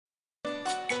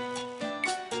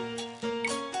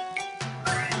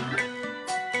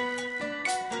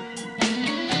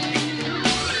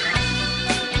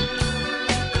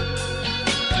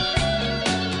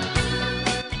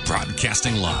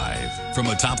Broadcasting live from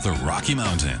atop the Rocky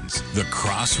Mountains, the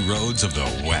crossroads of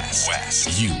the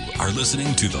West. You are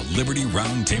listening to the Liberty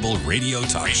Roundtable Radio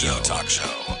Talk Show.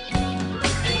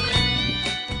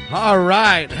 All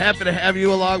right. Happy to have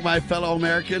you along, my fellow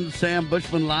Americans. Sam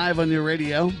Bushman live on your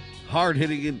radio.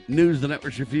 Hard-hitting news the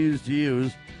networks refuse to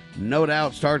use. No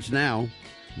doubt starts now.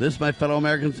 This, my fellow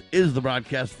Americans, is the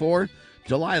broadcast for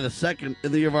July the 2nd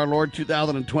in the year of our Lord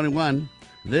 2021.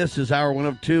 This is hour one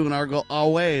of two, and our goal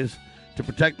always to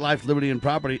protect life, liberty, and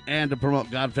property, and to promote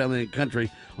God, family, and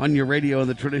country on your radio and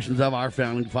the traditions of our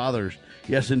founding fathers.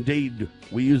 Yes, indeed,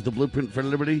 we use the blueprint for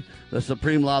liberty, the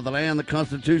supreme law of the land, the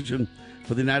Constitution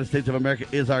for the United States of America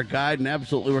is our guide, and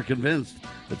absolutely we're convinced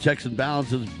the checks and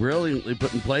balances brilliantly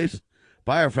put in place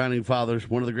by our founding fathers,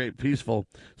 one of the great peaceful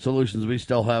solutions we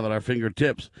still have at our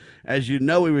fingertips. As you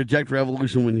know, we reject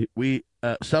revolution when we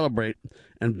celebrate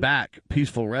and back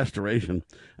peaceful restoration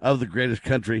of the greatest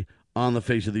country on the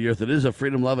face of the earth. It is a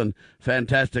freedom-loving,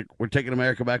 fantastic, we're taking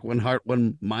America back one heart,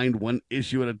 one mind, one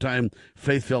issue at a time,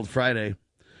 faith-filled Friday.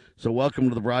 So welcome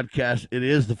to the broadcast. It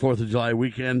is the 4th of July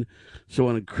weekend, so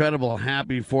an incredible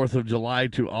happy 4th of July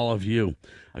to all of you.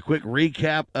 A quick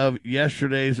recap of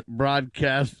yesterday's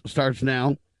broadcast starts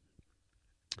now.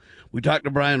 We talked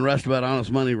to Brian Rust about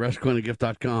honest money,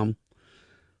 rustcoinandgift.com.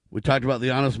 We talked about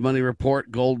the honest money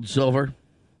report, gold and silver.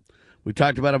 We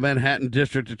talked about a Manhattan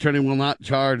district attorney will not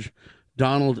charge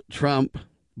Donald Trump,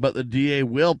 but the DA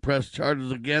will press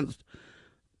charges against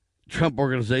Trump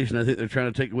Organization. I think they're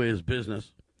trying to take away his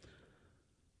business.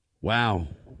 Wow.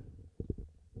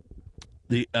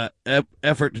 The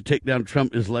effort to take down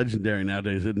Trump is legendary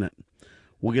nowadays, isn't it?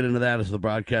 We'll get into that as the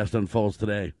broadcast unfolds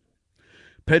today.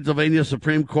 Pennsylvania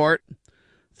Supreme Court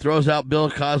throws out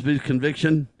Bill Cosby's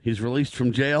conviction. He's released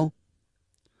from jail.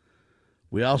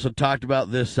 We also talked about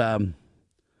this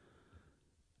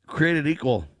Created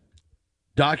Equal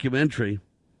documentary.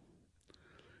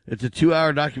 It's a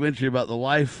 2-hour documentary about the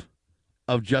life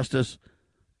of Justice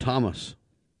Thomas.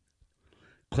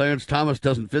 Clarence Thomas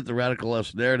doesn't fit the radical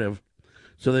left's narrative,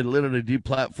 so they literally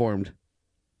deplatformed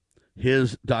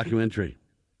his documentary.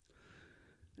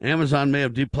 Amazon may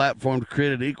have deplatformed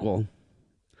Created Equal,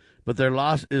 but their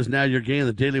loss is now your gain.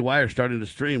 The Daily Wire starting to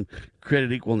stream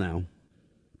Created Equal now.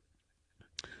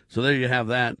 So there you have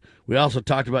that. We also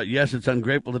talked about, yes, it's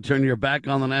ungrateful to turn your back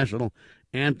on the national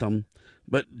anthem,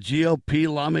 but GOP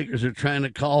lawmakers are trying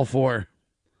to call for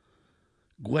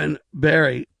Gwen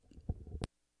Berry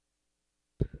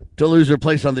to lose her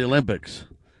place on the Olympics.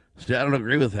 See, I don't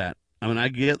agree with that. I mean, I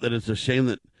get that it's a shame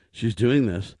that she's doing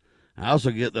this. I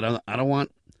also get that I don't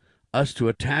want us to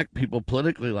attack people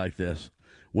politically like this.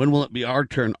 When will it be our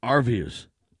turn, our views,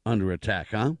 under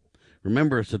attack, huh?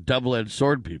 Remember, it's a double-edged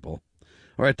sword, people.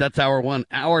 All right, that's hour one.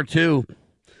 Hour two,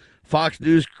 Fox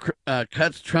News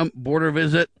cuts Trump border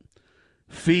visit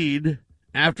feed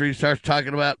after he starts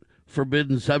talking about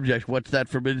forbidden subject. What's that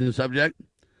forbidden subject?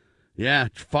 Yeah,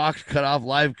 Fox cut off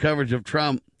live coverage of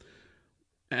Trump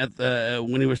at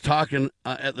when he was talking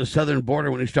at the southern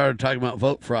border when he started talking about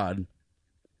vote fraud.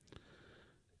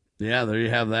 Yeah, there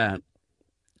you have that.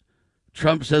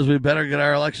 Trump says we better get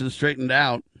our elections straightened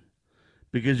out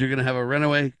because you're going to have a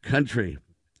runaway country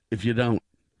if you don't.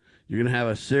 You're going to have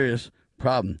a serious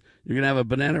problem. You're going to have a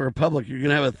banana republic. You're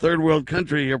going to have a third world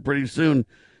country here pretty soon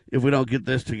if we don't get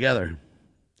this together.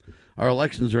 Our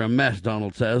elections are a mess,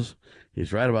 Donald says.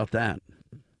 He's right about that.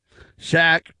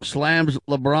 Shaq slams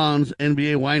LeBron's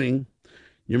NBA whining.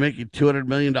 You're making $200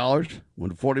 million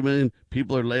when 40 million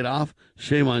people are laid off?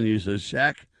 Shame on you, says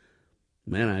Shaq.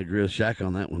 Man, I agree with Shaq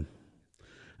on that one.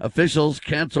 Officials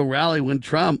cancel rally when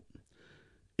Trump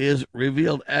is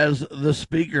revealed as the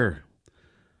speaker.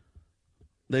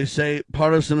 They say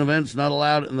partisan events not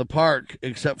allowed in the park,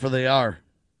 except for they are.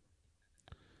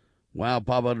 Wow,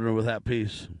 Bob Underwood with that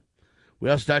piece. We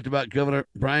also talked about Governor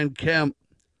Brian Kemp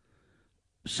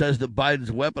says that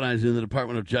Biden's weaponizing the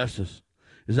Department of Justice.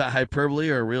 Is that hyperbole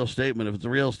or a real statement? If it's a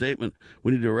real statement,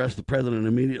 we need to arrest the president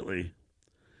immediately.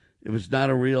 If it's not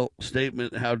a real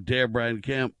statement, how dare Brian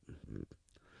Kemp?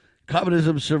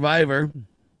 Communism survivor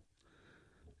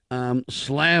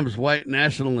slams white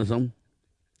nationalism,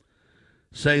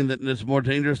 saying that it's more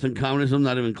dangerous than communism,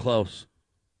 not even close.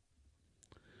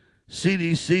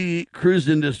 CDC cruise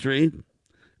industry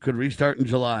could restart in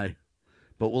July,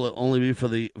 but will it only be for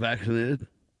the vaccinated?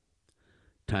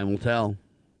 Time will tell.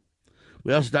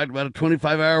 We also talked about a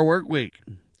 25-hour work week.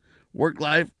 Work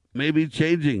life may be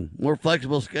changing. More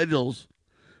flexible schedules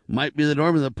might be the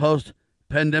norm in the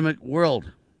post-pandemic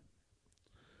world.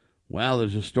 Wow,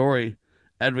 there's a story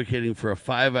advocating for a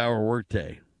 5-hour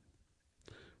workday.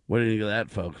 What do you think of that,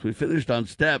 folks? We finished on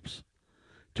steps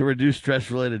to reduce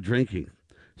stress-related drinking.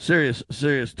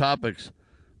 serious topics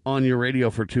on your radio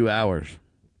for 2 hours.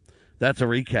 That's a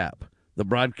recap. The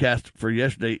broadcast for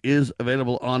yesterday is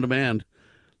available on demand.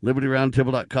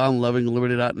 LibertyRoundtable.com,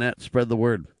 lovingliberty.net. Spread the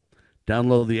word.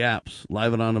 Download the apps.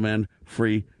 Live and on demand,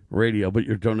 free radio. But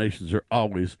your donations are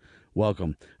always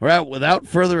welcome. All right, without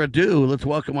further ado, let's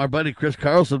welcome our buddy Chris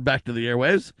Carlson back to the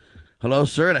airwaves. Hello,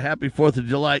 sir, and a happy 4th of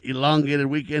July elongated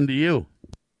weekend to you.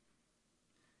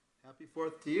 Happy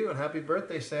 4th to you, and happy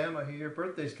birthday, Sam. I hear your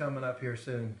birthday's coming up here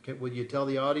soon. Would you tell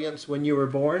the audience when you were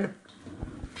born?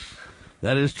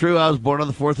 That is true. I was born on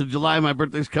the 4th of July. My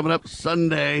birthday's coming up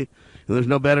Sunday. And there's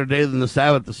no better day than the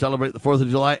Sabbath to celebrate the 4th of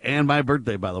July and my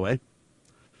birthday, by the way.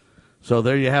 So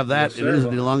there you have that. Yes, it is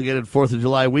an elongated 4th of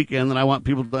July weekend, and I want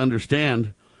people to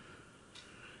understand.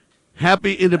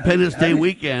 Happy Independence Day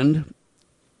weekend.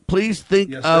 Please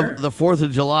think of the 4th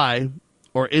of July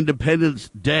or Independence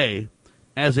Day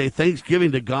as a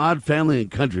thanksgiving to God, family, and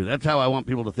country. That's how I want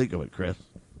people to think of it, Chris.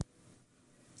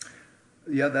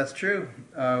 Yeah, that's true.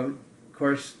 Of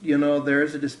course, you know, there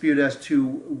is a dispute as to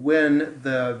when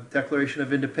the Declaration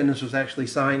of Independence was actually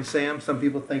signed, Sam. Some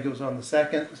people think it was on the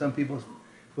 2nd. Some people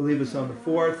believe it's on the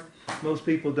 4th. Most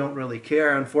people don't really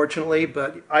care, unfortunately,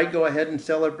 but I go ahead and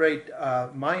celebrate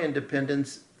my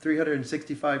independence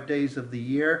 365 days of the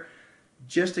year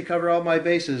just to cover all my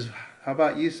bases. How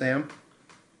about you, Sam?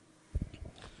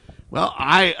 Well,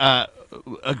 I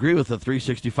agree with the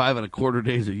 365 and a quarter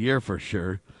days a year for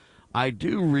sure. I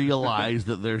do realize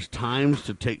that there's times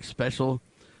to take special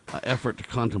effort to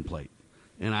contemplate,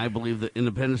 and I believe that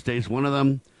Independence Day is one of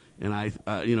them. And I,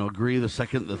 agree the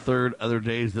 2nd, the 3rd, other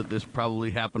days that this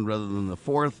probably happened rather than the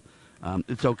 4th.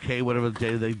 It's okay, whatever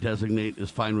day they designate is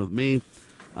fine with me.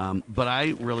 But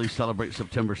I really celebrate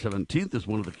September 17th as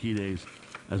one of the key days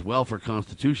as well for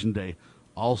Constitution Day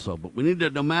also. But we need to,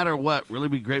 no matter what, really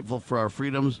be grateful for our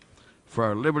freedoms, for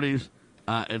our liberties,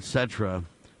 etc.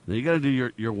 Now you got to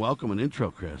do your welcome and intro,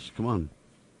 Chris. Come on.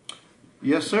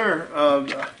 Yes,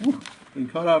 sir. Been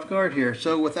caught off guard here.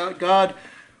 So without God,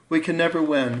 we can never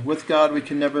win. With God, we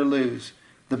can never lose.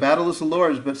 The battle is the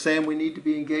Lord's, but Sam, we need to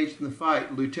be engaged in the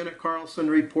fight. Lieutenant Carlson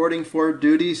reporting for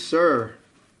duty, sir.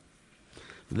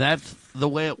 That's the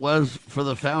way it was for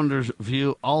the founders'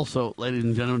 view also, ladies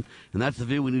and gentlemen, and that's the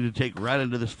view we need to take right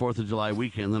into this 4th of July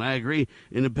weekend. And I agree,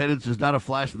 independence is not a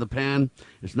flash in the pan.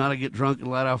 It's not a get drunk and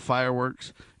light off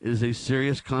fireworks. It is a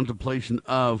serious contemplation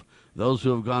of those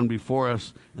who have gone before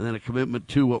us and then a commitment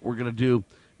to what we're going to do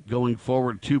going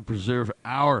forward to preserve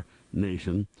our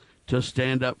nation, to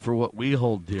stand up for what we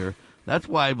hold dear. That's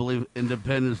why I believe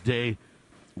Independence Day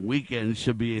weekend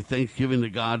should be a thanksgiving to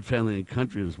God, family, and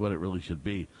country is what it really should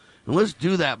be. And let's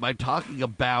do that by talking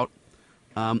about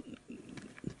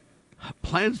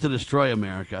plans to destroy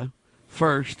America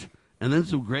first, and then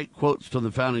some great quotes from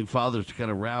the Founding Fathers to kind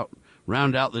of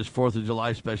round out this 4th of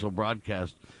July special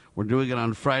broadcast. We're doing it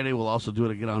on Friday. We'll also do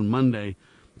it again on Monday,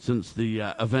 since the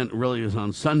event really is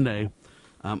on Sunday.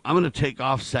 I'm going to take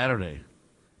off Saturday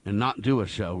and not do a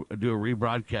show, do a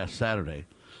rebroadcast Saturday.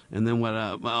 And then when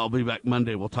I'll be back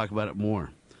Monday, we'll talk about it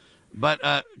more.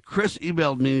 But Chris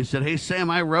emailed me and he said, "Hey, Sam,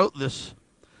 I wrote this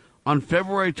on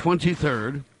February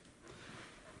 23rd,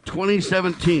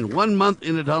 2017, 1 month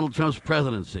into Donald Trump's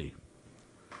presidency."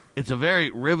 It's a very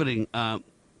riveting, I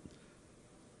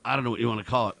don't know what you want to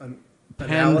call it,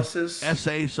 analysis,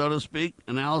 essay, so to speak,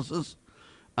 analysis.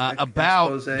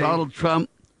 About expose. Donald Trump,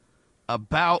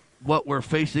 about what we're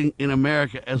facing in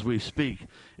America as we speak.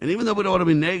 And even though we don't want to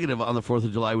be negative on the 4th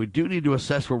of July, we do need to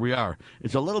assess where we are.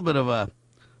 It's a little bit of a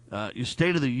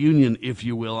State of the Union, if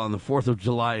you will, on the 4th of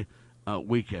July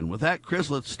weekend. With that, Chris,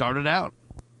 let's start it out.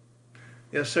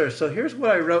 Yes, sir. So here's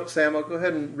what I wrote, Sam. I'll go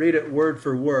ahead and read it word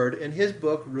for word. In his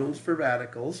book, Rules for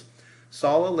Radicals,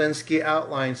 Saul Alinsky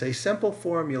outlines a simple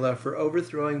formula for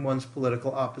overthrowing one's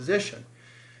political opposition.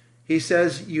 He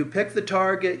says you pick the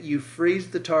target, you freeze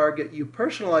the target, you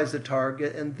personalize the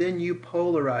target, and then you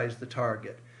polarize the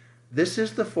target. This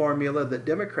is the formula that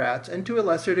Democrats, and to a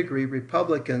lesser degree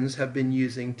Republicans, have been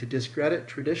using to discredit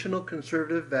traditional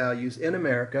conservative values in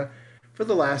America for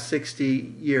the last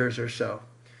 60 years or so.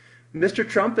 Mr.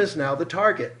 Trump is now the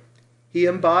target. He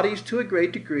embodies to a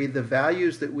great degree the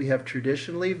values that we have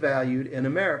traditionally valued in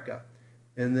America.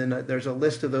 And then there's a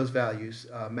list of those values: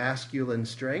 masculine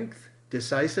strength,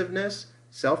 decisiveness,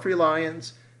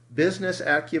 self-reliance, business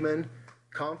acumen,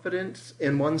 confidence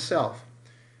in oneself.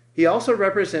 He also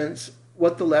represents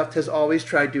what the left has always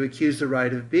tried to accuse the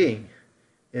right of being.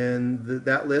 And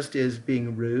that list is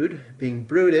being rude, being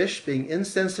brutish, being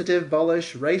insensitive,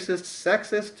 bullish, racist,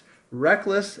 sexist,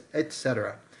 reckless,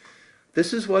 etc.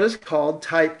 This is what is called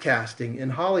typecasting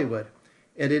in Hollywood.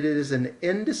 and it is an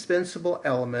indispensable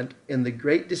element in the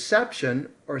Great Deception,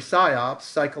 or PSYOPs,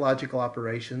 psychological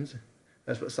operations,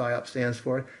 that's what PSYOP stands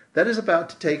for, that is about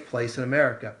to take place in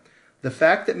America. The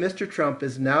fact that Mr. Trump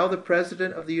is now the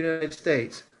President of the United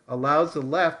States allows the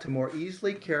left to more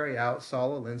easily carry out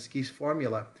Saul Alinsky's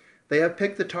formula. They have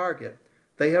picked the target.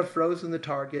 They have frozen the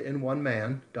target in one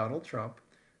man, Donald Trump.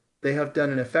 They have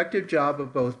done an effective job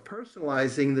of both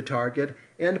personalizing the target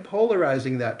and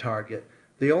polarizing that target.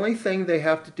 The only thing they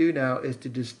have to do now is to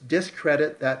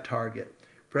discredit that target,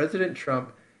 President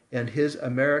Trump and his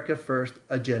America First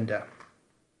agenda.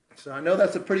 So I know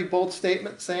that's a pretty bold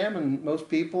statement, Sam, and most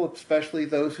people, especially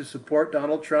those who support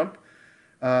Donald Trump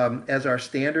as our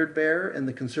standard bearer in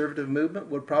the conservative movement,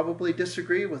 would probably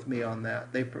disagree with me on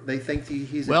that. They think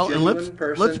he's a genuine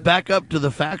person. Let's back up to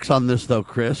the facts on this, though,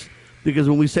 Chris, because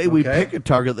when we say we pick a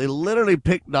target, they literally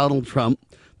picked Donald Trump.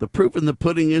 The proof in the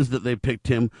pudding is that they picked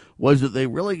him was that they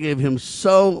really gave him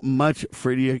so much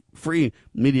free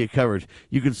media coverage.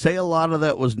 You could say a lot of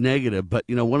that was negative, but,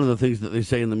 you know, one of the things that they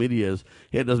say in the media is,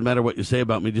 hey, it doesn't matter what you say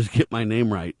about me, just get my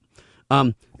name right.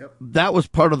 That was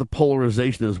part of the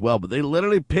polarization as well, but they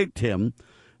literally picked him,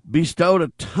 bestowed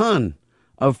a ton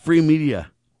of free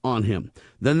media on him.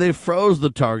 Then they froze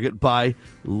the target by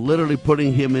literally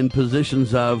putting him in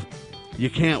positions of,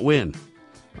 you can't win.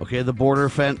 Okay, the border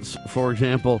fence, for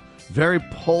example, very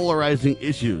polarizing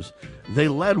issues. They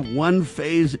led one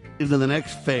phase into the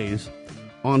next phase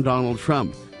on Donald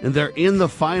Trump, and they're in the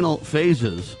final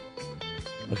phases.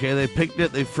 Okay, they picked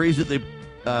it, they freeze it, then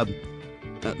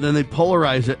they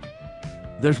polarize it.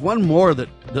 There's one more that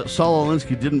Saul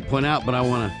Alinsky didn't point out, but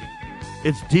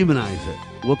it's demonize it.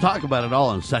 We'll talk about it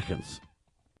all in seconds.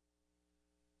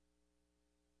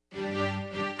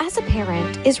 As a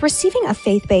parent, is receiving a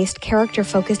faith-based,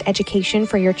 character-focused education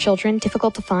for your children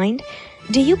difficult to find?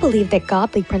 Do you believe that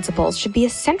godly principles should be a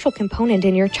central component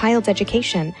in your child's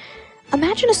education?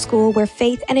 Imagine a school where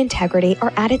faith and integrity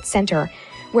are at its center,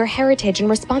 where heritage and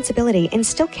responsibility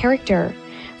instill character.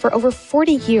 For over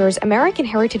 40 years, American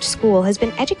Heritage School has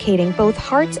been educating both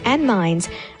hearts and minds,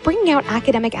 bringing out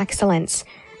academic excellence.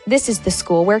 This is the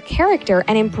school where character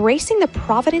and embracing the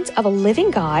providence of a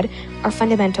living God are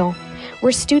fundamental,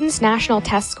 where students' national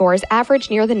test scores average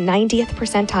near the 90th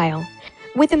percentile.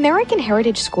 With American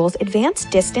Heritage School's Advanced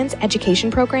Distance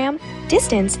Education Program,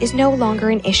 distance is no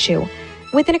longer an issue.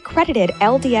 With an accredited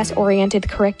LDS-oriented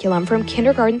curriculum from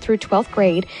kindergarten through 12th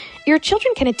grade, your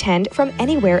children can attend from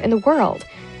anywhere in the world.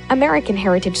 American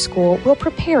Heritage School will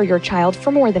prepare your child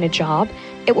for more than a job.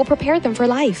 It will prepare them for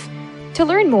life. To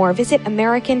learn more, visit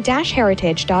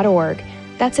american-heritage.org.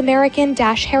 That's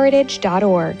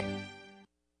american-heritage.org.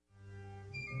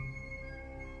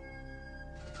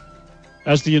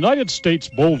 As the United States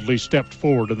boldly stepped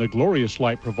forward in the glorious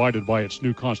light provided by its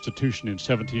new Constitution in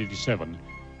 1787,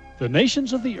 the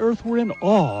nations of the earth were in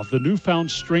awe of the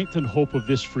newfound strength and hope of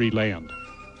this free land.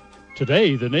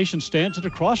 Today, the nation stands at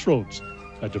a crossroads.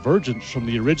 A divergence from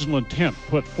the original intent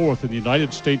put forth in the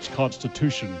United States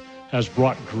Constitution has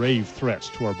brought grave threats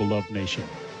to our beloved nation.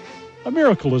 A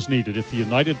miracle is needed if the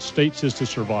United States is to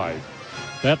survive.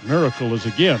 That miracle is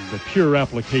again the pure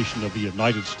application of the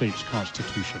United States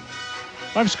Constitution.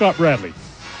 I'm Scott Bradley.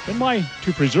 In my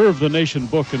To Preserve the Nation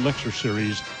book and lecture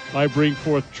series, I bring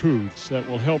forth truths that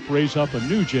will help raise up a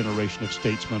new generation of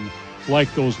statesmen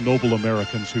like those noble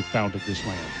Americans who founded this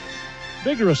land.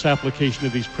 Vigorous application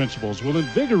of these principles will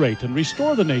invigorate and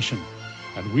restore the nation,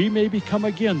 and we may become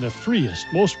again the freest,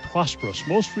 most prosperous,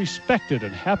 most respected,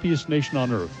 and happiest nation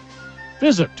on earth.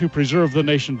 Visit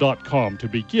topreservethenation.com to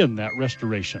begin that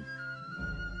restoration.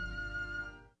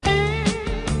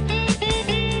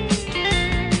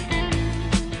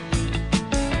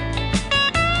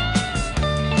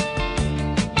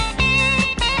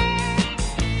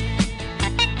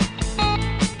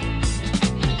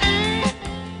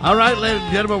 All right, ladies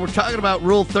and gentlemen, we're talking about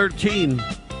Rule 13.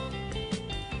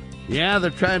 Yeah,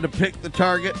 they're trying to pick the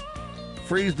target,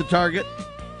 freeze the target,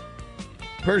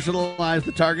 personalize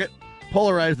the target,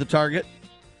 polarize the target.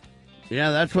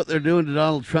 Yeah, that's what they're doing to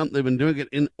Donald Trump. They've been doing it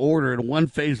in order, and one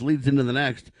phase leads into the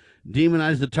next.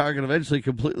 Demonize the target, eventually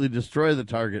completely destroy the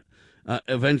target,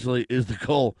 eventually is the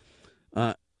goal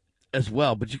as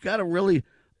well. But you got to really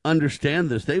understand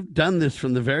this. They've done this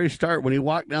from the very start. When he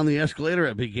walked down the escalator,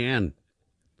 it began.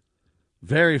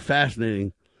 Very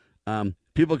fascinating.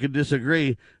 People could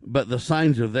disagree, but the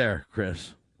signs are there,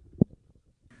 Chris.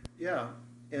 Yeah,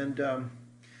 and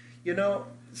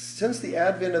since the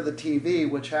advent of the TV,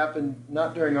 which happened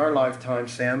not during our lifetime,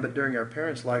 Sam, but during our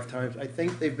parents' lifetimes, I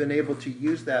think they've been able to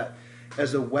use that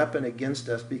as a weapon against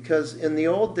us, because in the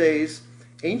old days,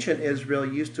 ancient Israel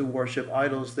used to worship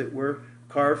idols that were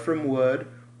carved from wood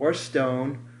or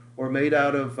stone or made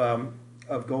out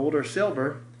of gold or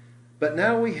silver. But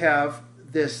now we have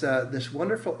this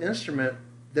wonderful instrument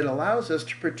that allows us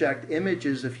to project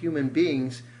images of human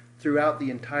beings throughout the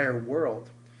entire world.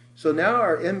 So now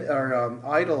our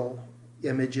idol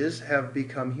images have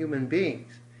become human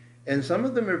beings. And some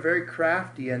of them are very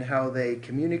crafty in how they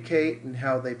communicate and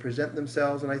how they present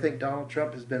themselves. And I think Donald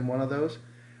Trump has been one of those.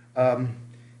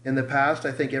 In the past,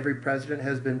 I think every president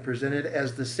has been presented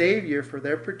as the savior for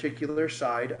their particular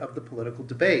side of the political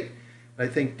debate. And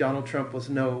I think Donald Trump was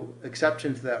no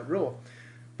exception to that rule.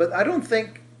 But I don't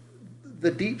think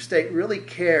the deep state really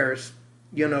cares,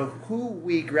 who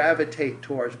we gravitate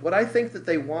towards. What I think that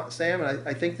they want, Sam, and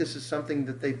I think this is something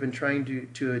that they've been trying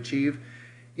to achieve,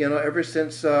 ever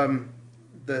since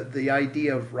the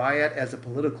idea of riot as a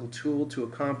political tool to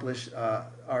accomplish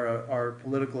our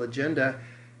political agenda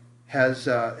has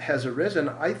arisen.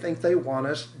 I think they want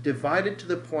us divided to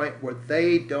the point where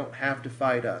they don't have to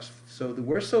fight us. So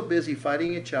we're so busy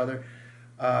fighting each other,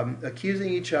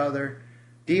 accusing each other,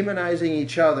 demonizing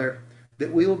each other,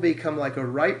 that we will become like a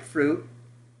ripe fruit,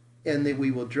 and that we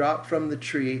will drop from the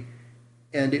tree,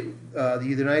 and the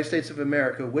United States of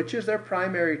America, which is their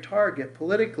primary target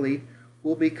politically,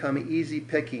 will become easy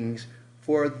pickings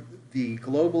for the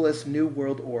globalist New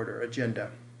World Order agenda.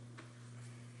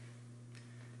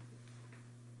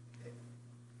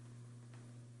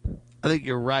 I think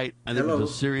you're right. I think Hello.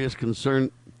 it's a serious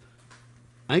concern.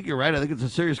 I think you're right. I think it's a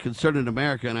serious concern in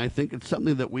America, and I think it's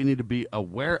something that we need to be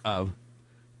aware of,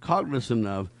 cognizant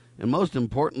of, and most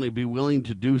importantly, be willing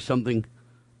to do something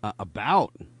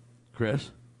about.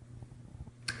 Chris?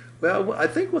 Well, I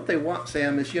think what they want,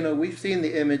 Sam, is, we've seen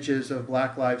the images of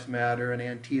Black Lives Matter and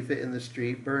Antifa in the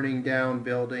street, burning down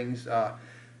buildings,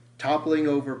 toppling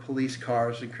over police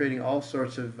cars, and creating all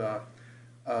sorts of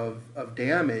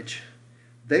damage.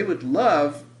 They would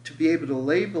love to be able to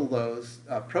label those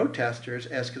protesters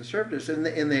as conservatives, and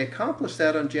they accomplished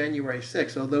that on January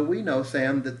 6th, although we know,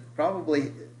 Sam, that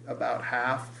probably about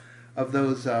half of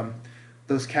those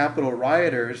Capitol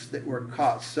rioters that were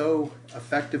caught so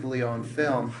effectively on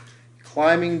film,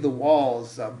 climbing the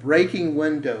walls, breaking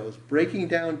windows, breaking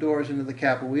down doors into the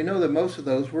Capitol, we know that most of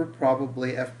those were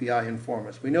probably FBI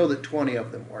informants. We know that 20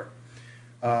 of them were.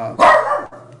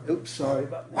 Oops, sorry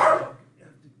about that.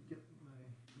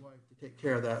 Take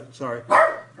care of that. Sorry.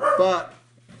 But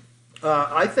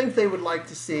I think they would like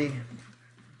to see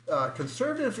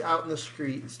conservatives out in the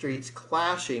streets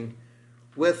clashing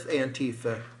with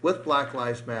Antifa, with Black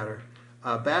Lives Matter,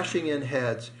 bashing in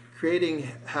heads, creating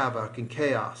havoc and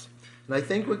chaos. And I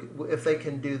think if they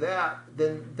can do that,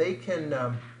 then they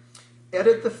can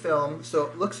edit the film so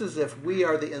it looks as if we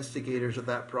are the instigators of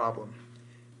that problem.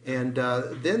 And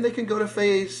then they can go to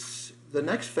the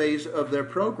next phase of their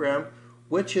program,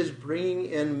 which is bringing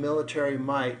in military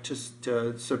might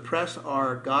to suppress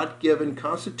our God-given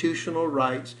constitutional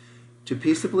rights to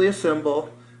peaceably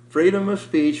assemble, freedom of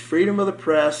speech, freedom of the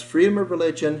press, freedom of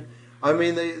religion. I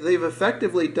mean, they've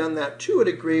effectively done that to a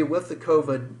degree with the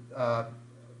COVID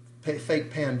fake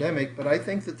pandemic, but I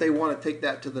think that they want to take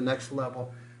that to the next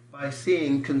level by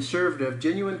seeing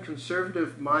genuine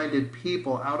conservative-minded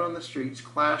people out on the streets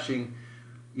clashing,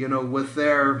 with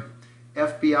their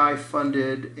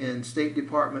FBI-funded and State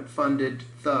Department-funded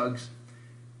thugs.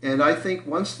 And I think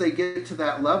once they get to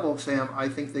that level, Sam, I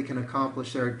think they can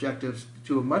accomplish their objectives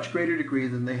to a much greater degree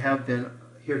than they have been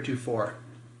heretofore.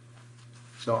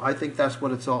 So I think that's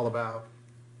what it's all about.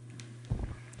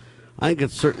 I think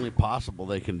it's certainly possible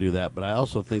they can do that, but I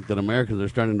also think that Americans are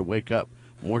starting to wake up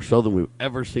more so than we've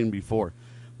ever seen before.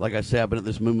 Like I say, I've been at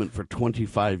this movement for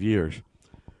 25 years.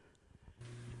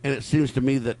 And it seems to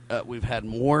me that we've had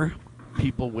more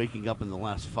people waking up in the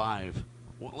last 5.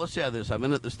 Well, let's say this. I've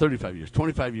been at this 35 years.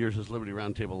 25 years as Liberty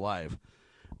Roundtable Live.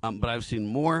 But I've seen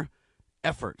more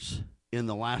efforts in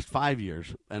the last 5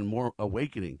 years and more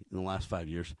awakening in the last 5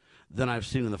 years than I've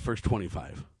seen in the first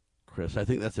 25. Chris, I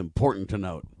think that's important to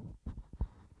note.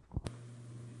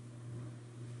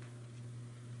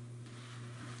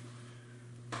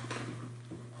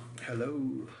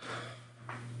 Hello.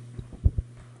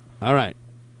 All right.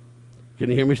 Can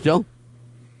you hear me still?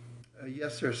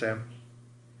 Yes, sir, Sam.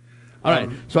 All right.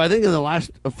 So I think in the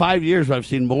last 5 years, I've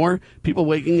seen more people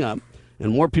waking up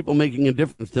and more people making a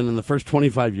difference than in the first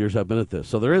 25 years I've been at this.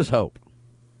 So there is hope.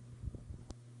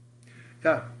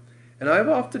 Yeah. And I've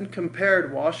often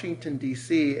compared Washington,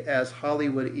 D.C. as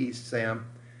Hollywood East, Sam.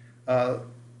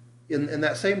 In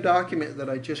that same document that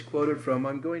I just quoted from,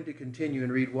 I'm going to continue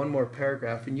and read one more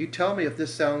paragraph. And you tell me if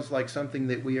this sounds like something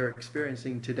that we are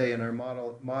experiencing today in our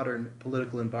modern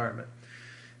political environment.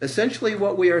 Essentially,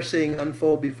 what we are seeing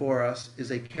unfold before us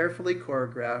is a carefully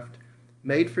choreographed,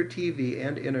 made-for-TV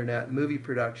and internet movie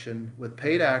production with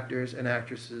paid actors and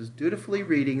actresses dutifully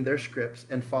reading their scripts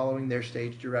and following their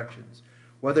stage directions.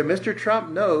 Whether Mr. Trump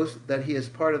knows that he is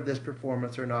part of this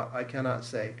performance or not, I cannot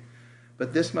say.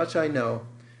 But this much I know.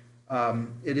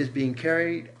 It is being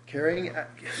carried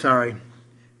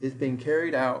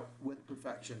out with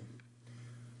perfection.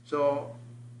 So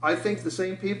I think the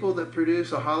same people that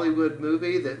produce a Hollywood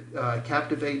movie that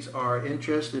captivates our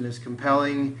interest and is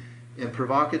compelling and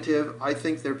provocative, I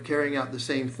think they're carrying out the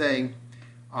same thing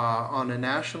on a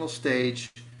national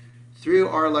stage through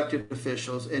our elected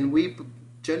officials, and we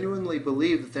genuinely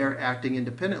believe that they're acting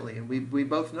independently. And we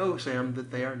both know, Sam,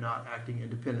 that they are not acting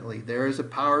independently. There is a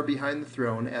power behind the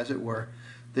throne, as it were,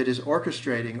 that is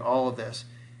orchestrating all of this.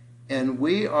 And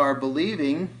we are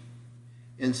believing,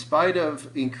 in spite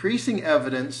of increasing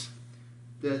evidence,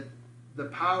 that the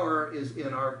power is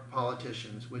in our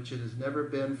politicians, which it has never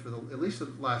been for at least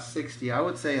the last 60, I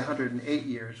would say 108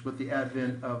 years, with the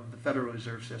advent of the Federal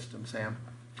Reserve System, Sam.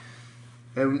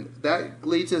 And that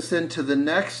leads us into the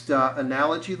next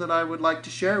analogy that I would like to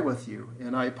share with you.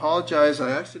 And I apologize,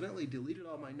 I accidentally deleted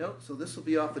all my notes, so this will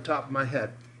be off the top of my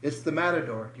head. It's the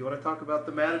Matador. Do you want to talk about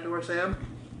the Matador, Sam?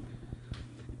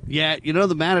 Yeah,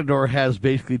 the Matador has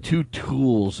basically two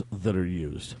tools that are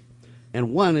used.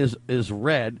 And one is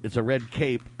red. It's a red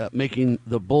cape, making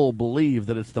the bull believe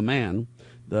that it's the man.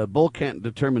 The bull can't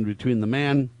determine between the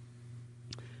man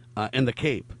and the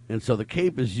cape. And so the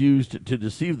cape is used to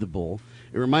deceive the bull.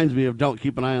 It reminds me of don't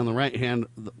keep an eye on the right hand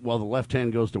while the left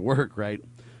hand goes to work, right?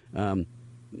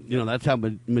 That's how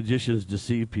magicians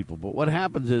deceive people. But what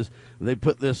happens is they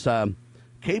put this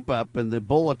cape up, and the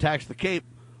bull attacks the cape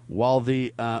while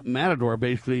the Matador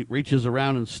basically reaches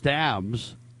around and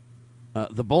stabs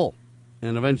the bull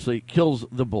and eventually kills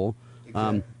the bull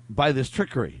by this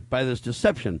trickery, by this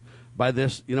deception, by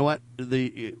this,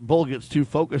 the bull gets too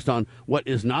focused on what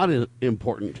is not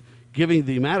important, giving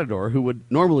the Matador, who would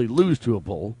normally lose to a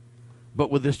bull,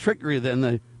 but with this trickery, then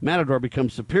the Matador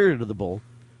becomes superior to the bull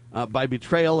by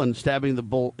betrayal and stabbing the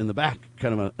bull in the back,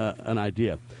 kind of an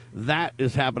idea. That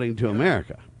is happening to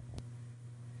America.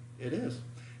 It is.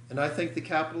 And I think the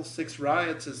Capitol 6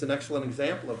 riots is an excellent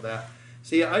example of that.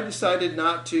 See, I decided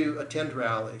not to attend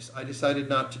rallies. I decided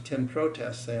not to attend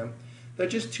protests, Sam. They're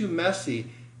just too messy.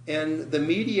 And the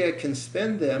media can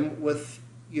spin them with,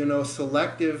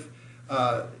 selective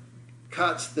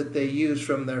cuts that they use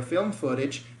from their film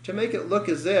footage to make it look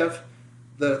as if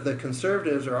the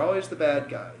conservatives are always the bad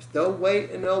guys. They'll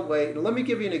wait and they'll wait. And let me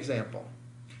give you an example.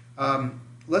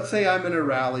 Let's say I'm in a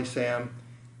rally, Sam,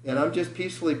 and I'm just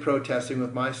peacefully protesting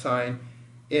with my sign,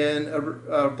 and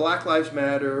a Black Lives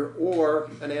Matter or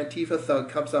an Antifa thug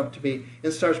comes up to me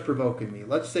and starts provoking me.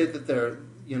 Let's say that they're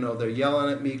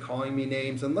yelling at me, calling me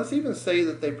names, and let's even say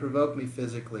that they provoke me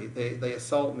physically. They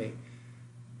assault me.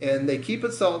 And they keep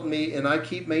assaulting me, and I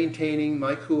keep maintaining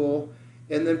my cool.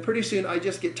 And then pretty soon I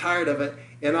just get tired of it,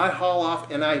 and I haul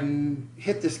off and I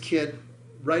hit this kid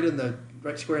right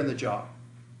square in the jaw.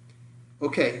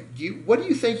 Okay, what do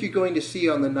you think you're going to see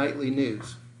on the nightly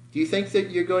news? Do you think that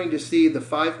you're going to see the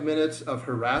 5 minutes of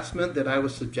harassment that I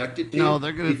was subjected to? No,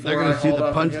 they're going to see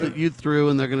the punch that you threw,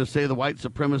 and they're going to say the white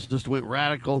supremacist went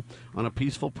radical on a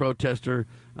peaceful protester,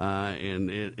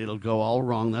 and it'll go all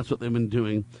wrong. That's what they've been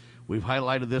doing. We've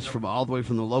highlighted this from all the way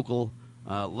from the local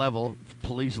level,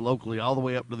 police locally, all the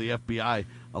way up to the FBI,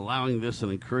 allowing this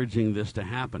and encouraging this to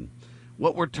happen.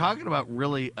 What we're talking about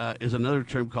really is another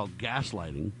term called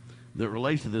gaslighting that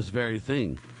relates to this very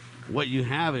thing. What you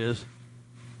have is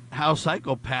how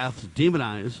psychopaths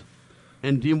demonize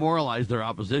and demoralize their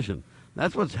opposition.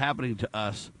 That's what's happening to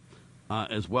us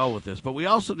as well with this. But we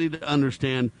also need to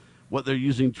understand what they're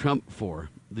using Trump for.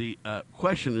 The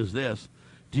question is this: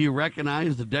 do you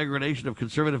recognize the degradation of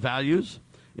conservative values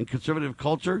and conservative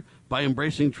culture by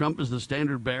embracing Trump as the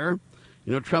standard bearer?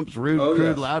 Trump's rude,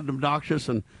 crude, loud, and obnoxious,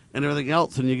 and everything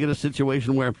else, and you get a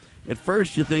situation where at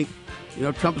first you think,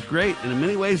 Trump's great, and in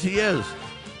many ways he is.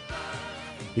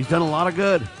 He's done a lot of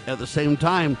good. At the same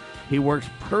time, he works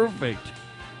perfect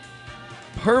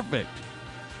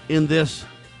in this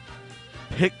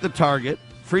pick the target,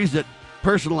 freeze it,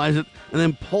 personalize it, and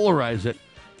then polarize it,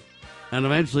 and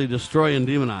eventually destroy and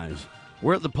demonize.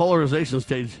 We're at the polarization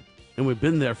stage, and we've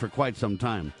been there for quite some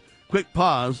time. Quick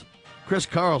pause. Chris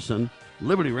Carlson,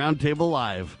 Liberty Roundtable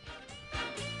Live.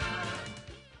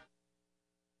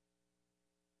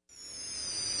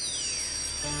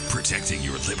 Protecting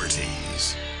your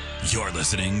liberties. You're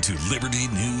listening to Liberty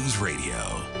News Radio.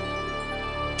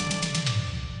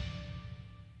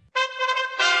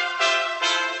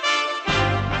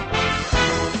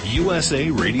 USA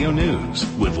Radio News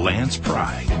with Lance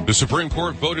Pride. The Supreme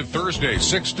Court voted Thursday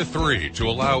 6-3 to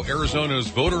allow Arizona's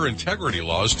voter integrity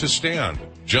laws to stand.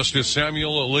 Justice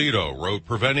Samuel Alito wrote,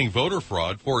 preventing voter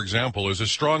fraud, for example, is a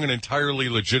strong and entirely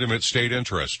legitimate state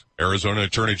interest. Arizona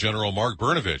Attorney General Mark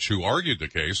Brnovich, who argued the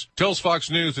case, tells Fox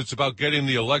News it's about getting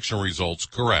the election results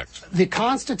correct. The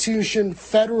Constitution,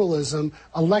 federalism,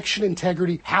 election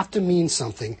integrity have to mean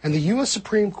something. And the U.S.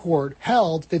 Supreme Court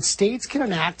held that states can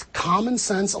enact common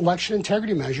sense election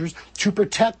integrity measures to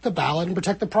protect the ballot and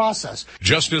protect the process.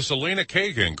 Justice Elena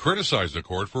Kagan criticized the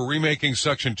court for remaking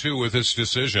Section 2 with its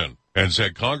decision and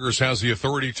said Congress has the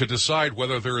authority to decide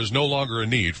whether there is no longer a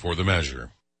need for the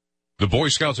measure. The Boy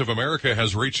Scouts of America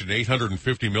has reached an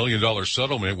 $850 million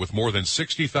settlement with more than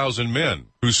 60,000 men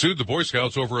who sued the Boy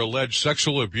Scouts over alleged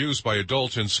sexual abuse by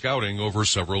adults in scouting over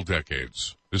several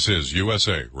decades. This is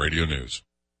USA Radio News.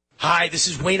 Hi, this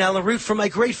is Wayne Allen Root from my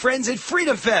great friends at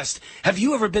Freedom Fest. Have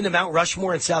you ever been to Mount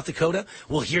Rushmore in South Dakota?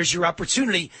 Well, here's your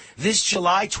opportunity. This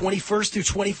July 21st through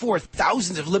 24th,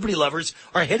 thousands of liberty lovers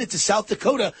are headed to South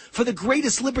Dakota for the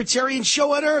greatest libertarian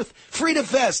show on earth, Freedom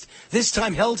Fest. This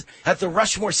time held at the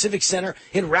Rushmore Civic Center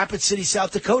in Rapid City,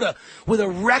 South Dakota, with a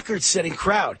record-setting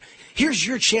crowd. Here's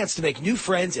your chance to make new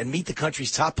friends and meet the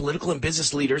country's top political and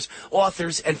business leaders,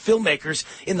 authors, and filmmakers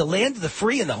in the land of the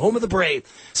free and the home of the brave.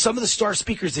 Some of the star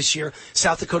speakers this year,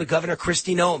 South Dakota Governor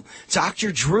Kristi Noem,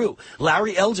 Dr. Drew,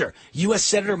 Larry Elder, U.S.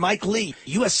 Senator Mike Lee,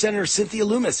 U.S. Senator Cynthia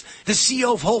Lummis, the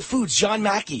CEO of Whole Foods, John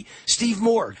Mackey, Steve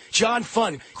Moore, John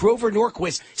Funn, Grover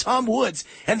Norquist, Tom Woods,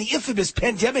 and the infamous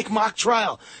pandemic mock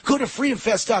trial. Go to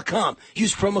freedomfest.com.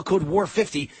 Use promo code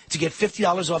WAR50 to get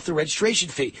 $50 off the registration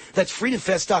fee. That's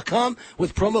freedomfest.com.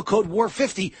 With promo code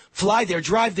WAR50. Fly there,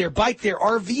 drive there, bike there,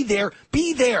 RV there,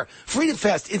 be there. Freedom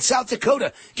Fest in South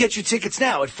Dakota. Get your tickets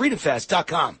now at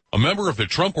freedomfest.com. A member of the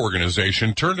Trump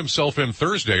Organization turned himself in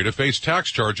Thursday to face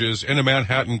tax charges in a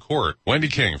Manhattan court. Wendy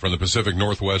King from the Pacific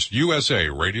Northwest USA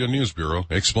Radio News Bureau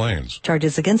explains.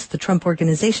 Charges against the Trump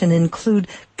Organization include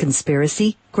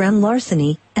conspiracy, grand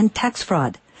larceny, and tax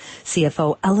fraud.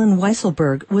 CFO Allen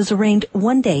Weisselberg was arraigned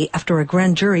one day after a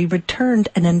grand jury returned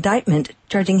an indictment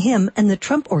charging him and the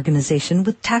Trump Organization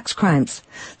with tax crimes.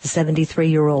 The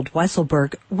 73-year-old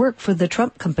Weisselberg worked for the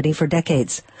Trump Company for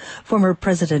decades. Former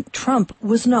President Trump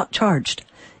was not charged.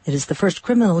 It is the first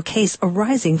criminal case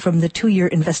arising from the 2-year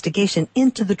investigation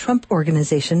into the Trump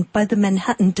Organization by the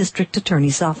Manhattan District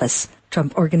Attorney's Office.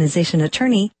 Trump Organization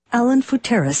attorney Alan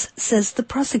Futeris says the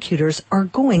prosecutors are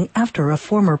going after a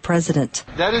former president.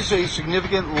 That is a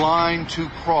significant line to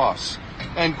cross.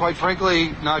 And quite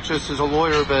frankly, not just as a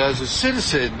lawyer, but as a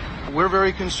citizen, we're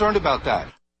very concerned about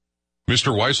that.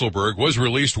 Mr. Weisselberg was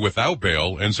released without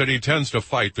bail and said he intends to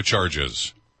fight the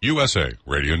charges. USA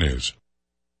Radio News.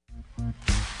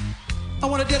 I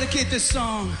want to dedicate this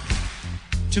song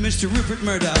to Mr. Rupert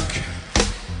Murdoch.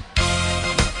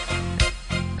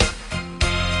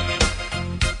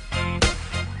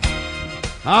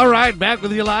 All right, back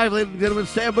with you live, ladies and gentlemen.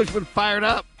 Sam Bushman fired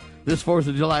up this 4th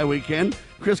of July weekend.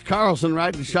 Chris Carlson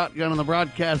riding shotgun on the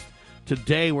broadcast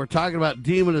today. We're talking about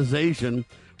demonization.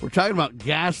 We're talking about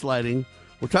gaslighting.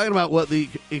 We're talking about what the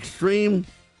extreme,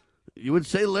 you would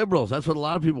say liberals. That's what a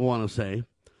lot of people want to say.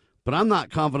 But I'm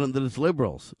not confident that it's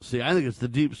liberals. See, I think it's the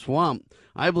deep swamp.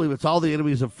 I believe it's all the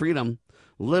enemies of freedom,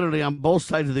 literally on both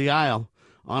sides of the aisle,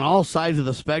 on all sides of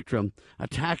the spectrum,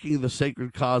 attacking the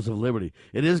sacred cause of liberty.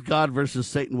 It is God versus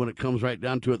Satan when it comes right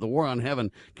down to it. The war on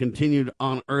heaven continued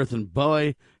on earth, and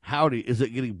boy, howdy, is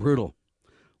it getting brutal,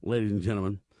 ladies and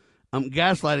gentlemen.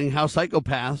 Gaslighting, how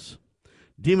psychopaths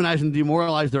demonize and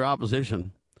demoralize their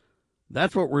opposition.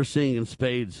 That's what we're seeing in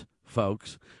spades,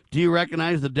 folks. Do you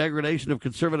recognize the degradation of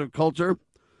conservative culture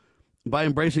by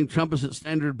embracing Trump as its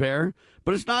standard bearer?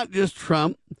 But it's not just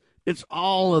Trump. It's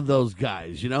all of those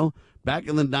guys, you know. Back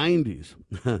in the 90s,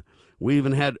 we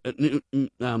even had Newt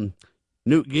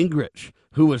Gingrich,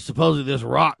 who was supposedly this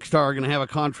rock star going to have a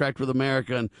contract with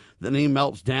America, and then he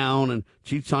melts down and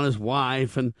cheats on his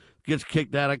wife and gets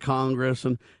kicked out of Congress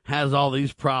and has all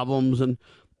these problems. And,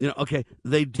 you know, okay,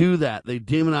 they do that. They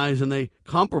demonize and they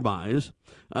compromise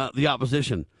the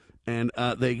opposition. And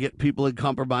they get people in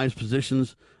compromised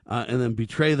positions and then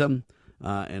betray them.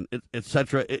 And et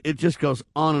cetera. It just goes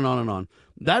on and on and on.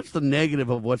 That's the negative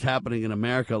of what's happening in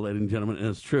America, ladies and gentlemen, and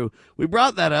it's true. We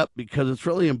brought that up because it's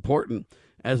really important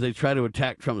as they try to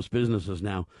attack Trump's businesses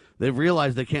now. They've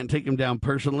realized they can't take him down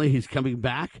personally. He's coming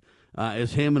back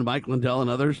as him and Mike Lindell and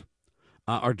others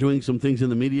are doing some things in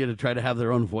the media to try to have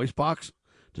their own voice box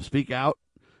to speak out.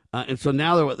 And so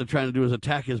now what they're trying to do is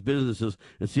attack his businesses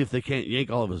and see if they can't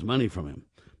yank all of his money from him.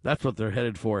 That's what they're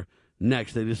headed for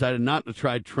next. They decided not to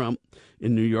try Trump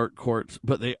in New York courts,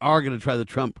 but they are going to try the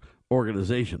Trump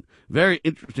organization. Very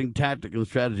interesting tactic and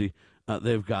strategy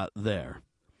they've got there.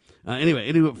 Anyway,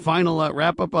 any final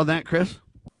wrap up on that, Chris?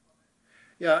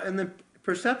 Yeah, and the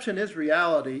perception is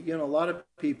reality. You know, a lot of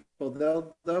people,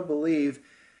 they'll believe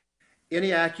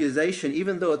any accusation,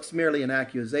 even though it's merely an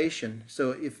accusation.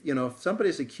 So if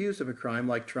somebody's accused of a crime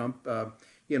like Trump,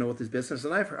 with his business,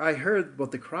 and I heard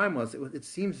what the crime was. It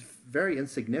seems very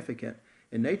insignificant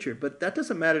in nature, but that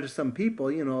doesn't matter to some people.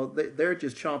 They're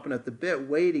just chomping at the bit,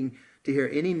 waiting to hear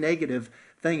any negative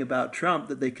thing about Trump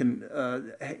that they can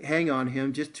hang on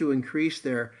him just to increase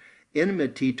their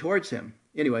enmity towards him.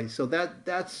 Anyway, so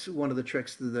that's one of the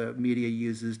tricks that the media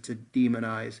uses to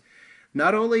demonize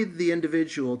not only the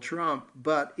individual Trump,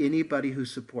 but anybody who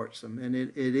supports him. And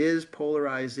it is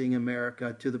polarizing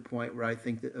America to the point where I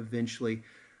think that eventually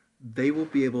they will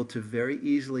be able to very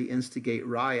easily instigate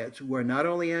riots where not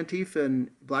only Antifa and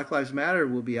Black Lives Matter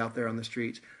will be out there on the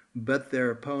streets, but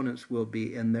their opponents will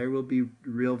be, and there will be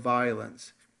real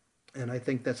violence. And I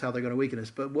think that's how they're going to weaken us.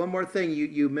 But one more thing,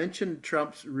 you mentioned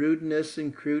Trump's rudeness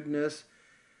and crudeness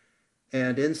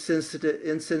and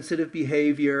insensitive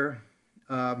behavior.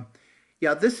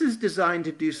 This is designed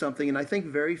to do something, and I think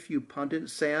very few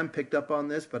pundits, Sam, picked up on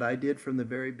this, but I did from the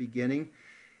very beginning.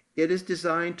 It is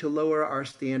designed to lower our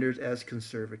standards as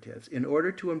conservatives. In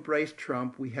order to embrace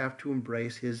Trump, we have to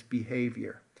embrace his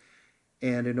behavior.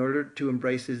 And in order to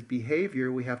embrace his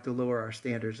behavior, we have to lower our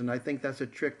standards. And I think that's a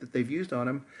trick that they've used on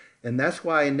him. And that's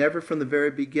why I never from the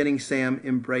very beginning, Sam,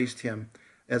 embraced him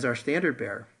as our standard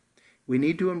bearer. We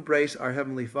need to embrace our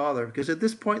Heavenly Father, because at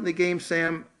this point in the game,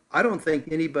 Sam, I don't think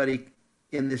anybody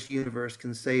in this universe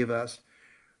can save us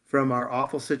from our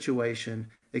awful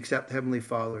situation except Heavenly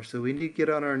Father. So we need to get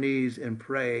on our knees and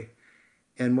pray.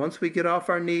 And once we get off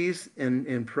our knees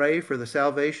and pray for the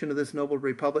salvation of this noble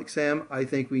republic, Sam, I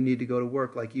think we need to go to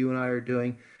work like you and I are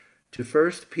doing to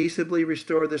first peaceably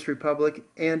restore this republic,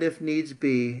 and if needs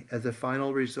be, as a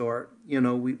final resort,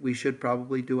 we should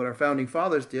probably do what our founding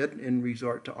fathers did and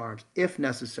resort to arms, if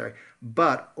necessary,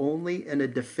 but only in a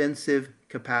defensive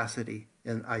capacity.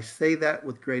 And I say that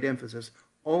with great emphasis,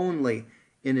 only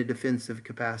in a defensive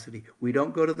capacity. We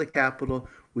don't go to the Capitol.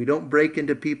 We don't break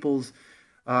into people's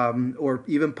or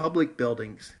even public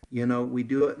buildings. We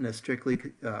do it in a strictly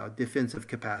defensive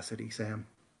capacity, Sam.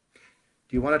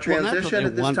 Do you want to transition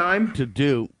at this time? To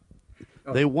do.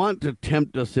 Oh. They want to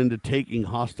tempt us into taking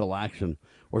hostile action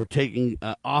or taking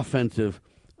offensive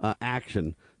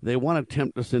action. They want to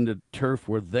tempt us into turf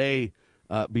where they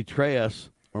betray us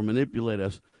or manipulate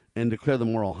us and declare the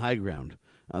moral high ground.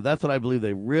 That's what I believe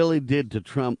they really did to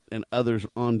Trump and others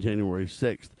on January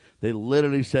 6th. They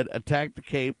literally said, attack the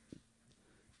Cape,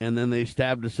 and then they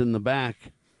stabbed us in the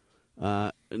back.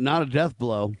 Not a death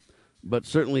blow, but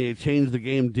certainly a change the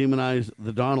game, demonize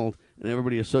the Donald and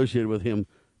everybody associated with him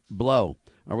blow.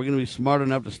 Are we going to be smart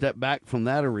enough to step back from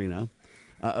that arena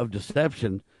of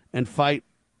deception and fight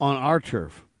on our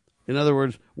turf? In other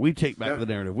words, we take back the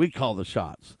narrative. We call the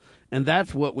shots. And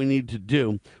that's what we need to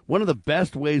do. One of the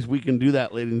best ways we can do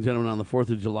that, ladies and gentlemen, on the 4th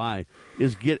of July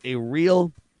is get a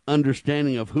real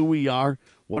understanding of who we are,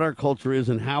 what our culture is,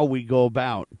 and how we go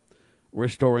about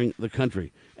restoring the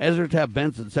country. Ezra Taft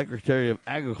Benson, Secretary of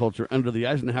Agriculture under the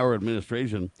Eisenhower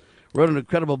administration, wrote an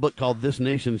incredible book called This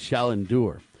Nation Shall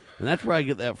Endure. And that's where I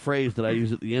get that phrase that I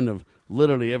use at the end of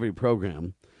literally every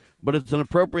program. But it's an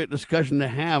appropriate discussion to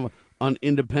have on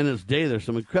Independence Day. There's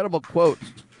some incredible quotes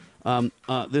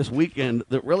this weekend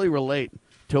that really relate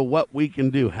to what we can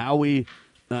do, how we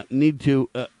need to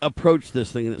approach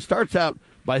this thing. And it starts out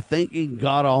by thanking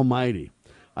God Almighty.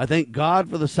 I thank God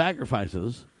for the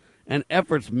sacrifices and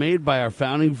efforts made by our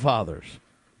founding fathers,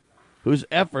 who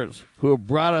have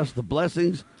brought us the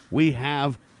blessings we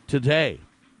have today.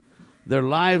 Their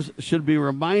lives should be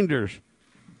reminders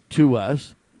to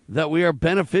us that we are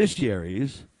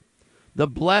beneficiaries, the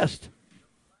blessed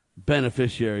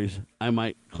beneficiaries, I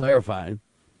might clarify,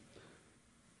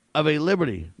 of a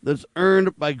liberty that's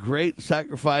earned by great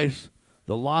sacrifice,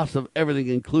 the loss of everything,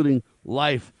 including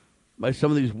life, by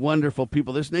some of these wonderful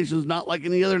people. This nation is not like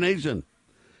any other nation.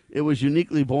 It was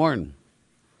uniquely born.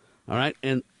 All right?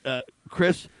 And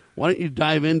Chris, why don't you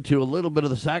dive into a little bit of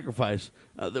the sacrifice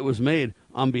that was made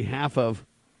on behalf of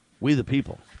we the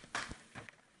people?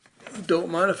 Don't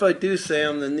mind if I do,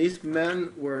 Sam. And these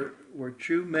men were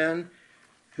true men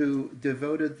who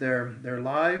devoted their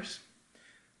lives,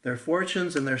 their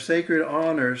fortunes, and their sacred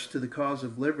honors to the cause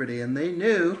of liberty. And they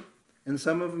knew, and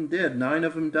some of them did, 9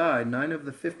 of them died. 9 of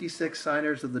the 56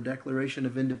 signers of the Declaration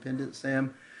of Independence,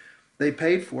 Sam, they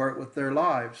paid for it with their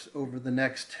lives over the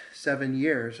next 7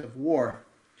 years of war.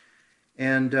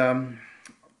 And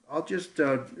I'll just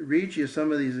read you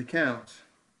some of these accounts.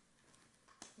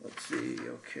 Let's see.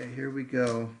 Okay, here we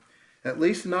go. At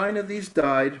least 9 of these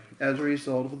died as a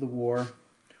result of the war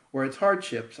or its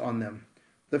hardships on them.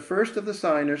 The first of the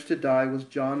signers to die was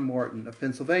John Morton of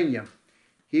Pennsylvania.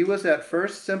 He was at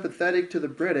first sympathetic to the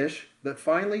British, but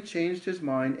finally changed his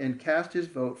mind and cast his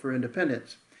vote for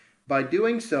independence. By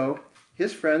doing so,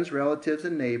 his friends, relatives,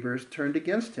 and neighbors turned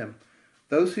against him.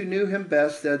 Those who knew him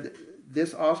best said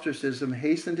this ostracism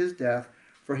hastened his death,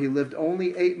 for he lived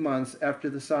only 8 months after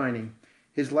the signing.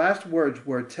 His last words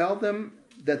were, "Tell them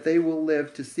that they will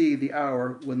live to see the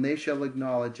hour when they shall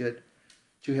acknowledge it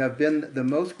to have been the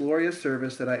most glorious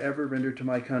service that I ever rendered to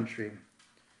my country."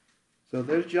 So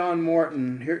there's John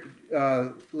Morton. Here,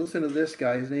 listen to this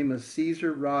guy. His name is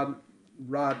Caesar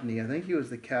Rodney. I think he was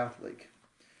the Catholic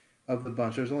of the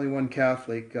bunch. There's only one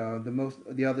Catholic.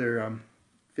 The other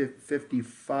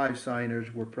 55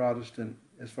 signers were Protestant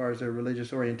as far as their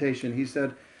religious orientation. He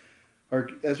said, or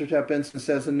Ezra Taft Benson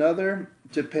says, another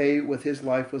to pay with his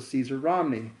life was Caesar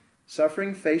Romney.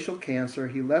 Suffering facial cancer,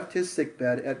 he left his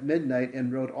sickbed at midnight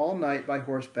and rode all night by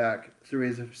horseback through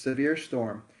a severe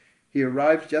storm. He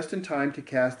arrived just in time to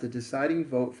cast the deciding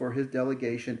vote for his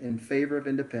delegation in favor of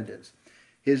independence.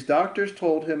 His doctors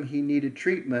told him he needed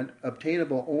treatment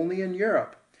obtainable only in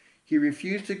Europe. He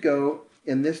refused to go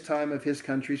in this time of his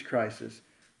country's crisis.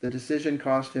 The decision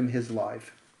cost him his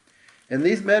life. And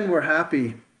these men were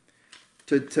happy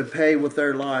to pay with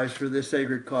their lives for this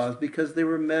sacred cause because they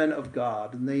were men of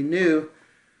God. And they knew,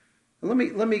 let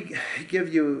me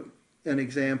give you an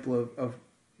example of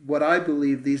what I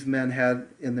believe these men had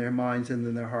in their minds and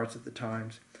in their hearts at the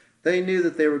times. They knew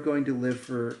that they were going to live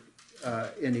for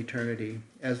in eternity,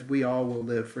 as we all will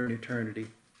live for an eternity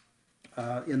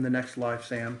in the next life,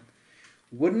 Sam.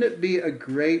 Wouldn't it be a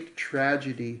great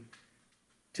tragedy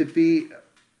to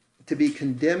be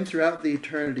condemned throughout the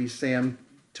eternity, Sam,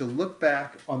 to look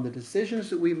back on the decisions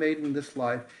that we made in this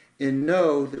life and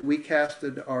know that we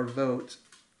casted our votes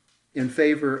in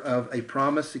favor of a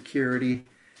promised security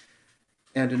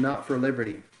and not for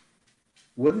liberty?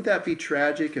 Wouldn't that be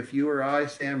tragic if you or I,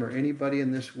 Sam, or anybody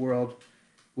in this world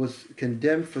was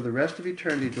condemned for the rest of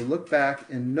eternity to look back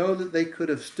and know that they could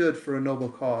have stood for a noble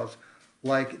cause,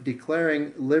 like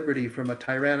declaring liberty from a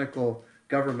tyrannical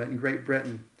government in Great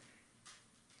Britain?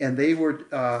 And they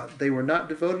were not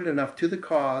devoted enough to the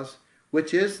cause,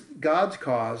 which is God's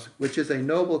cause, which is a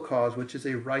noble cause, which is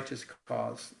a righteous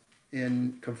cause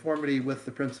in conformity with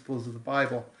the principles of the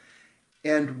Bible.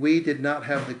 And we did not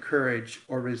have the courage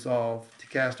or resolve to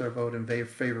cast our vote in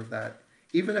favor of that,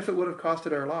 even if it would have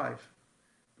costed our life.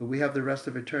 But we have the rest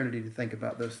of eternity to think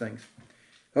about those things.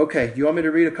 Okay, do you want me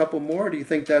to read a couple more, or do you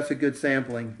think that's a good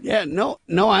sampling? Yeah, no,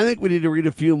 I think we need to read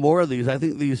a few more of these. I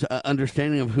think these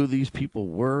understanding of who these people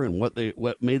were and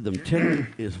what made them tick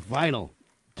is vital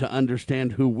to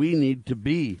understand who we need to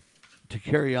be to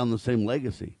carry on the same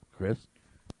legacy, Chris.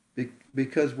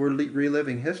 Because we're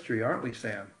reliving history, aren't we,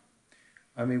 Sam?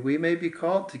 I mean, we may be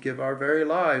called to give our very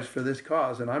lives for this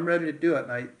cause, and I'm ready to do it.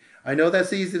 And I know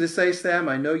that's easy to say, Sam.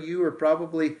 I know you are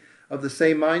probably of the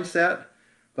same mindset.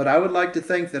 But I would like to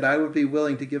think that I would be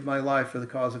willing to give my life for the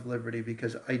cause of liberty,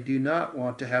 because I do not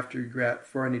want to have to regret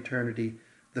for an eternity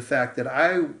the fact that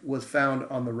I was found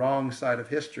on the wrong side of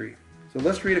history. So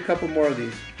let's read a couple more of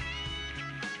these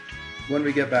when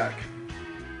we get back.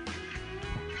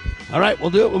 All right, we'll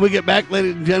do it when we get back,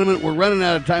 ladies and gentlemen. We're running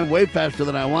out of time way faster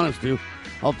than I want us to.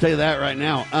 I'll tell you that right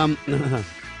now.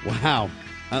 Wow.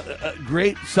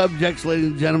 Great subjects, ladies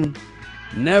and gentlemen.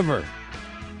 Never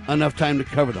enough time to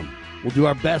cover them. We'll do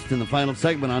our best in the final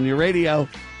segment on your radio.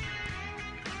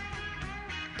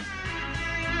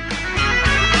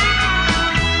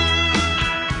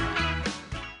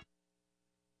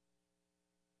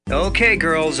 Okay,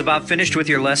 girls, about finished with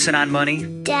your lesson on money?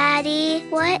 Daddy,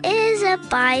 what is a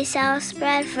buy-sell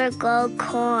spread for gold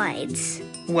coins?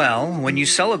 Well, when you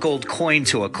sell a gold coin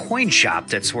to a coin shop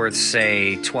that's worth,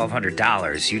 say,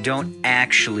 $1,200, you don't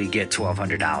actually get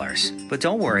 $1,200. But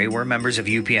don't worry, we're members of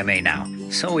UPMA now,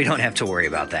 so we don't have to worry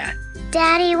about that.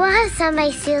 Daddy, what if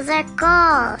somebody steals our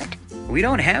gold? We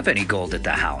don't have any gold at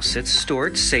the house. It's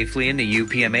stored safely in the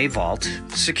UPMA vault,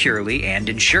 securely and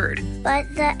insured.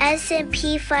 But the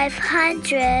S&P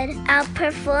 500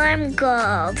 outperformed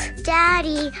gold.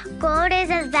 Daddy, gold is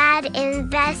a bad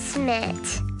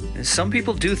investment. Some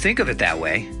people do think of it that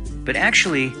way, but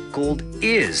actually, gold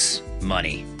is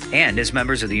money. And as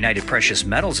members of the United Precious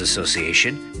Metals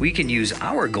Association, we can use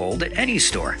our gold at any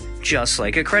store, just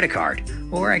like a credit card.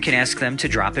 Or I can ask them to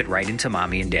drop it right into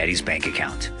Mommy and Daddy's bank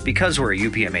account, because we're a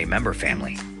UPMA member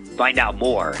family. Find out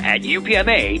more at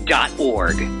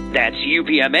upma.org. That's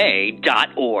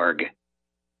upma.org.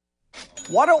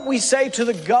 Why don't we say to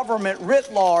the government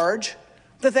writ large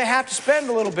that they have to spend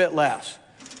a little bit less?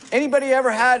 Anybody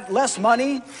ever had less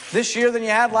money this year than you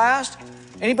had last?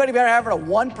 Anybody ever having a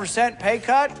 1% pay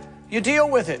cut? You deal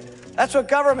with it. That's what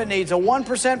government needs, a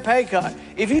 1% pay cut.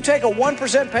 If you take a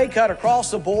 1% pay cut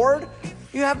across the board,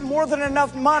 you have more than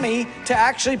enough money to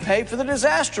actually pay for the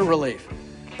disaster relief.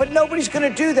 But nobody's going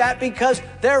to do that because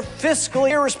they're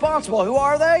fiscally irresponsible. Who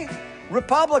are they?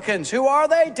 Republicans. Who are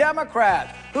they?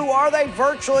 Democrats. Who are they?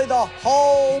 Virtually the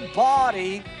whole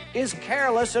body is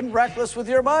careless and reckless with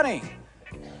your money.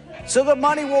 So the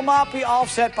money will not be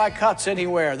offset by cuts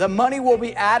anywhere. The money will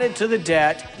be added to the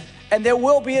debt, and there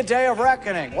will be a day of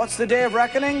reckoning. What's the day of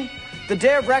reckoning? The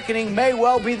day of reckoning may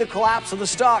well be the collapse of the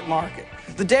stock market.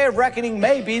 The day of reckoning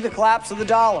may be the collapse of the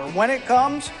dollar. When it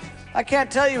comes, I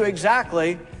can't tell you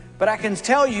exactly, but I can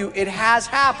tell you it has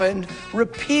happened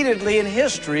repeatedly in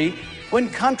history when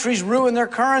countries ruin their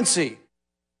currency.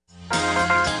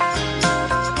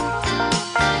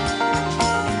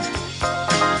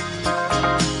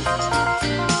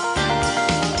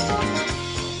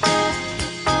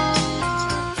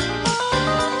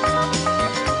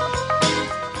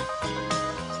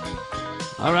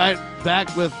 All right,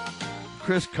 back with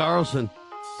Chris Carlson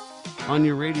on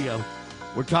your radio.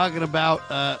 We're talking about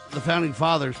the Founding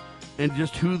Fathers and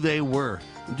just who they were.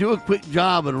 Do a quick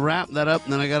job and wrap that up,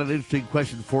 and then I got an interesting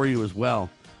question for you as well.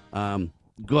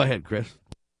 Go ahead, Chris.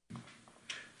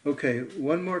 Okay,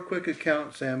 one more quick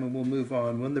account, Sam, and we'll move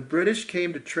on. When the British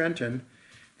came to Trenton,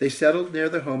 they settled near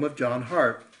the home of John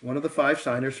Hart, one of the 5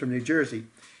 signers from New Jersey.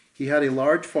 He had a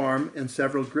large farm and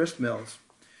several grist mills.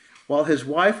 While his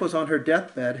wife was on her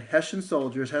deathbed, Hessian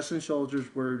soldiers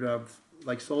were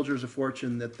like soldiers of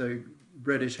fortune that the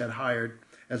British had hired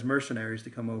as mercenaries to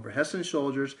come over. Hessian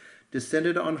soldiers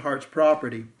descended on Hart's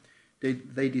property.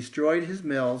 They destroyed his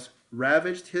mills,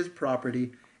 ravaged his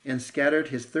property, and scattered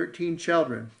his 13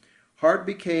 children. Hart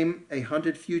became a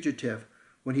hunted fugitive.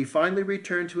 When he finally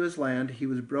returned to his land, he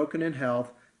was broken in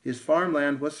health. His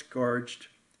farmland was scourged.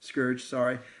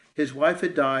 His wife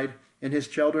had died, and his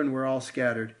children were all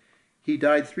scattered. He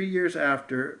died 3 years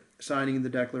after signing the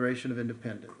Declaration of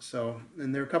Independence. So,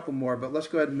 and there are a couple more, but let's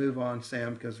go ahead and move on,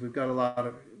 Sam, because we've got a lot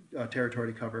of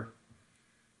territory to cover.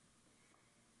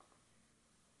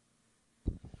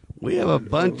 We have a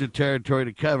bunch of territory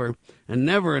to cover, and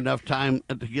never enough time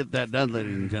to get that done,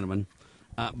 ladies and gentlemen.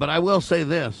 But I will say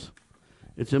this.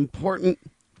 It's important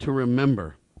to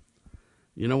remember,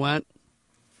 you know what?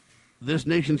 This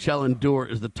Nation Shall Endure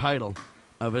is the title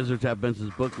of Ezra Taft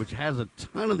Benson's book, which has a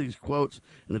ton of these quotes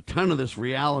and a ton of this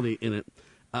reality in it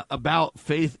about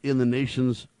faith in the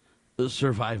nation's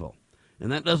survival.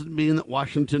 And that doesn't mean that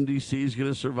Washington, D.C. is going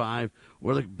to survive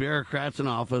or the bureaucrats in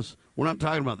office. We're not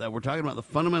talking about that. We're talking about the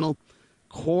fundamental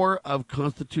core of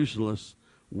constitutionalists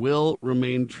will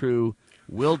remain true,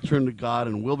 will turn to God,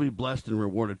 and will be blessed and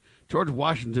rewarded. George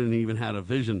Washington even had a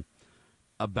vision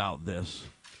about this.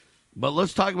 But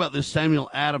let's talk about this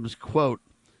Samuel Adams quote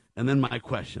and then my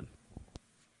question.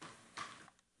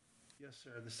 Yes,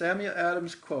 sir. The Samuel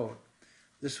Adams quote.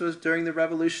 This was during the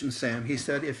Revolution, Sam. He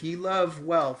said, "If ye love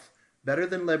wealth better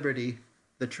than liberty,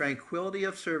 the tranquility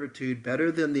of servitude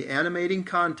better than the animating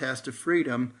contest of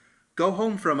freedom, go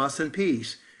home from us in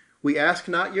peace. We ask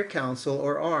not your counsel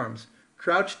or arms.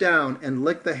 Crouch down and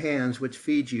lick the hands which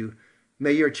feed you.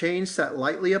 May your chains set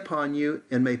lightly upon you,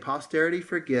 and may posterity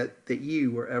forget that you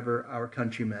were ever our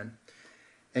countrymen."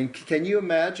 And can you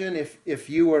imagine if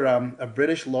you were a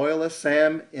British loyalist,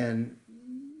 Sam, and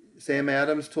Sam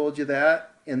Adams told you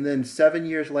that, and then 7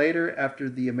 years later, after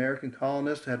the American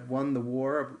colonists had won the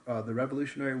war, the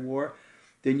Revolutionary War,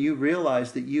 then you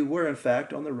realized that you were, in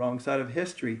fact, on the wrong side of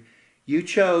history. You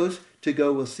chose to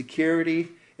go with security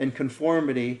and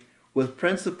conformity with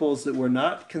principles that were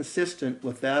not consistent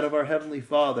with that of our Heavenly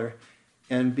Father,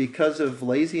 and because of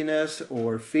laziness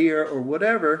or fear or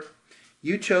whatever,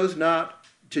 you chose not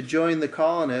to join the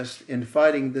colonists in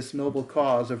fighting this noble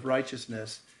cause of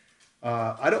righteousness.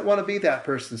 I don't want to be that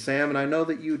person, Sam, and I know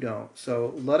that you don't.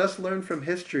 So let us learn from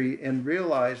history and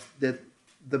realize that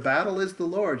the battle is the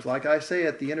Lord's, like I say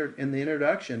in the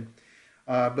introduction.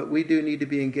 But we do need to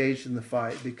be engaged in the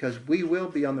fight, because we will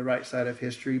be on the right side of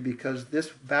history, because this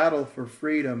battle for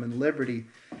freedom and liberty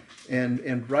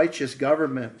and righteous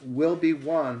government will be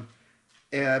won.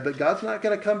 But God's not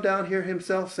going to come down here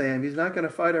himself, Sam. He's not going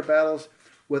to fight our battles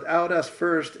without us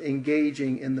first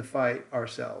engaging in the fight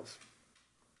ourselves.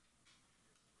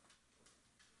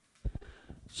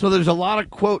 So there's a lot of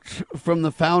quotes from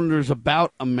the founders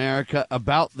about America,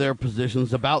 about their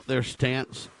positions, about their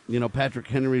stance. Patrick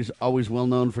Henry's always well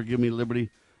known for "Give me liberty"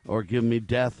 or "Give me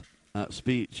death"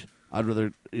 speech. I'd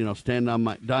rather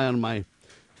die on my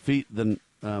feet than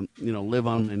live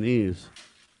on my knees.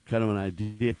 Kind of an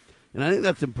idea, and I think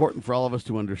that's important for all of us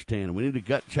to understand. We need a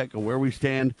gut check of where we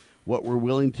stand, what we're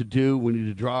willing to do. We need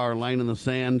to draw our line in the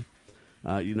sand.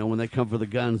 When they come for the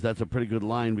guns, that's a pretty good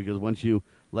line, because once you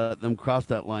let them cross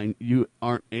that line, you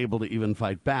aren't able to even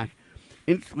fight back.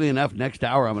 Interestingly enough, next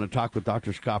hour I'm going to talk with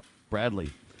Dr. Scott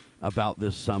Bradley about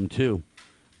this some too.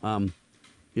 I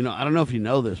don't know if you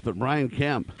know this, but Brian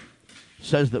Kemp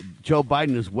says that Joe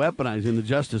Biden is weaponizing the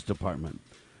Justice Department.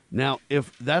 Now,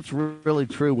 if that's really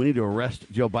true, we need to arrest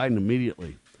Joe Biden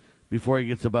immediately before he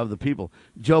gets above the people.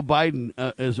 Joe Biden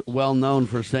is well known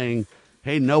for saying,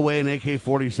 hey, no way an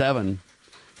AK-47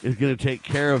 is going to take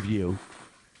care of you.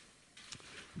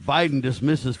 Biden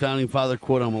dismisses founding father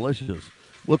quote on militias.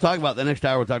 We'll talk about the next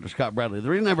hour with Dr. Scott Bradley. The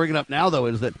reason I bring it up now, though,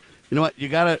 is that, you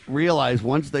got to realize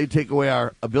once they take away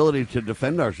our ability to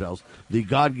defend ourselves, the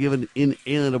God-given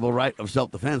inalienable right of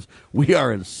self-defense, we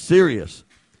are in serious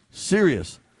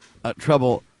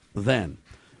trouble then.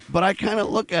 But I kind of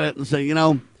look at it and say,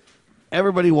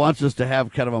 everybody wants us to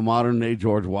have kind of a modern-day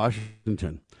George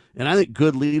Washington. And I think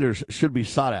good leaders should be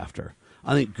sought after.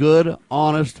 I think good,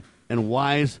 honest, and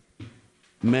wise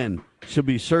men should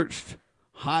be searched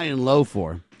high and low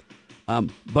for.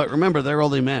 But remember, they're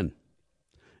only men.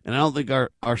 And I don't think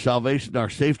our salvation, our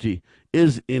safety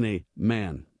is in a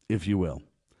man, if you will.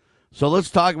 So let's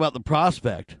talk about the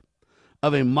prospect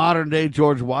of a modern-day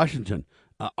George Washington.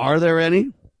 Are there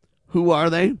any? Who are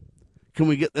they? Can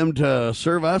we get them to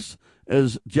serve us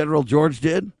as General George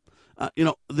did?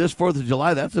 This 4th of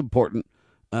July, that's important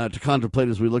to contemplate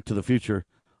as we look to the future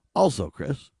also,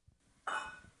 Chris.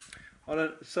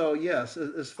 So, yes,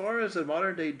 as far as the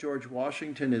modern-day George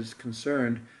Washington is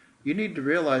concerned, you need to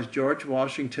realize George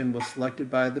Washington was selected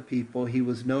by the people. He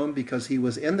was known because he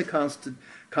was in the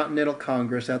Continental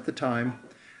Congress at the time,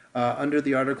 under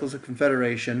the Articles of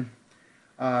Confederation.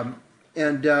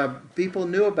 And people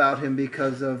knew about him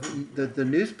because of the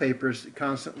newspapers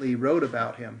constantly wrote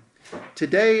about him.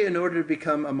 Today, in order to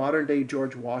become a modern-day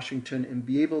George Washington and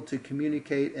be able to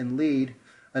communicate and lead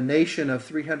a nation of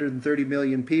 330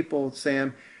 million people,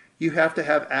 Sam, you have to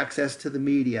have access to the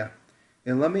media.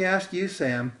 And let me ask you,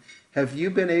 Sam, have you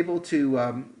been able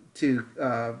to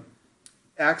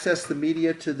access the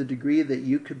media to the degree that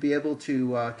you could be able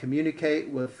to communicate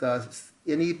with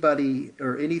anybody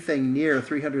or anything near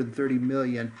 330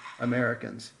 million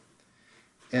Americans?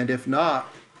 And if not,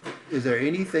 is there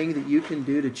anything that you can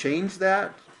do to change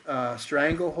that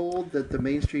stranglehold that the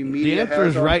mainstream media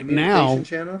has on communication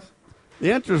channels?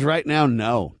 The answer is right now,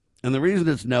 no. And the reason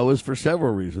it's no is for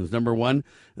several reasons. Number one,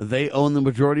 they own the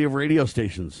majority of radio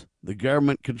stations. The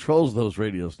government controls those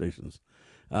radio stations.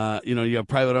 You have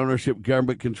private ownership,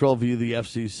 government control via the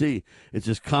FCC. It's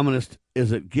as communist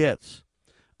as it gets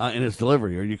in its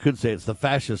delivery. Or you could say it's the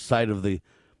fascist side of the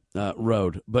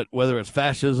road. But whether it's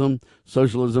fascism,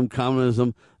 socialism,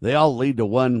 communism, they all lead to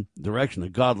one direction, a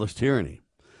godless tyranny.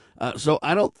 So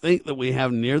I don't think that we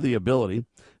have near the ability.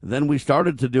 Then we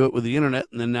started to do it with the internet,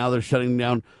 and then now they're shutting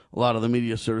down a lot of the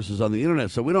media services on the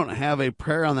internet. So we don't have a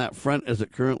prayer on that front as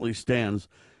it currently stands.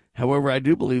 However, I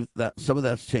do believe that some of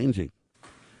that's changing.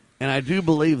 And I do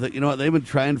believe that, they've been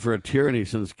trying for a tyranny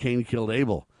since Cain killed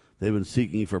Abel. They've been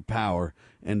seeking for power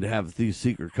and to have these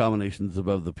secret combinations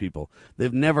above the people.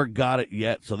 They've never got it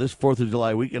yet. So this 4th of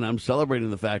July weekend, I'm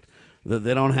celebrating the fact that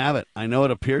they don't have it. I know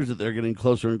it appears that they're getting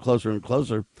closer and closer and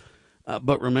closer.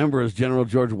 But remember, as General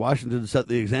George Washington set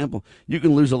the example, you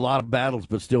can lose a lot of battles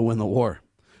but still win the war.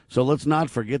 So let's not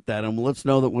forget that. And let's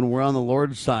know that when we're on the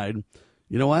Lord's side,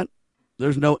 you know what?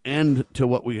 There's no end to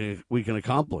what we can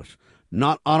accomplish.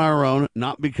 Not on our own,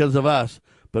 not because of us,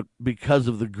 but because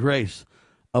of the grace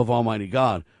of Almighty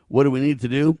God. What do we need to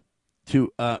do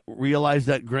to realize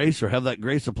that grace or have that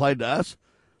grace applied to us?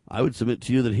 I would submit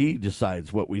to you that he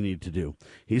decides what we need to do.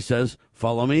 He says,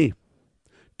 follow me.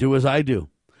 Do as I do.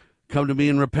 Come to me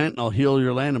and repent, and I'll heal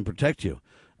your land and protect you.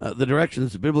 The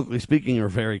directions, biblically speaking, are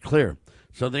very clear.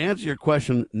 So to answer your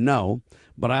question, no.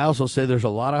 But I also say there's a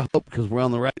lot of hope because we're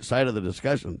on the right side of the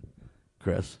discussion,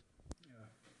 Chris.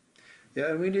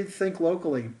 Yeah, and we need to think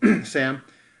locally, Sam.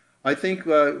 I think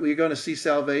we're going to see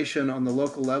salvation on the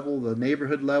local level, the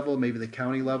neighborhood level, maybe the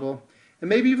county level, and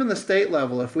maybe even the state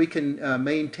level if we can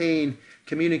maintain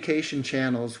communication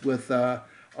channels with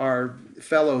our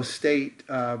fellow state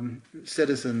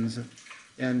citizens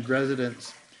and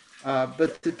residents.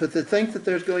 But to think that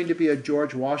there's going to be a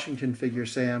George Washington figure,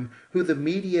 Sam, who the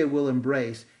media will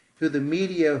embrace, who the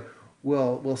media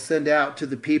will send out to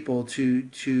the people to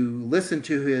listen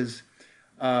to his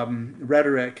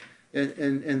rhetoric,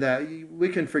 and that we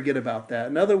can forget about that.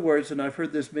 In other words, and I've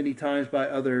heard this many times by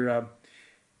other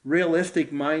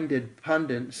realistic-minded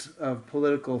pundits of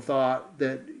political thought,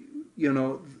 that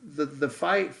the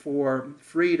fight for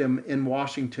freedom in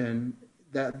Washington,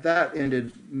 that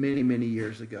ended many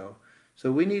years ago.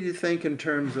 So we need to think in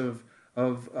terms of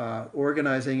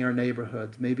organizing our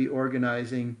neighborhoods, maybe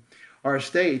organizing our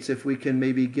states, if we can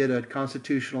maybe get a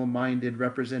constitutional-minded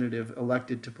representative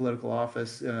elected to political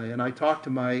office. And I talked to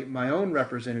my own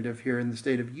representative here in the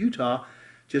state of Utah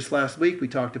just last week. We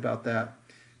talked about that,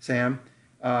 Sam.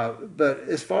 But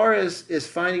as far as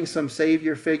finding some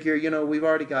savior figure, we've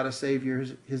already got a savior.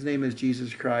 His name is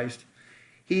Jesus Christ.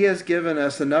 He has given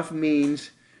us enough means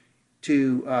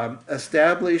to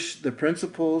establish the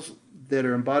principles that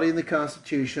are embodied in the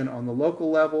Constitution on the local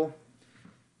level,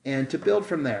 and to build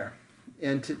from there,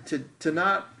 and to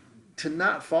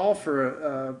not fall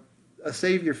for a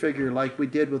savior figure like we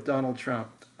did with Donald Trump.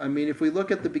 I mean, if we look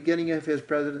at the beginning of his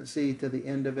presidency to the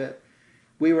end of it,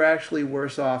 we were actually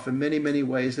worse off in many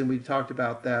ways, and we talked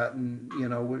about that, and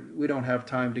we don't have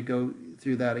time to go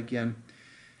through that again.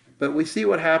 But we see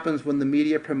what happens when the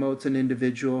media promotes an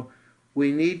individual.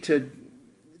 We need to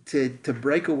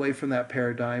break away from that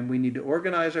paradigm. We need to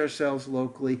organize ourselves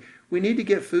locally. We need to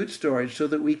get food storage so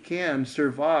that we can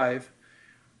survive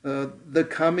the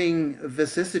coming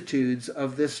vicissitudes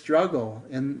of this struggle,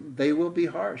 and they will be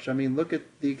harsh. I mean, look at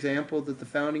the example that the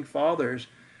Founding Fathers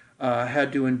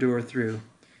had to endure through.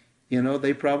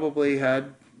 They probably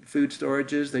had food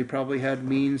storages, they probably had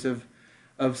means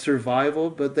of survival,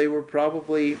 but there were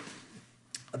probably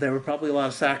a lot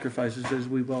of sacrifices, as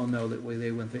we well know, that way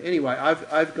they went through. Anyway,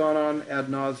 I've gone on ad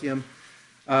nauseum.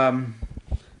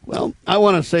 Well, I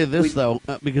want to say this, though,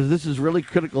 because this is really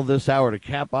critical this hour to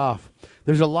cap off.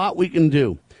 There's a lot we can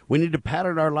do. We need to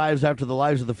pattern our lives after the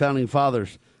lives of the Founding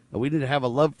Fathers. We need to have a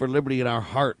love for liberty in our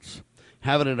hearts,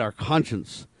 have it in our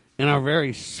conscience, in our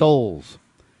very souls.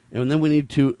 And then we need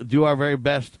to do our very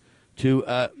best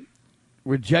to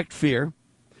reject fear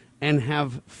and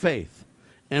have faith.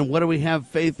 And what do we have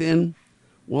faith in?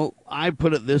 Well, I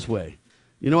put it this way.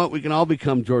 You know what? We can all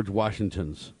become George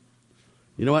Washingtons.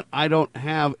 You know what? I don't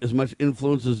have as much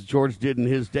influence as George did in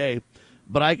his day,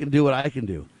 but I can do what I can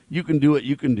do. You can do what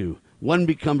you can do. One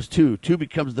becomes two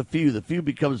becomes the few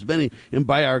becomes many, and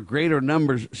by our greater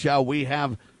numbers shall we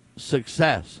have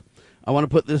success. I want to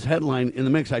put this headline in the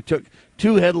mix. I took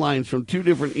two headlines from two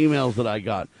different emails that I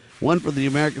got. One from the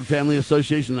American Family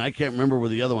Association, and I can't remember where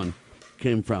the other one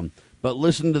came from. But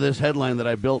listen to this headline that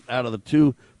I built out of the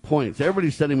 2 points.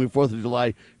 Everybody's sending me 4th of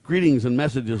July greetings and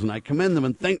messages, and I commend them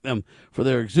and thank them for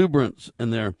their exuberance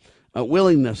and their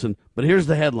willingness. But here's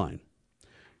the headline.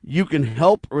 You can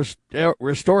help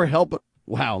restore help.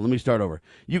 Wow, let me start over.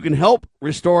 You can help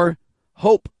restore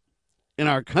hope in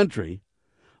our country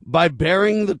by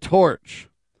bearing the torch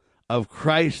of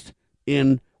Christ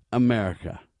in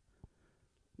America.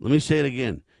 Let me say it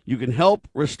again. You can help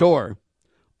restore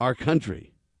our country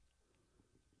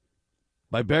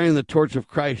by bearing the torch of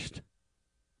Christ.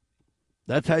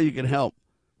 That's how you can help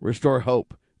restore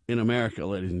hope in America,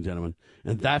 ladies and gentlemen.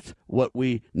 And that's what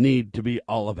we need to be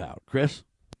all about. Chris?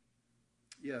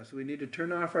 Yes, we need to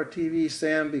turn off our TV,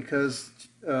 Sam, because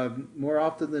more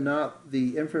often than not,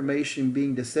 the information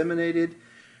being disseminated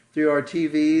through our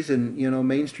TVs and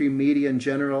mainstream media in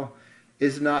general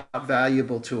is not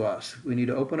valuable to us. We need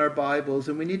to open our Bibles,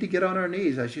 and we need to get on our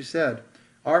knees, as you said.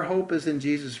 Our hope is in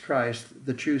Jesus Christ,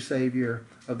 the true Savior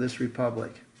of this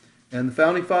republic. And the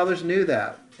Founding Fathers knew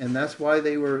that, and that's why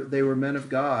they were men of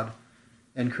God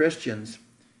and Christians.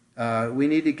 We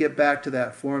need to get back to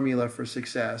that formula for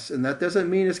success. And that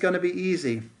doesn't mean it's going to be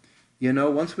easy.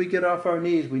 Once we get off our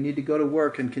knees, we need to go to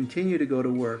work and continue to go to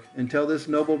work until this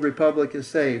noble republic is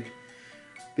saved.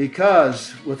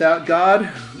 Because without God,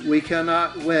 we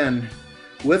cannot win.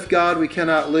 With God, we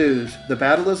cannot lose. The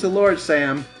battle is the Lord's,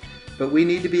 Sam, but we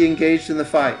need to be engaged in the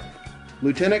fight.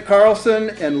 Lieutenant Carlson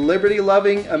and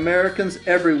liberty-loving Americans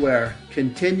everywhere,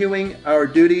 continuing our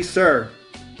duty, sir.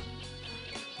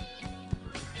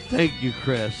 Thank you,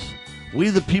 Chris. We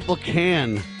the people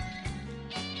can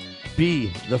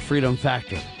be the freedom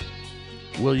factor.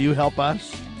 Will you help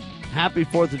us? Happy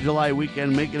 4th of July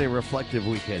weekend. Make it a reflective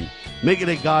weekend. Make it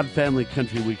a God, family,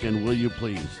 country weekend, will you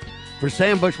please? For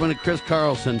Sam Bushman and Chris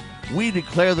Carlson, we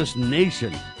declare this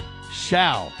nation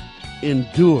shall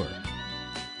endure.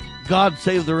 God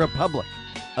save the Republic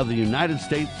of the United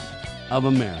States of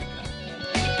America.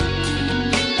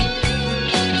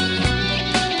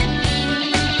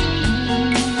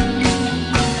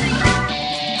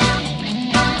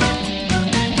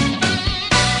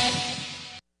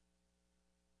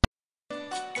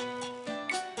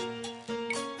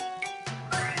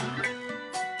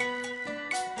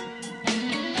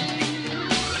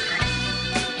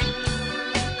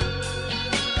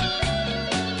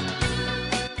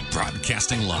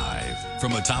 Broadcasting live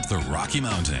from atop the Rocky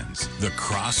Mountains, the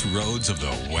crossroads of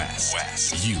the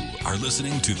West. You are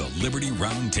listening to the Liberty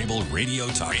Roundtable Radio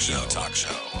Talk Show.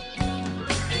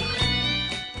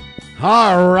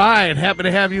 All right. Happy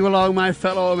to have you along, my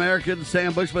fellow Americans.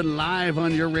 Sam Bushman live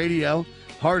on your radio.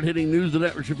 Hard-hitting news the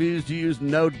network refused to use,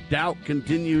 no doubt,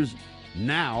 continues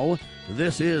now.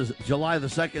 This is July the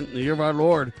 2nd, the year of our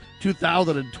Lord,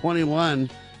 2021.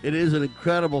 It is an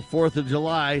incredible 4th of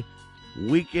July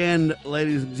weekend,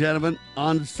 ladies and gentlemen.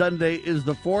 On Sunday is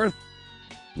the 4th.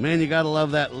 Man, you got to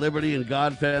love that liberty and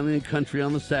God, family, and country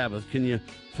on the Sabbath. Can you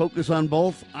focus on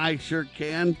both? I sure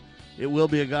can. It will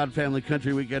be a God, family,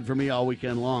 country weekend for me all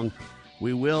weekend long.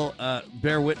 We will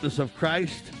bear witness of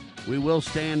Christ. We will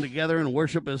stand together and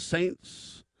worship as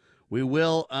saints. We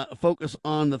will focus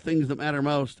on the things that matter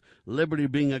most, liberty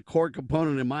being a core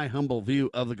component in my humble view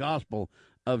of the gospel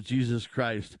of Jesus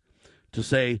Christ, to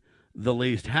say the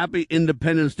least. Happy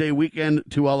Independence Day weekend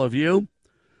to all of you.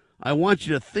 I want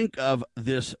you to think of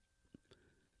this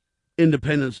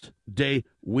Independence Day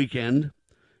weekend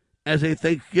as a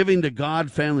thanksgiving to God,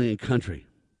 family, and country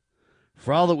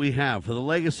for all that we have, for the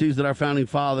legacies that our founding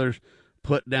fathers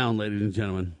put down, ladies and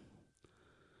gentlemen.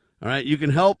 All right, you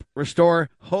can help restore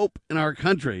hope in our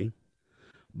country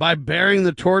by bearing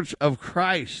the torch of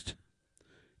Christ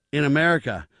in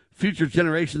America. Future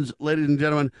generations, ladies and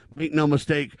gentlemen, make no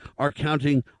mistake, are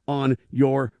counting on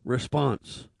your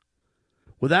response.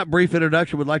 With that brief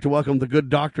introduction, we'd like to welcome the good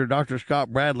doctor, Dr.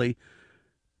 Scott Bradley,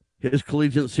 his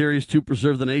collegiate series, To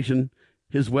Preserve the Nation,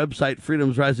 his website,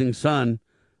 Freedom's Rising Sun,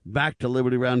 back to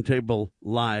Liberty Roundtable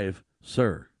Live,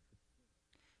 sir.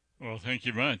 Well, thank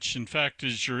you much. In fact,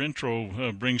 as your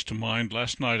intro brings to mind,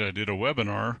 last night I did a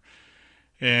webinar,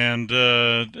 and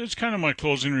it's kind of my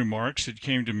closing remarks. It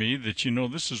came to me that,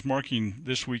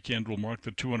 this weekend will mark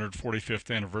the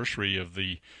 245th anniversary of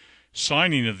the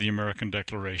signing of the American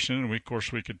Declaration, and of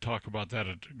course we could talk about that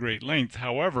at great length.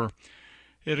 However,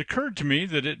 it occurred to me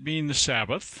that it being the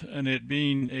Sabbath and it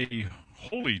being a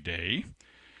holy day,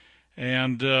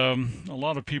 and a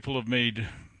lot of people have made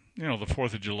the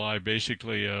 4th of July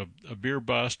basically a beer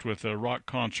bust with a rock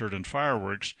concert and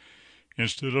fireworks,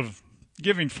 instead of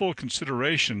giving full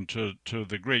consideration to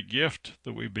the great gift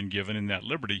that we've been given in that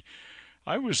liberty.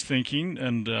 I was thinking,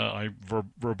 and I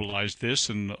verbalized this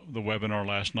in the webinar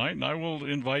last night, and I will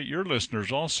invite your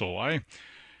listeners also.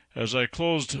 As I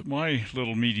closed my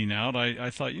little meeting out,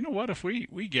 I thought, you know what, if we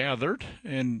gathered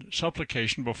in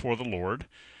supplication before the Lord,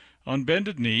 on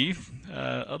bended knee,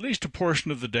 at least a portion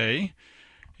of the day,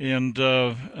 and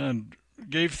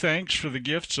gave thanks for the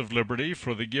gifts of liberty,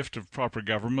 for the gift of proper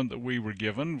government that we were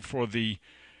given, for the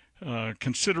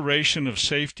consideration of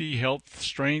safety, health,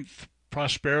 strength,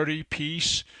 prosperity,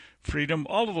 peace, freedom,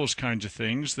 all of those kinds of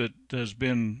things that has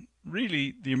been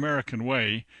really the American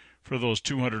way for those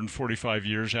 245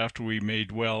 years after we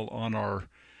made well on our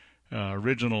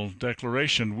original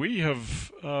declaration. We've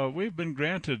been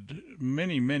granted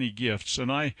many, many gifts,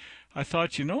 and I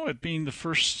thought, it being the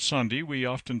first Sunday, we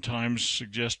oftentimes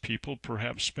suggest people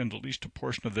perhaps spend at least a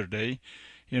portion of their day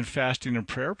in fasting and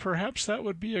prayer. Perhaps that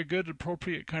would be a good,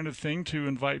 appropriate kind of thing to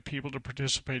invite people to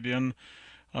participate in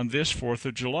on this 4th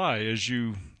of July. As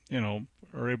you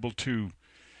are able to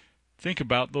think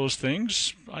about those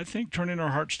things, I think turning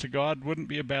our hearts to God wouldn't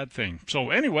be a bad thing.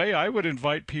 So anyway, I would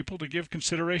invite people to give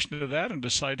consideration to that and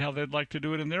decide how they'd like to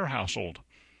do it in their household.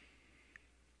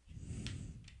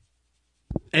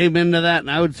 Amen to that.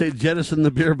 And I would say jettison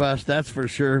the beer bust, that's for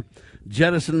sure.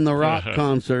 Jettison the rock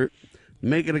concert.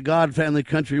 Make it a God, family,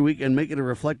 country weekend. Make it a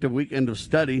reflective weekend of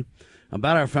study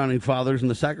about our founding fathers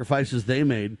and the sacrifices they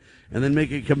made. And then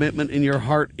make a commitment in your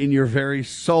heart, in your very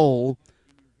soul,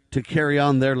 to carry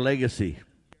on their legacy.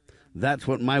 That's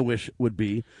what my wish would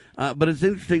be. But it's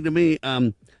interesting to me,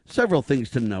 several things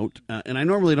to note. And I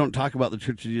normally don't talk about the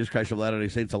Church of Jesus Christ of Latter-day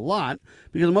Saints a lot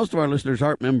because most of our listeners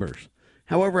aren't members.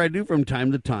 However, I do from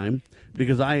time to time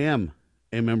because I am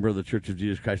a member of the Church of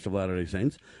Jesus Christ of Latter-day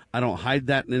Saints. I don't hide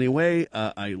that in any way.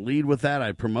 I lead with that.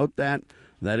 I promote that.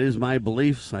 That is my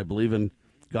beliefs. I believe in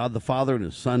God the Father and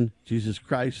His Son, Jesus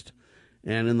Christ,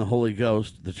 and in the Holy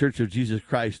Ghost. The Church of Jesus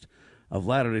Christ of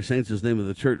Latter-day Saints is the name of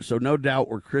the church. So no doubt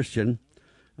we're Christian,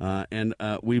 and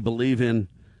we believe in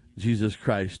Jesus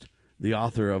Christ, the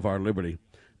author of our liberty.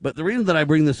 But the reason that I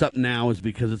bring this up now is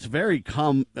because it's a very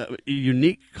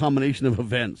unique combination of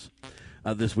events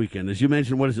this weekend. As you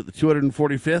mentioned, what is it, the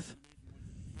 245th?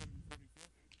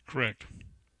 Correct.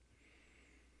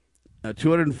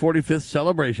 245th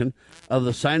celebration of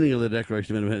the signing of the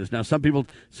Declaration of Independence. Now, some people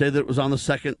say that it was on the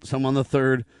 2nd, some on the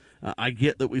 3rd. I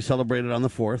get that we celebrated on the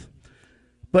 4th.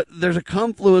 But there's a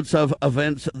confluence of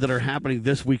events that are happening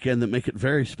this weekend that make it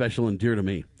very special and dear to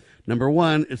me. Number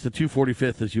one, it's the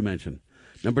 245th, as you mentioned.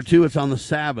 Number two, it's on the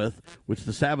Sabbath, which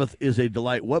the Sabbath is a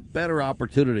delight. What better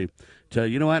opportunity to,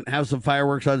 you know what, have some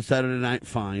fireworks on Saturday night?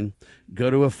 Fine. Go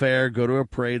to a fair, go to a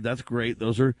parade. That's great.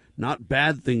 Those are not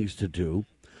bad things to do.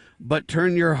 But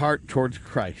turn your heart towards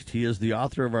Christ. He is the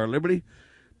author of our liberty.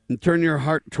 And turn your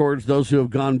heart towards those who have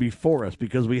gone before us,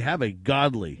 because we have a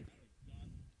godly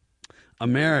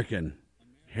American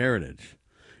heritage.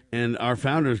 And our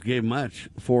founders gave much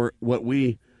for what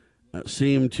we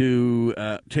seem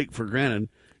to take for granted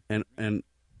and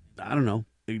I don't know,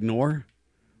 ignore.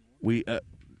 We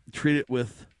treat it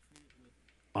with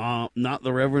not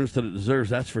the reverence that it deserves,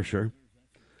 that's for sure,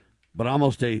 but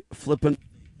almost a flippant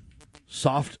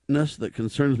softness that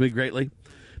concerns me greatly.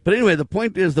 But anyway, the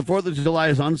point is the 4th of July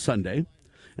is on Sunday.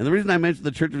 And the reason I mentioned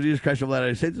the Church of Jesus Christ of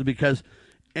Latter-day Saints is because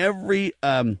every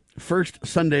first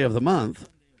Sunday of the month,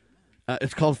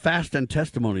 it's called Fast and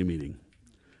Testimony Meeting,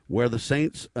 where the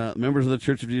saints, members of the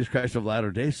Church of Jesus Christ of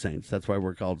Latter-day Saints, that's why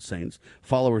we're called saints,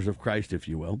 followers of Christ, if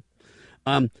you will,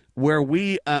 where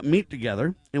we meet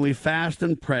together and we fast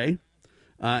and pray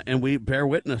and we bear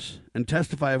witness and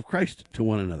testify of Christ to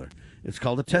one another. It's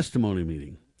called a testimony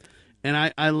meeting.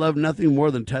 And I love nothing more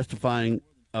than testifying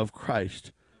of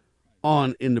Christ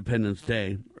on Independence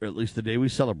Day, or at least the day we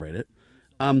celebrate it,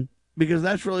 because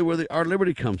that's really where our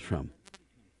liberty comes from.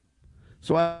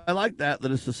 So I like that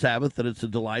it's the Sabbath, that it's a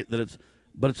delight,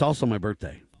 but it's also my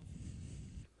birthday.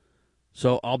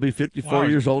 So I'll be 54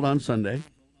 years old on Sunday.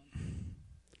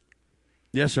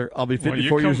 Yes, sir. I'll be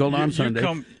 54 years old on Sunday.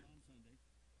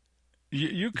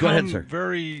 You Go ahead, sir.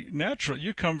 very natural.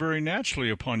 You come very naturally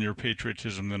upon your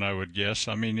patriotism, than I would guess.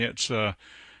 I mean, it's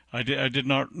I did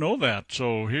not know that.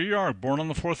 So here you are, born on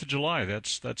the 4th of July.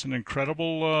 That's an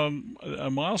incredible a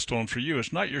milestone for you.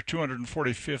 It's not your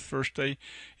 245th birthday;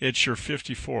 it's your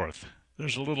 54th.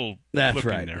 There's a little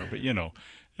flipping there, but you know.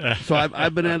 So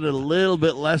I've been at it a little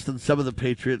bit less than some of the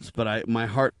patriots, but my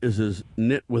heart is as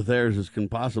knit with theirs as can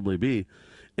possibly be,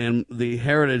 and the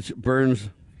heritage burns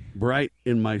bright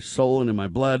in my soul and in my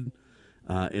blood,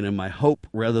 and in my hope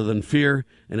rather than fear,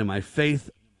 and in my faith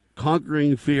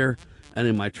conquering fear, and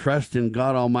in my trust in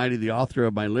God Almighty, the author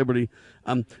of my liberty.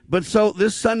 But so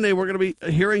this Sunday we're going to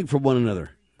be hearing from one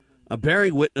another,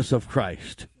 bearing witness of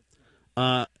Christ,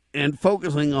 and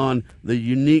focusing on the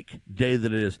unique day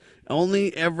that it is.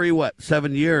 Only every,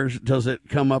 7 years does it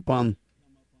come up on,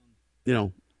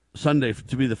 Sunday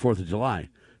to be the 4th of July.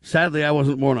 Sadly, I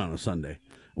wasn't born on a Sunday.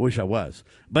 I wish I was.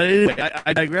 But anyway,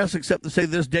 I digress, except to say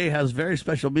this day has very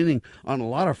special meaning on a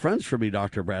lot of fronts for me,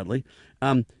 Dr. Bradley.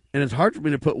 And it's hard for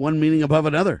me to put one meaning above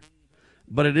another.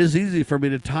 But it is easy for me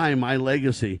to tie my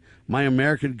legacy, my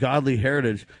American godly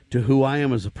heritage, to who I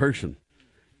am as a person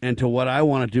and to what I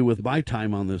want to do with my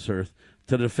time on this earth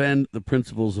to defend the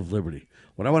principles of liberty.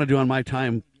 What I want to do on my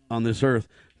time on this earth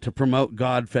to promote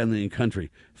God, family, and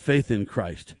country, faith in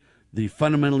Christ, the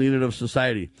fundamental unit of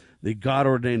society, the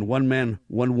God-ordained one man,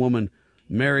 one woman,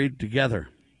 married together,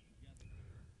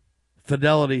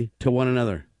 fidelity to one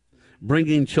another,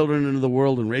 bringing children into the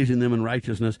world and raising them in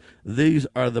righteousness. These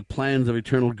are the plans of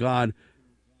eternal God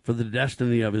for the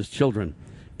destiny of his children,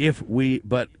 if we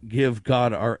but give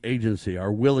God our agency,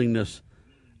 our willingness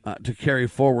to carry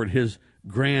forward his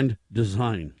grand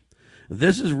design.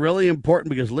 This is really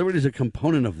important because liberty is a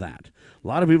component of that. A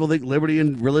lot of people think liberty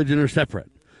and religion are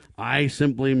separate. I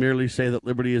simply merely say that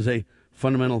liberty is a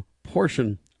fundamental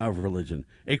portion of religion,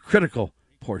 a critical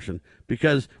portion,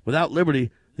 because without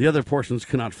liberty, the other portions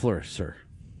cannot flourish, sir.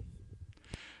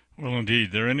 Well,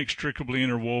 indeed, they're inextricably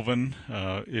interwoven.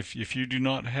 If you do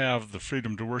not have the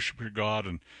freedom to worship your God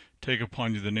and take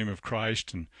upon you the name of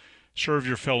Christ and serve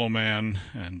your fellow man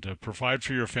and provide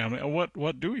for your family,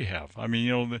 what do we have? I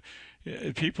mean,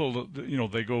 people,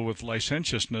 they go with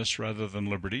licentiousness rather than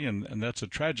liberty, and that's a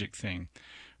tragic thing.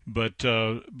 But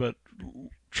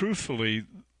truthfully,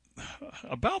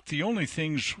 about the only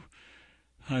things,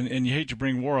 and you hate to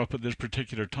bring war up at this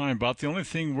particular time, about the only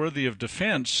thing worthy of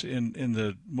defense in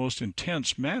the most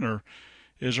intense manner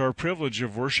is our privilege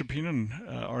of worshiping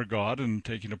our God and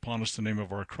taking upon us the name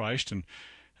of our Christ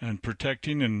and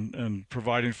protecting and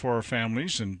providing for our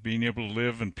families and being able to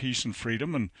live in peace and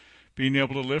freedom and being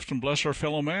able to lift and bless our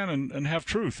fellow man and have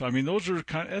truth. I mean,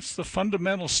 that's the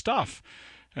fundamental stuff.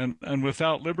 And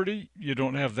without liberty, you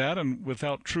don't have that, and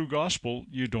without true gospel,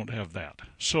 you don't have that.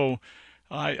 So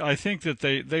I think that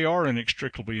they are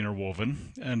inextricably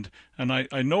interwoven, and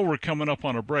I know we're coming up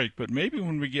on a break, but maybe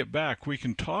when we get back, we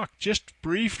can talk just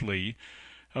briefly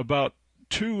about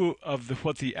two of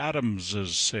what the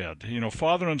Adamses said.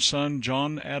 Father and son,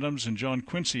 John Adams and John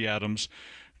Quincy Adams,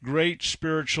 great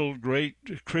spiritual,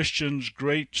 great Christians,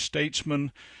 great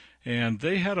statesmen, and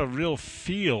they had a real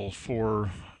feel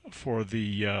for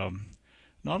the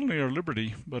not only our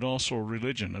liberty but also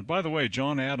religion. And by the way,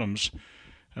 John Adams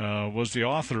was the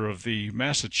author of the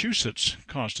Massachusetts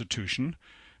Constitution,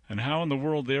 and how in the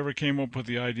world they ever came up with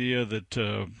the idea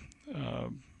that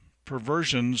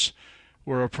perversions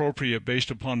were appropriate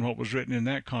based upon what was written in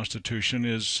that Constitution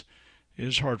is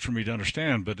hard for me to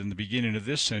understand. But in the beginning of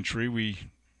this century,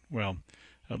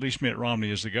 at least Mitt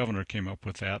Romney as the governor came up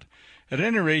with that. At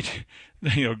any rate,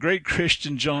 great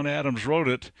Christian John Adams wrote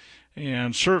it,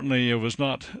 and certainly it was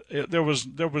not. There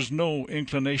was no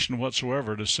inclination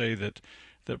whatsoever to say that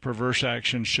perverse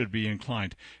actions should be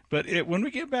inclined. But when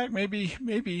we get back,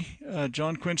 maybe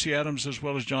John Quincy Adams as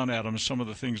well as John Adams, some of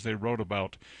the things they wrote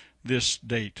about this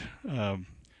date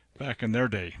back in their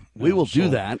day. We will do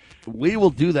that. We will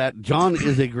do that. John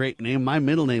is a great name. My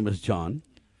middle name is John,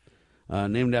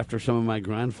 named after some of my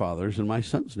grandfathers, and my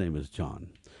son's name is John.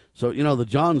 So, the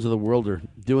Johns of the world are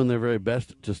doing their very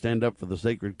best to stand up for the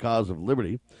sacred cause of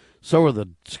liberty. So are the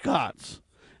Scots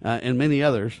and many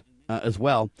others as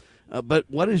well. But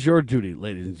what is your duty,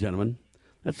 ladies and gentlemen?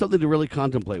 That's something to really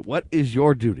contemplate. What is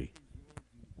your duty?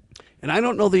 And I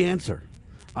don't know the answer.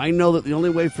 I know that the only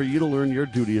way for you to learn your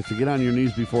duty is to get on your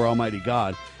knees before Almighty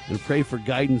God and pray for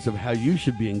guidance of how you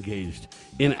should be engaged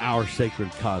in our sacred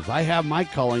cause. I have my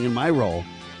calling and my role,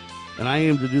 and I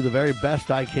aim to do the very best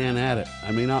I can at it.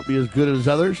 I may not be as good as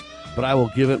others, but I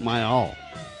will give it my all.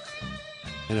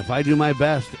 And if I do my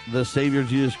best, the Savior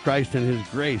Jesus Christ and His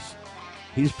grace,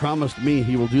 He's promised me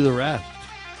He will do the rest.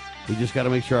 We just got to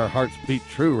make sure our hearts beat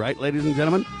true, right, ladies and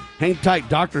gentlemen? Hang tight.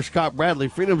 Dr. Scott Bradley,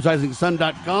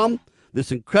 freedomsrisingsun.com.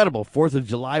 This incredible 4th of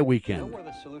July weekend. You know where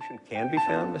the solution can be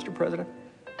found, Mr. President?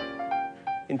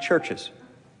 In churches,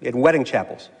 in wedding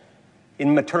chapels,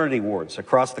 in maternity wards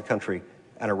across the country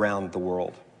and around the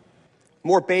world.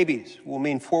 More babies will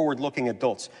mean forward-looking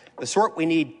adults, the sort we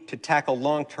need to tackle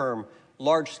long-term,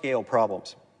 large-scale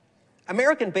problems.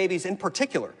 American babies in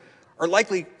particular are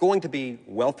likely going to be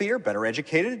wealthier, better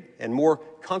educated, and more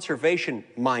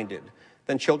conservation-minded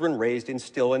than children raised in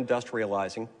still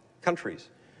industrializing countries.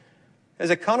 As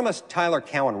economist Tyler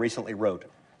Cowen recently wrote,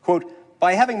 quote,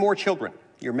 "By having more children,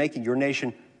 you're making your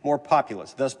nation more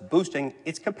populous, thus boosting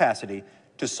its capacity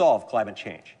to solve climate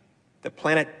change. The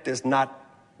planet does not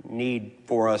need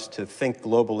for us to think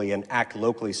globally and act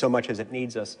locally so much as it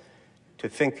needs us to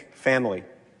think family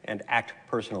and act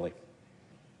personally.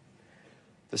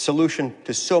 The solution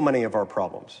to so many of our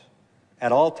problems,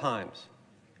 at all times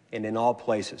and in all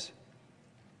places,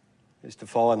 is to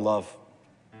fall in love,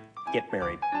 get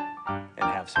married, and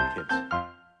have some kids."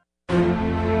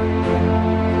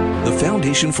 The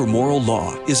Foundation for Moral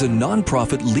Law is a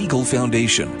nonprofit legal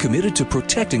foundation committed to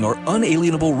protecting our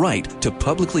unalienable right to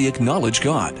publicly acknowledge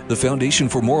God. The Foundation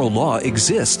for Moral Law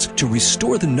exists to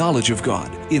restore the knowledge of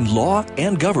God in law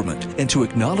and government and to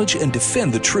acknowledge and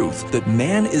defend the truth that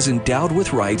man is endowed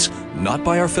with rights not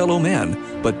by our fellow man,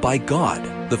 but by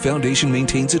God. The Foundation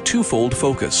maintains a twofold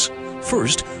focus.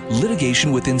 First,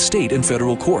 litigation within state and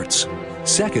federal courts.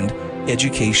 Second,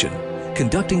 education,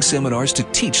 conducting seminars to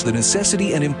teach the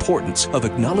necessity and importance of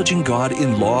acknowledging God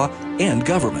in law and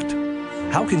government.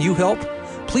 How can you help?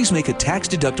 Please make a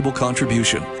tax-deductible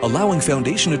contribution, allowing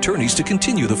Foundation attorneys to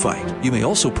continue the fight. You may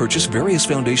also purchase various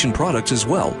Foundation products as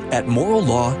well at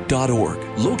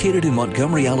morallaw.org. Located in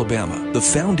Montgomery, Alabama, the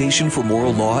Foundation for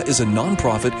Moral Law is a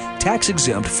nonprofit,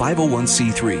 tax-exempt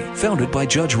 501c3 founded by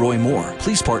Judge Roy Moore.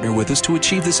 Please partner with us to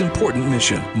achieve this important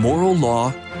mission.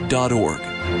 morallaw.org.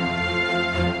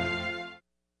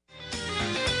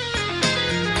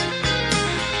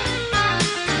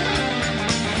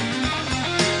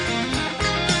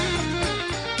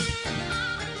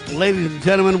 Ladies and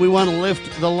gentlemen, we want to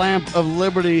lift the lamp of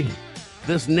liberty.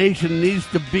 This nation needs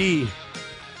to be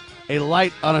a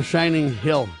light on a shining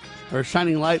hill, or a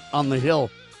shining light on the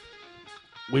hill.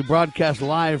 We broadcast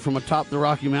live from atop the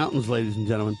Rocky Mountains, ladies and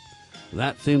gentlemen.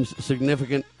 That seems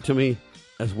significant to me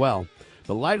as well.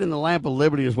 The light in the lamp of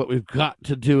liberty is what we've got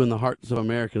to do in the hearts of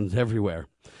Americans everywhere.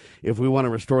 If we want to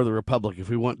restore the republic, if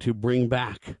we want to bring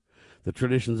back the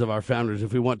traditions of our founders,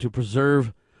 if we want to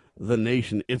preserve the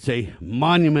nation, it's a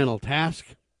monumental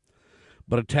task,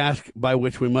 but a task by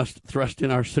which we must thrust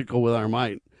in our sickle with our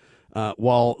might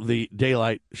while the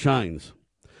daylight shines.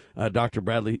 Dr.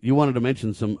 Bradley, you wanted to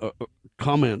mention some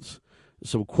comments,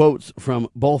 some quotes from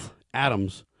both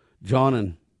Adams, John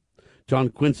and John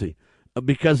Quincy,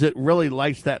 because it really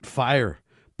lights that fire,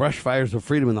 brush fires of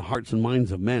freedom in the hearts and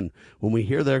minds of men. When we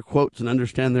hear their quotes and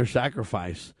understand their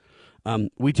sacrifice,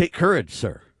 we take courage,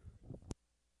 sir.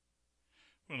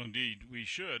 Well, indeed, we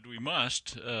should, we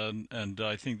must, and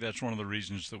I think that's one of the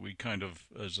reasons that we kind of,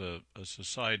 as a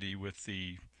society, with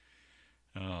the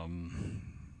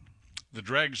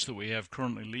dregs that we have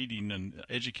currently leading and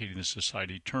educating the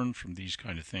society, turn from these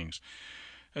kind of things.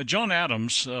 John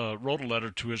Adams wrote a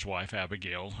letter to his wife,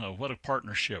 Abigail. What a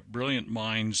partnership, brilliant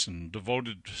minds and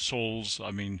devoted souls.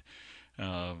 I mean,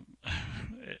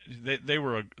 they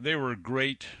were a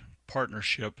great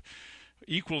partnership,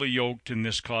 equally yoked in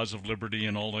this cause of liberty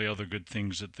and all the other good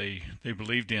things that they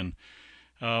believed in.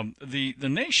 The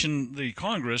nation, the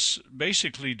Congress,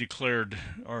 basically declared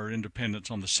our independence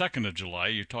on the 2nd of July.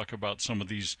 You talk about some of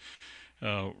these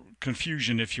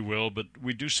confusion, if you will, but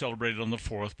we do celebrate it on the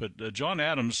 4th. But John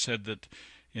Adams said that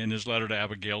in his letter to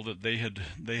Abigail that they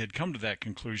had come to that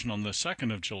conclusion on the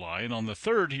 2nd of July, and on the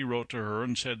 3rd he wrote to her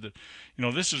and said that,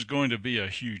 this is going to be a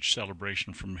huge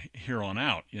celebration from here on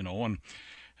out,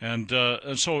 and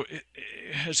so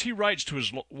as he writes to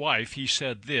his wife, he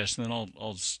said this, and then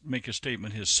I'll make a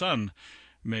statement his son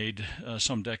made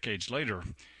some decades later.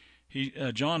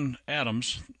 John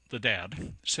Adams, the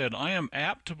dad, said, "I am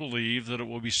apt to believe that it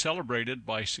will be celebrated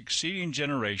by succeeding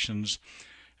generations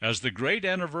as the great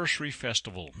anniversary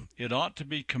festival. It ought to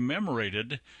be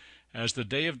commemorated as the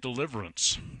day of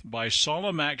deliverance by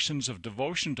solemn actions of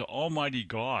devotion to Almighty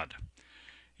God.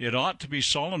 It ought to be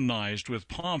solemnized with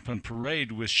pomp and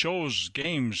parade, with shows,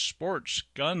 games, sports,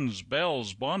 guns,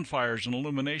 bells, bonfires, and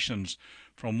illuminations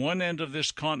from one end of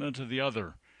this continent to the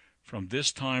other, from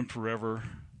this time forward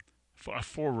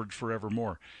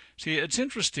forevermore." See, it's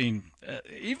interesting.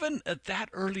 Even at that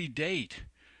early date,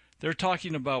 they're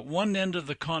talking about one end of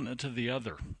the continent to the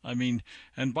other. I mean,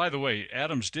 and by the way,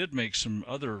 Adams did make some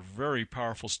other very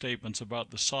powerful statements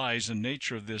about the size and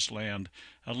nature of this land,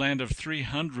 a land of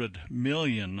 300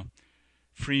 million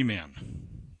free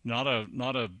men, not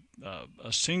a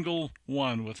single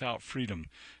one without freedom.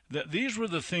 These were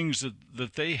the things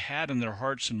that they had in their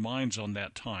hearts and minds on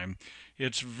that time.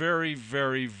 It's very,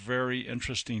 very, very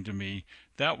interesting to me.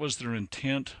 That was their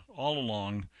intent all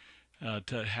along.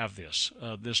 To have this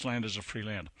land as a free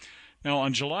land. Now,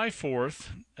 on July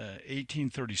 4th,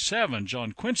 1837,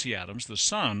 John Quincy Adams, the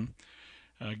son,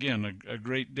 again, a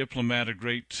great diplomat, a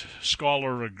great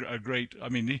scholar,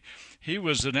 he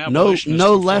was an abolitionist.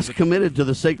 No less committed to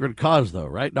the sacred cause, though,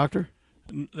 right, Doctor?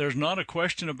 There's not a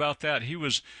question about that. He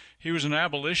was an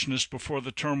abolitionist before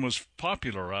the term was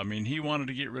popular. I mean, he wanted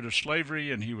to get rid of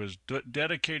slavery, and he was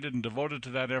dedicated and devoted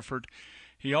to that effort.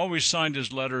 He always signed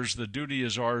his letters, "The duty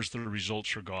is ours, the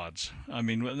results are God's." I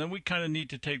mean, and then we kind of need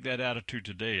to take that attitude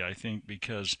today, I think,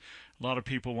 because a lot of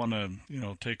people want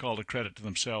to, take all the credit to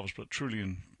themselves, but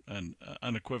truly and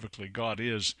unequivocally, God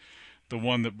is the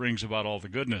one that brings about all the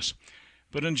goodness.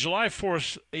 But in July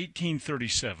 4th,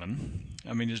 1837,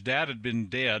 his dad had been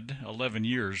dead 11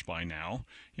 years by now.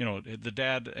 The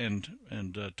dad and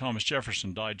Thomas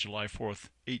Jefferson died July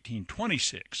 4th,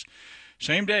 1826.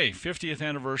 Same day, 50th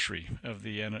anniversary of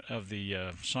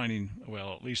the signing,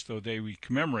 well, at least the day we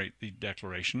commemorate the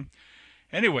Declaration.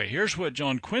 Anyway, here's what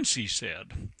John Quincy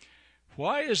said.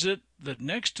 "Why is it that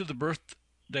next to the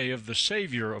birthday of the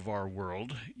Savior of our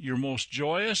world, your most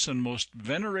joyous and most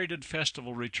venerated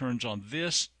festival returns on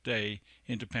this day,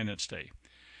 Independence Day?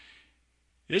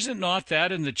 Is it not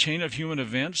that in the chain of human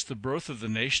events, the birth of the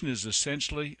nation is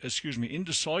indissolubly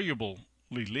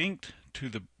linked to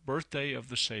the birthday of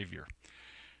the Savior?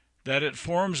 That it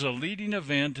forms a leading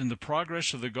event in the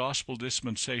progress of the gospel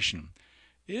dispensation?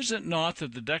 Is it not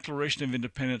that the Declaration of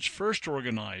Independence first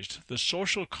organized the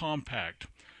social compact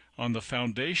on the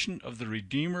foundation of the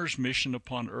Redeemer's mission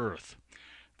upon earth?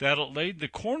 That it laid the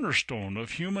cornerstone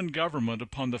of human government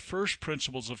upon the first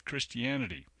principles of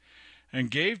Christianity,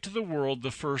 and gave to the world the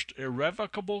first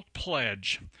irrevocable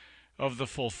pledge of the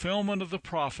fulfillment of the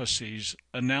prophecies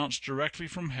announced directly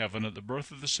from heaven at the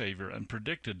birth of the Savior and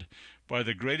predicted by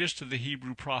the greatest of the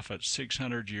Hebrew prophets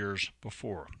 600 years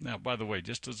before." Now, by the way,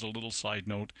 just as a little side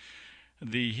note,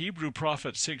 the Hebrew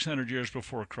prophet 600 years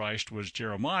before Christ was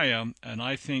Jeremiah, and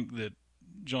I think that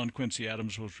John Quincy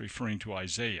Adams was referring to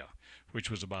Isaiah,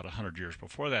 which was about 100 years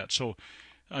before that. So,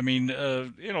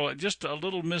 just a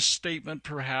little misstatement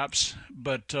perhaps,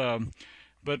 but I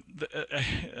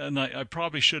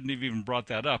probably shouldn't have even brought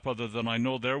that up, other than I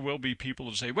know there will be people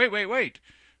who say, wait,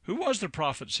 who was the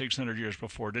prophet 600 years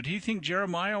before? Did he think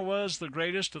Jeremiah was the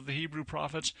greatest of the Hebrew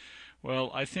prophets? Well,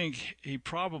 I think he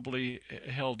probably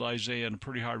held Isaiah in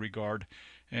pretty high regard.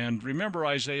 And remember,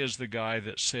 Isaiah is the guy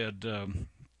that said,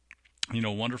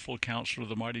 "Wonderful Counselor,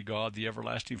 the Mighty God, the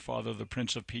Everlasting Father, the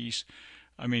Prince of Peace."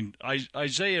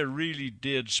 Isaiah really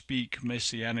did speak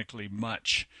messianically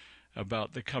much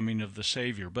about the coming of the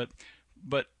Savior. But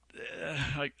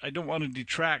I don't want to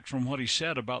detract from what he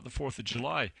said about the 4th of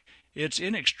July. It's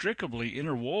inextricably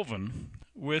interwoven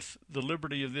with the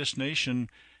liberty of this nation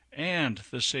and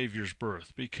the Savior's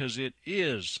birth, because it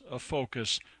is a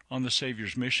focus on the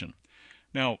Savior's mission.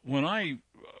 Now, when I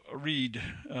read,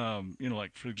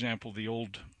 like, for example, the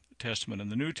Old Testament and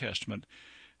the New Testament,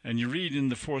 and you read in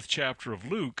the 4th chapter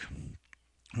of Luke,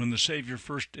 when the Savior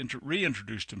first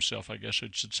reintroduced himself, I guess I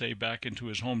should say, back into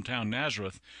his hometown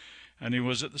Nazareth, and he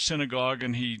was at the synagogue,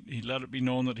 and he let it be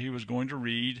known that he was going to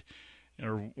read,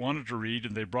 or wanted to read,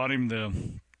 and they brought him the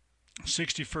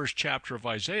 61st chapter of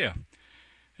Isaiah.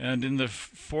 And in the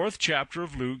 4th chapter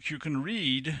of Luke, you can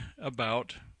read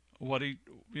about what he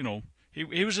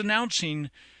was announcing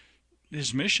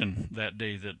his mission that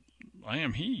day, that I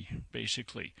am he,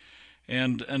 basically.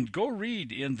 And go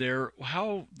read in there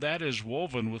how that is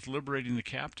woven with liberating the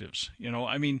captives.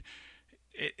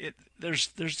 There's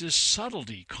this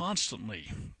subtlety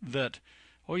constantly that,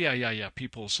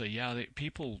 people say,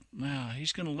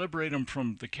 he's going to liberate them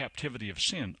from the captivity of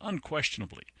sin,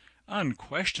 unquestionably.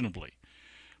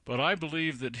 But I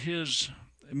believe that his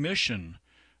mission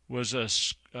was a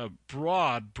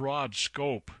broad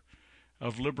scope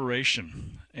of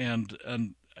liberation, and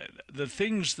the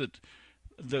things that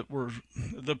were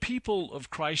the people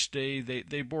of Christ's day,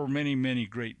 they bore many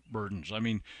great burdens. I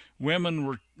mean, women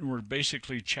were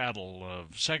basically chattel,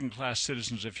 second-class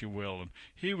citizens, if you will, and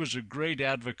he was a great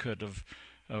advocate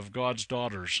of God's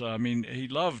daughters. I mean, he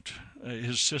loved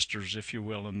his sisters, if you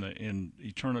will, in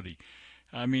eternity.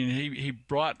 I mean, he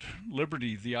brought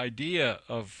liberty. The idea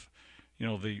of,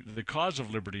 the cause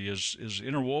of liberty is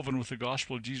interwoven with the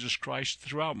gospel of Jesus Christ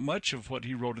throughout much of what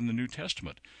he wrote in the New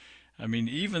Testament. I mean,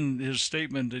 even his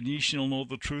statement, "And ye shall know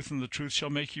the truth, and the truth shall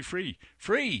make you free."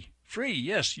 Free,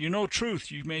 yes, you know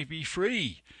truth, you may be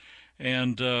free.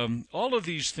 And all of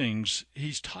these things,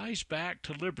 he ties back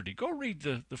to liberty. Go read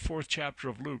the 4th chapter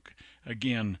of Luke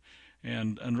again,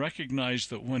 and recognize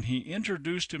that when he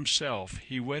introduced himself,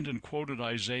 he went and quoted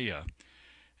Isaiah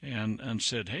and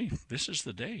said, hey, this is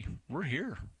the day. We're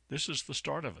here. This is the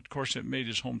start of it. Of course, it made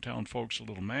his hometown folks a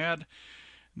little mad.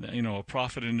 A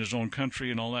prophet in his own country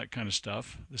and all that kind of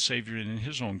stuff, the Savior in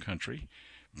his own country.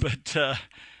 But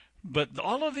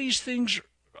all of these things,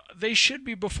 they should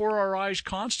be before our eyes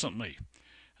constantly.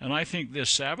 And I think this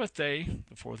Sabbath day,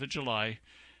 the 4th of July,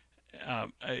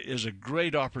 is a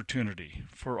great opportunity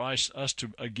for us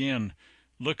to, again,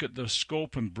 look at the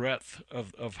scope and breadth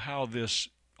of how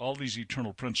all these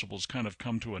eternal principles kind of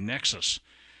come to a nexus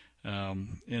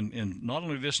in not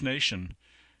only this nation,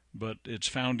 but its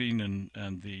founding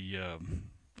and the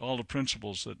all the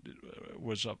principles that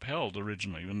was upheld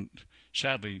originally. And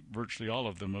sadly, virtually all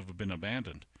of them have been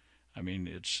abandoned. I mean,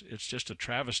 it's just a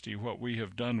travesty what we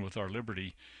have done with our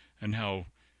liberty and how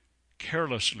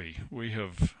carelessly we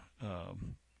have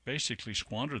basically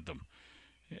squandered them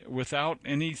without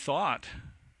any thought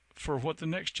for what the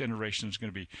next generation is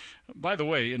going to be. By the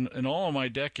way, in all of my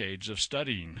decades of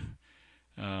studying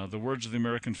the words of the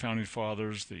American Founding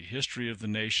Fathers, the history of the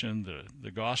nation,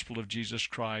 the gospel of Jesus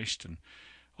Christ, and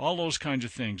all those kinds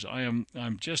of things, I'm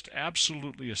just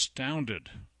absolutely astounded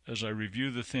as I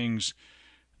review the things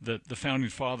that the Founding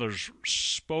Fathers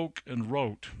spoke and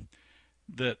wrote,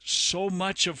 that so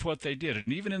much of what they did,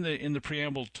 and even in the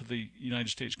preamble to the United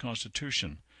States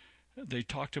Constitution, they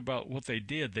talked about what they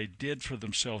did for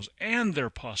themselves and their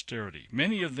posterity.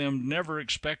 Many of them never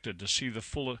expected to see the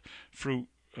full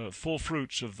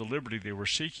fruits of the liberty they were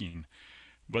seeking,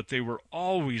 but they were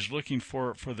always looking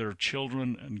for their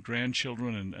children and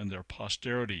grandchildren and their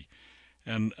posterity.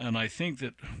 And I think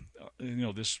that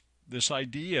this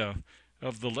idea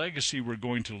of the legacy we're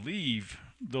going to leave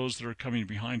those that are coming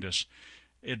behind us,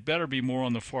 it better be more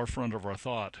on the forefront of our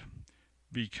thought,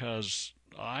 because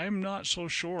I'm not so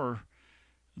sure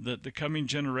that the coming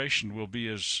generation will be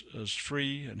as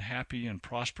free and happy and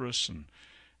prosperous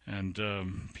and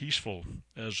peaceful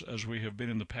as we have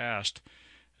been in the past,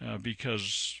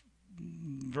 because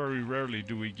very rarely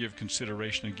do we give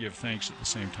consideration and give thanks at the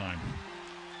same time.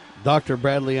 Dr.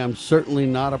 Bradley, I'm certainly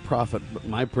not a prophet, but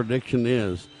my prediction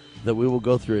is that we will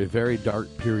go through a very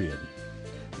dark period.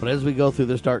 But as we go through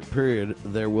this dark period,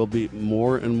 there will be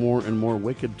more and more and more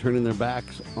wicked turning their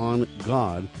backs on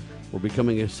God. We're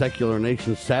becoming a secular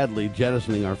nation, sadly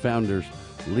jettisoning our founders'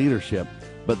 leadership.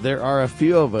 But there are a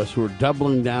few of us who are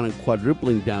doubling down and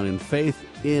quadrupling down in faith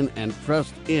in and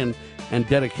trust in and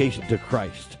dedication to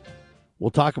Christ.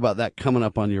 We'll talk about that coming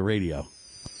up on your radio.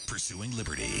 Pursuing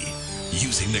liberty,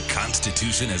 using the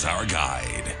Constitution as our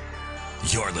guide.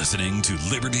 You're listening to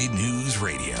Liberty News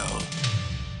Radio.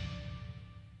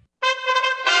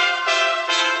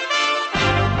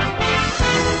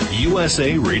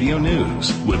 USA Radio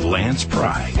News with Lance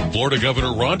Pride. Florida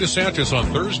Governor Ron DeSantis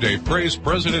on Thursday praised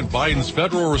President Biden's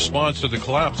federal response to the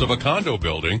collapse of a condo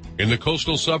building in the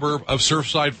coastal suburb of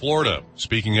Surfside, Florida.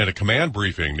 Speaking at a command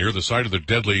briefing near the site of the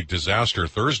deadly disaster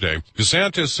Thursday,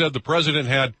 DeSantis said the president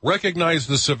had recognized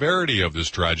the severity of this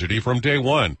tragedy from day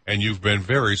one, and you've been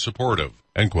very supportive,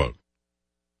 end quote.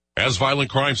 As violent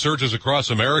crime surges across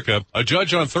America, a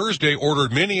judge on Thursday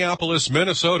ordered Minneapolis,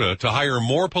 Minnesota to hire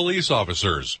more police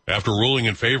officers after ruling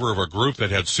in favor of a group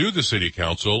that had sued the city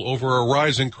council over a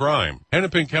rise in crime.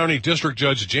 Hennepin County District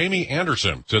Judge Jamie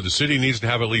Anderson said the city needs to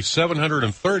have at least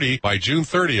 730 by June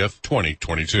 30th,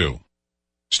 2022.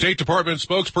 State Department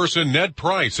spokesperson Ned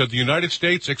Price said the United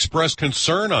States expressed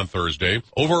concern on Thursday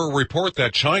over a report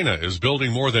that China is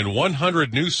building more than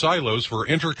 100 new silos for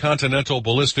intercontinental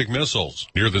ballistic missiles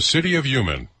near the city of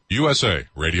Yumen. USA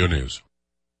Radio News.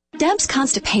 Deb's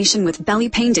constipation with belly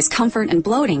pain, discomfort, and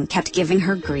bloating kept giving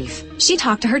her grief. She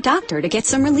talked to her doctor to get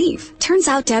some relief. Turns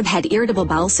out Deb had irritable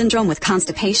bowel syndrome with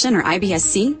constipation, or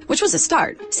IBS-C, which was a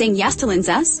start. Saying yes to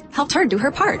Linzess helped her do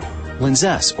her part.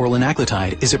 Linzess, or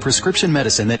linaclotide, is a prescription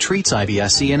medicine that treats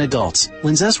IBS-C in adults.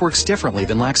 Linzess works differently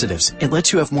than laxatives. It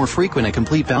lets you have more frequent and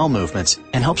complete bowel movements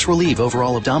and helps relieve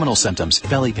overall abdominal symptoms,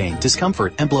 belly pain,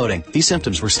 discomfort, and bloating. These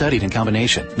symptoms were studied in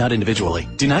combination, not individually.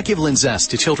 Do not give Linzess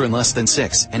to children less than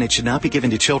 6, and it should not be given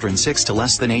to children 6 to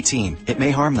less than 18. It may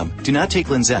harm them. Do not take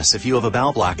Linzess if you have a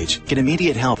bowel blockage. Get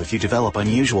immediate help if you develop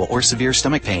unusual or severe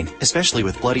stomach pain, especially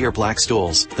with bloody or black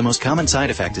stools. The most common side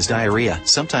effect is diarrhea,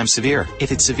 sometimes severe.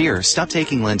 If it's severe, stop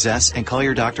taking Linzess and call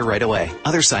your doctor right away.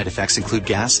 Other side effects include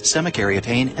gas, stomach area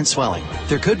pain, and swelling.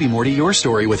 There could be more to your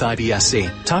story with IBS-C.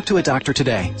 Talk to a doctor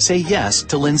today. Say yes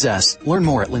to Linzess. Learn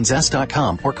more at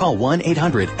linzess.com or call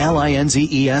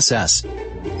 1-800-LINZESS.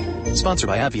 Sponsored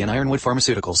by AbbVie and Ironwood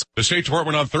Pharmaceuticals. The State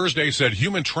Department on Thursday said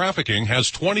human trafficking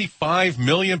has 25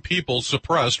 million people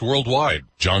suppressed worldwide.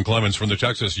 John Clemens from the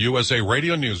Texas USA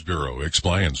Radio News Bureau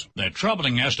explains. The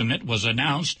troubling estimate was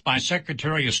announced by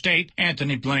Secretary of State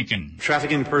Anthony Blinken.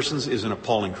 Trafficking persons is an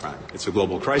appalling crime. It's a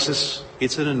global crisis.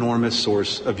 It's an enormous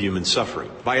source of human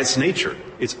suffering. By its nature,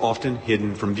 it's often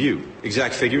hidden from view.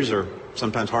 Exact figures are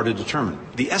sometimes hard to determine.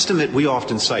 The estimate we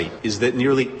often cite is that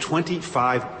nearly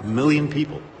 25 million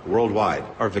people worldwide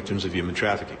are victims of human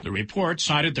trafficking. The report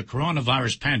cited the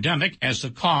coronavirus pandemic as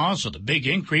the cause of the big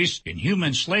increase in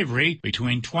human slavery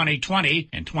between 2020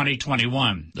 and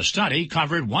 2021. The study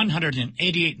covered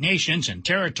 188 nations and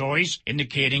territories,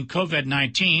 indicating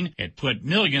COVID-19 had put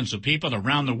millions of people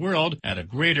around the world at a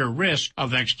greater risk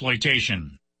of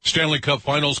exploitation. Stanley Cup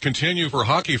Finals continue for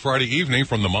hockey Friday evening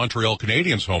from the Montreal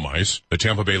Canadiens home ice. The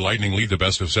Tampa Bay Lightning lead the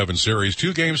best-of-7 series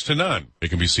 2-0. It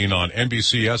can be seen on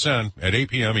NBCSN at 8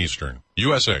 p.m. Eastern.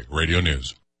 USA Radio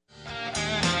News.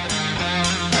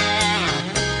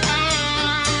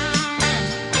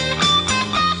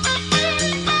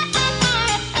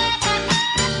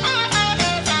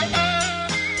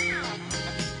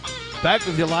 Back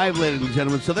with you live, ladies and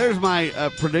gentlemen. So there's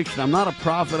my prediction. I'm not a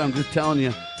prophet. I'm just telling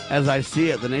you, as I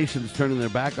see it, the nation's turning their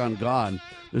back on God.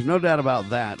 There's no doubt about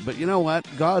that. But you know what?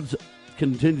 God's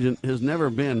contingent has never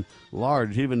been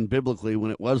large. Even biblically,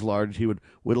 when it was large, he would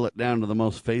whittle it down to the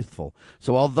most faithful.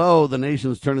 So although the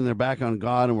nation's turning their back on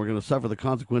God and we're going to suffer the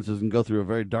consequences and go through a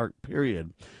very dark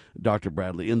period, Dr.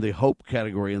 Bradley, in the hope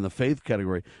category, in the faith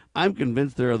category, I'm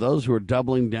convinced there are those who are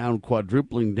doubling down,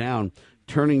 quadrupling down,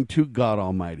 turning to God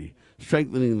Almighty,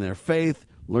 strengthening their faith,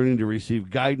 learning to receive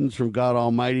guidance from God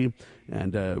Almighty,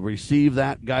 and receive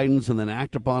that guidance and then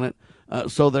act upon it.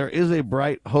 So there is a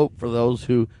bright hope for those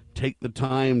who take the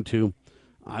time to,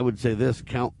 I would say this,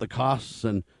 count the costs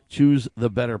and choose the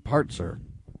better part, sir.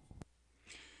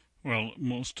 Well,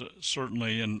 most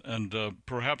certainly, and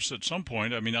perhaps at some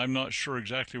point, I mean, I'm not sure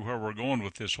exactly where we're going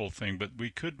with this whole thing, but we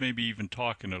could maybe even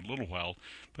talk in a little while.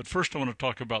 But first I want to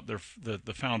talk about the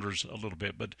founders a little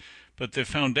bit, but the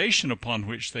foundation upon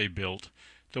which they built,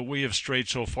 that we have strayed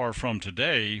so far from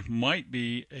today, might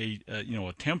be a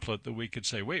template that we could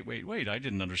say, wait, I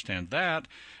didn't understand that,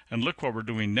 and look what we're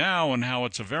doing now and how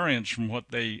it's a variance from what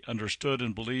they understood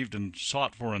and believed and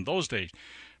sought for in those days.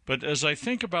 But as I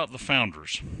think about the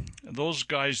founders, those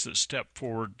guys that stepped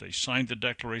forward, they signed the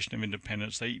Declaration of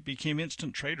Independence, they became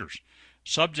instant traitors,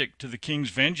 subject to the king's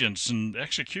vengeance and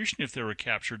execution if they were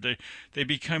captured. They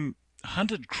become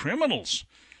hunted criminals.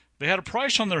 They had a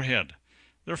price on their head.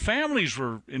 Their families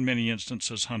were, in many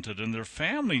instances, hunted, and their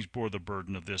families bore the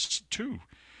burden of this, too.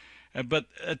 But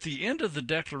at the end of the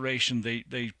Declaration,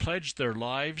 they pledged their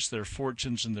lives, their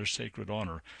fortunes, and their sacred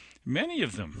honor. Many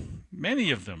of them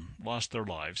lost their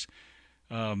lives.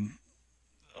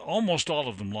 almost all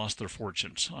of them lost their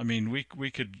fortunes. I mean,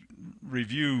 we could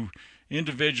review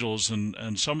individuals,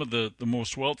 and some of the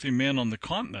most wealthy men on the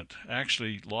continent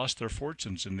actually lost their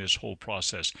fortunes in this whole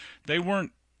process. They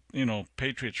weren't,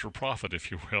 patriots for profit,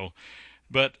 if you will.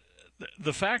 But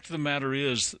the fact of the matter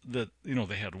is that,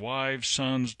 they had wives,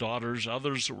 sons, daughters,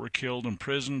 others that were killed,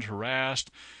 imprisoned,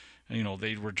 harassed.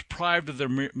 They were deprived of their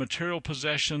material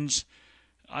possessions.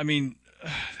 I mean,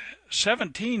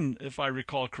 17, if I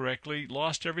recall correctly,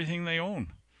 lost everything they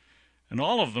own. And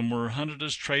all of them were hunted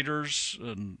as traitors,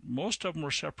 and most of them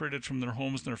were separated from their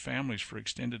homes and their families for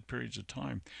extended periods of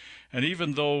time. And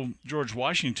even though George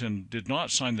Washington did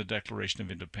not sign the Declaration of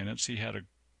Independence, he had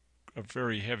a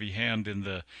very heavy hand in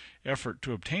the effort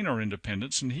to obtain our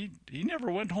independence, and he never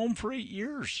went home for 8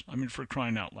 years. I mean, for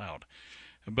crying out loud.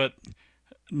 But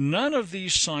none of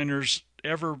these signers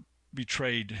ever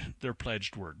betrayed their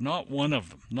pledged word. Not one of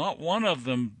them. Not one of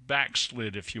them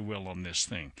backslid, if you will, on this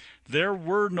thing. There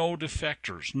were no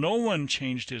defectors. No one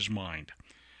changed his mind.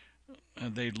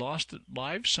 They lost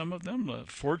lives, some of them.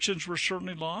 Fortunes were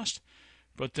certainly lost,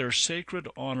 but their sacred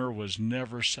honor was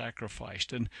never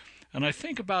sacrificed. And I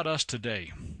think about us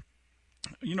today.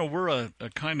 We're a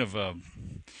kind of a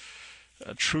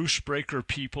truce breaker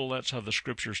people. That's how the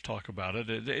scriptures talk about it.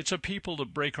 It's a people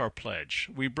that break our pledge.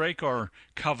 We break our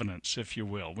covenants, if you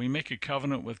will. We make a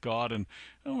covenant with God, and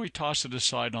we toss it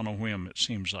aside on a whim, it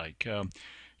seems like. To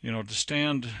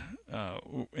stand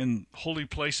in holy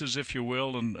places, if you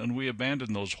will, and we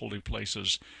abandon those holy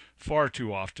places far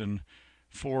too often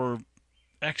for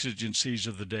exigencies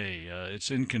of the day.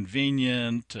 It's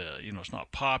inconvenient, it's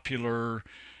not popular.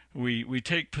 We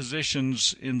take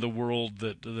positions in the world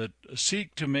that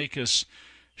seek to make us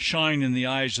shine in the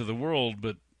eyes of the world,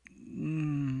 but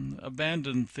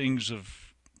abandon things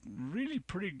of really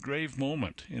pretty grave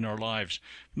moment in our lives.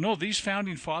 No, these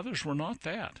founding fathers were not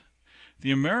that.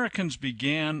 The Americans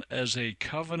began as a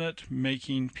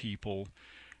covenant-making people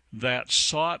that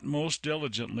sought most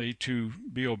diligently to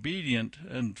be obedient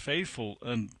and faithful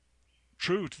and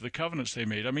true to the covenants they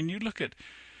made. I mean, you look at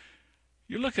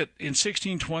in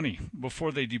 1620,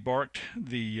 before they debarked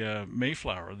the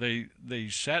Mayflower, they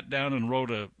sat down and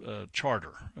wrote a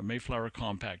charter, a Mayflower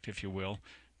Compact, if you will,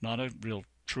 not a real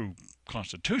true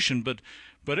constitution,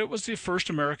 but it was the first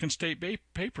American state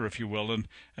paper, if you will,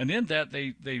 and in that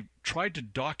they tried to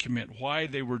document why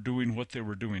they were doing what they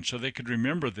were doing, so they could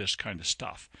remember this kind of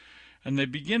stuff. And they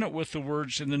begin it with the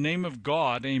words, "In the name of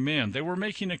God, amen." They were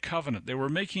making a covenant. They were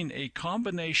making a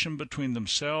combination between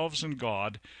themselves and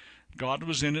God. God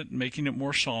was in it, making it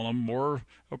more solemn, more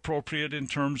appropriate in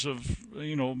terms of,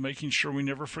 making sure we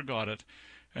never forgot it.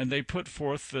 And they put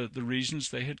forth the reasons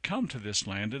they had come to this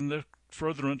land, and the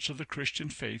furtherance of the Christian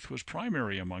faith was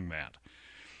primary among that.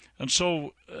 And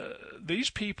so these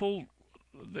people,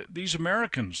 these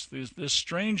Americans, this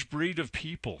strange breed of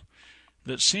people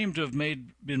that seem to have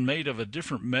been made of a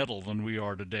different metal than we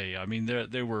are today. I mean,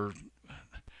 they were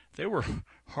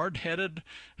hard-headed,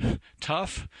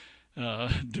 tough,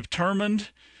 determined,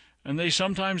 and they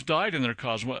sometimes died in their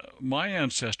cause. My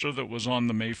ancestor that was on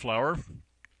the Mayflower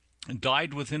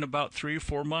died within about 3 or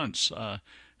 4 months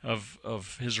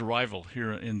of his arrival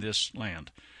here in this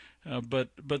land.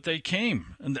 But they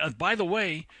came. And by the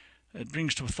way, it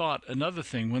brings to thought another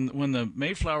thing. When the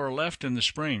Mayflower left in the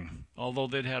spring, although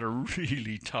they'd had a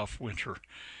really tough winter,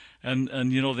 and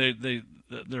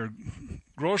their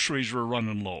groceries were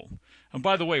running low. And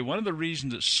by the way, one of the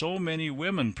reasons that so many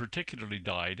women particularly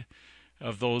died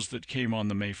of those that came on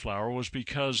the Mayflower was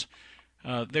because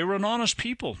they were an honest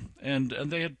people, and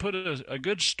they had put a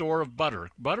good store of butter.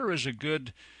 Butter is a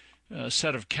good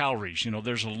set of calories.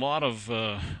 There's a lot of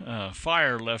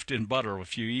fire left in butter.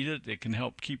 If you eat it, it can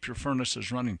help keep your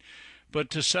furnaces running. But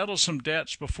to settle some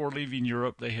debts before leaving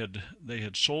Europe, they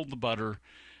had sold the butter,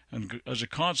 and as a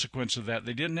consequence of that,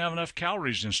 they didn't have enough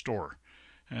calories in store.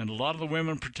 And a lot of the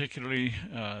women particularly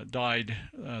died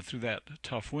through that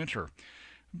tough winter.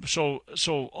 So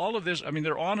all of this, I mean,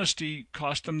 their honesty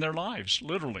cost them their lives,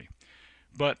 literally.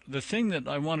 But the thing that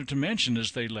I wanted to mention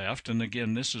is they left, and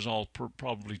again, this is all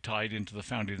probably tied into the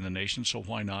founding of the nation, so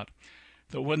why not?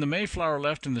 That when the Mayflower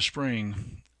left in the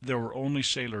spring, there were only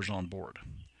sailors on board.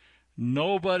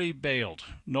 Nobody bailed.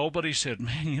 Nobody said,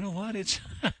 man, you know what? It's,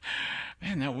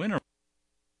 man, that winter.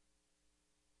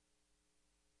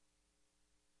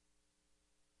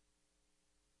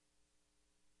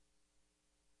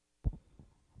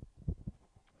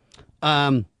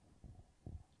 All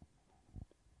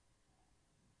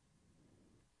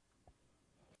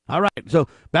right, so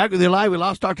back with you live. We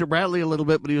lost Dr. Bradley a little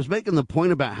bit, but he was making the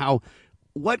point about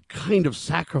what kind of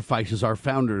sacrifices our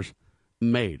founders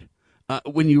made.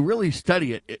 when you really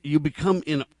study it, you become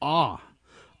in awe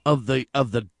of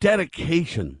the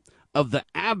dedication, of the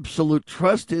absolute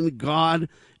trust in God,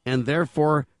 and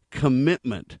therefore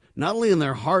commitment, not only in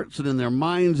their hearts and in their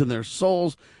minds and their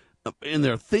souls, in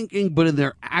their thinking, but in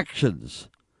their actions.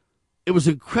 It was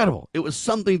incredible. It was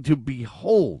something to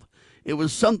behold. It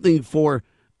was something for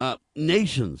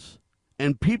nations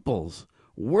and peoples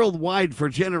worldwide for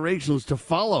generations to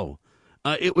follow.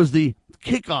 It was the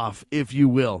kickoff, if you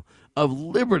will, of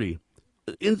liberty,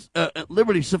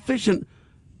 liberty sufficient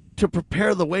to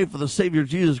prepare the way for the Savior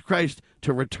Jesus Christ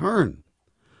to return.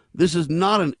 This is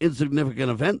not an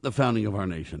insignificant event, the founding of our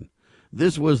nation.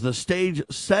 This was the stage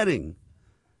setting,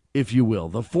 if you will,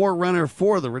 the forerunner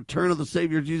for the return of the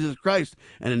Savior Jesus Christ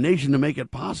and a nation to make it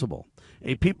possible,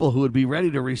 a people who would be ready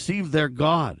to receive their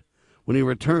God when he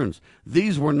returns.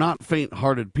 These were not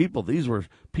faint-hearted people. These were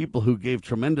people who gave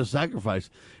tremendous sacrifice.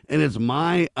 And it's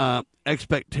my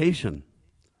expectation,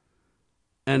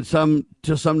 and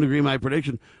to some degree my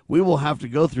prediction, we will have to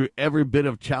go through every bit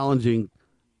of challenging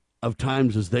of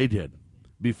times as they did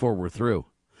before we're through.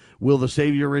 Will the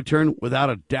Savior return? Without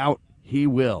a doubt, he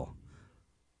will.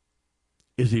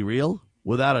 Is he real?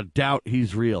 Without a doubt,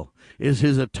 he's real. Is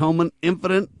his atonement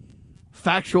infinite,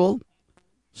 factual,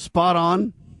 spot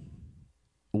on?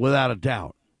 Without a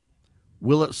doubt.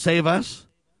 Will it save us?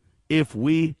 If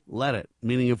we let it,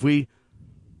 meaning if we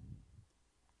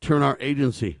turn our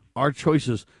agency, our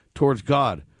choices towards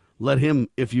God, let him,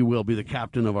 if you will, be the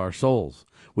captain of our souls.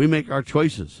 We make our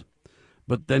choices,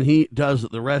 but then he does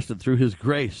the rest, and through his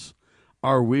grace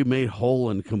are we made whole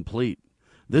and complete.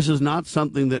 This is not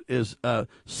something that is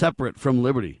separate from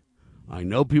liberty. I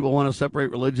know people want to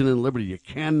separate religion and liberty. You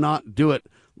cannot do it,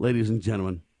 ladies and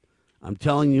gentlemen. I'm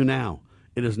telling you now,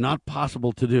 it is not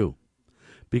possible to do,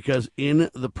 because in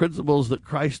the principles that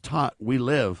Christ taught, we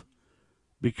live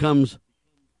becomes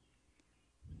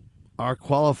our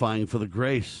qualifying for the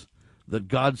grace that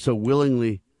God so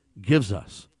willingly gives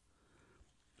us.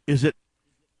 Is it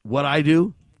what I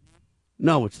do?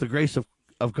 No, it's the grace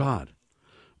of God.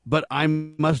 But I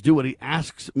must do what he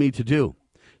asks me to do.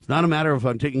 It's not a matter of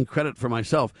I'm taking credit for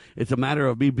myself. It's a matter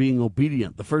of me being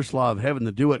obedient. The first law of heaven,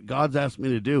 to do what God's asked me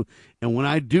to do. And when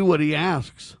I do what he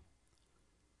asks,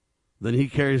 then he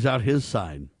carries out his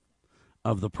side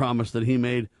of the promise that he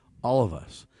made all of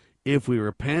us. If we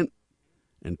repent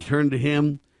and turn to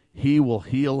him, he will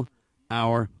heal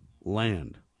our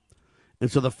land.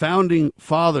 And so the founding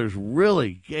fathers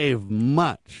really gave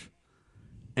much.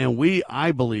 And we,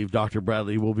 I believe, Dr.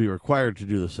 Bradley, will be required to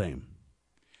do the same.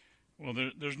 Well,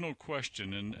 there's no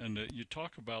question. And you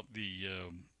talk about the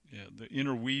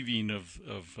interweaving of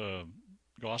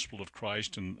gospel of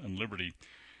Christ and liberty.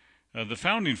 The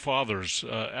founding fathers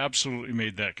absolutely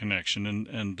made that connection.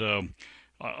 And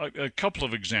a couple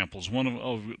of examples.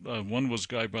 One was a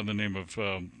guy by the name of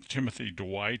Timothy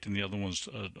Dwight, and the other one's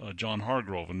John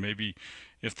Hargrove. And maybe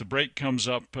if the break comes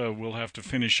up, we'll have to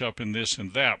finish up in this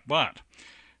and that. But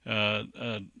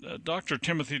Dr.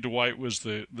 Timothy Dwight was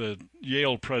the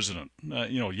Yale president.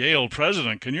 Yale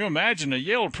president. Can you imagine a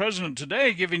Yale president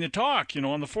today giving a talk,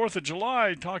 on the 4th of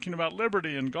July, talking about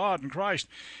liberty and God and Christ?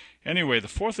 Anyway, the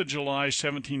 4th of July,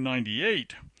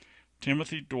 1798,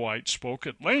 Timothy Dwight spoke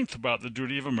at length about the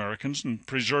duty of Americans in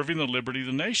preserving the liberty of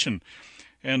the nation.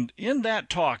 And in that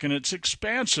talk, and it's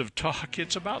expansive talk,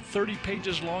 it's about 30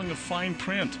 pages long of fine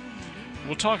print.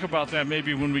 We'll talk about that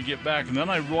maybe when we get back. And then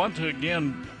I want to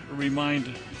again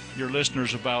remind your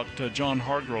listeners about John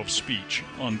Hargrove's speech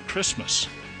on Christmas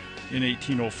in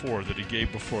 1804 that he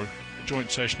gave before a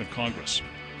joint session of Congress.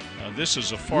 This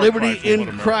is a far Liberty cry from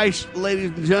in Christ, ladies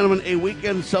and gentlemen, a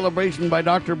weekend celebration by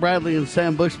Dr. Bradley and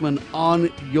Sam Bushman on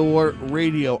your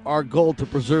radio. Our goal to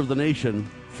preserve the nation,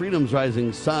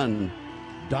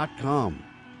 freedomsrisingsun.com.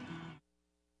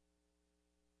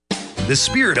 The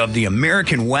spirit of the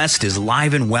American West is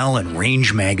live and well in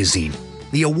Range Magazine,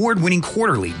 the award-winning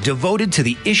quarterly devoted to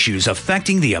the issues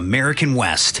affecting the American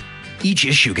West. Each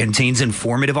issue contains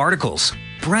informative articles,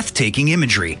 breathtaking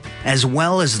imagery, as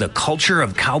well as the culture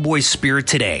of cowboy spirit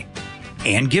today,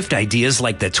 and gift ideas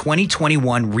like the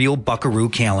 2021 Real Buckaroo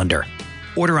calendar.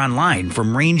 Order online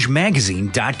from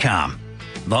rangemagazine.com.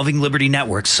 Loving Liberty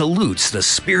Network salutes the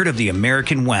spirit of the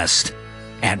American West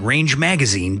at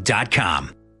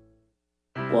rangemagazine.com.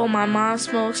 Well, my mom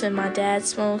smokes and my dad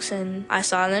smokes, and I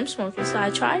saw them smoking, so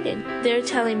I tried it. They're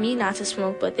telling me not to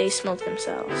smoke, but they smoke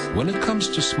themselves. When it comes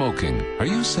to smoking, are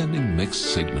you sending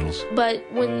mixed signals? But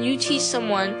when you teach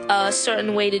someone a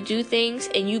certain way to do things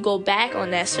and you go back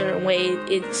on that certain way,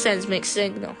 it sends mixed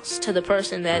signals to the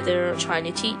person that they're trying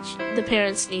to teach. The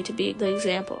parents need to be the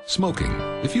example. Smoking.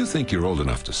 If you think you're old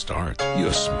enough to start,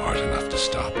 you're smart enough to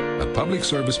stop. A public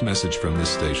service message from this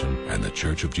station and the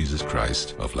Church of Jesus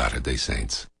Christ of Latter-day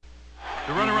Saints.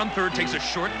 The runner on third takes a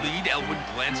short lead. Elwood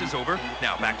glances over.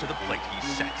 Now back to the plate. He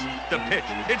sets the pitch.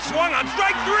 It's swung on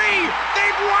strike three.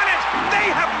 They've won it. They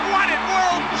have won it.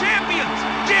 World champions.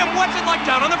 Jim, what's it like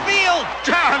down on the field?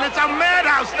 John, it's a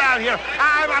madhouse down here.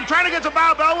 I'm trying to get to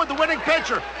Bob Elwood, the winning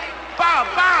pitcher. Bob,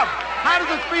 how does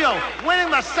it feel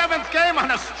winning the 7th game on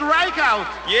a strikeout?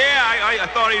 Yeah, I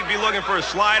thought he'd be looking for a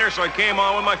slider, so I came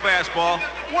on with my fastball.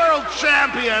 World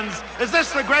champions! Is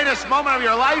this the greatest moment of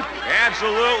your life?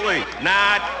 Absolutely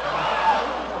not.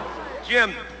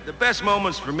 Jim, the best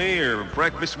moments for me are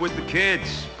breakfast with the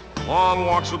kids, long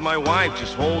walks with my wife,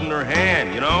 just holding her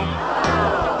hand, you know?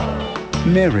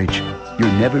 Marriage.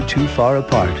 You're never too far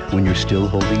apart when you're still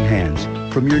holding hands.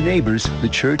 From your neighbors, the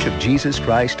Church of Jesus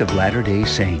Christ of Latter-day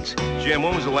Saints. Jim,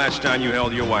 when was the last time you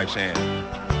held your wife's hand?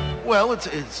 Well,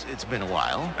 it's been a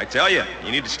while. I tell you,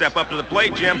 you need to step up to the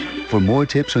plate, Jim. For more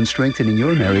tips on strengthening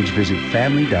your marriage, visit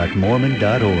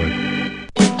family.mormon.org.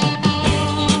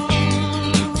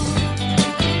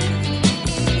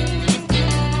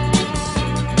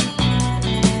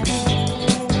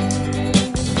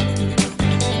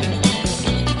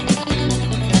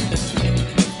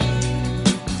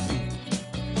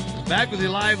 Back with you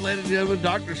live, ladies and gentlemen.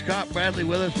 Dr. Scott Bradley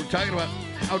with us. We're talking about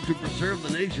how to preserve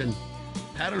the nation.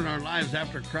 Pattern our lives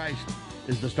after Christ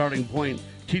is the starting point.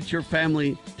 Teach your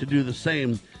family to do the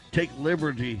same. Take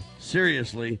liberty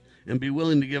seriously and be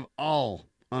willing to give all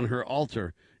on her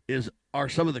altar are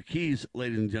some of the keys,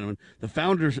 ladies and gentlemen. The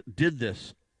founders did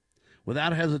this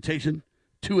without hesitation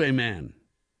to a man.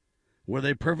 Were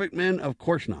they perfect men? Of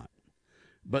course not.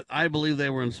 But I believe they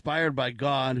were inspired by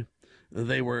God.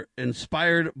 They were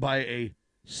inspired by a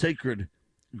sacred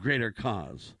greater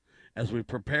cause as we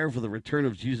prepare for the return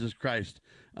of Jesus Christ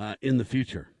in the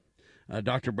future.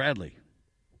 Dr. Bradley.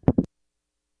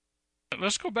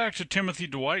 Let's go back to Timothy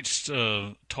Dwight's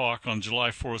talk on July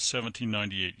 4th,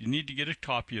 1798. You need to get a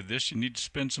copy of this. You need to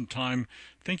spend some time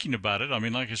thinking about it. I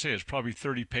mean, like I say, it's probably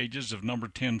 30 pages of number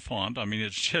 10 font. I mean,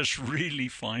 it's just really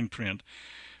fine print.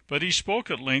 But he spoke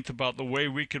at length about the way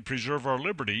we could preserve our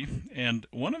liberty, and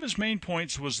one of his main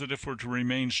points was that if we're to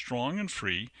remain strong and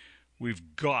free,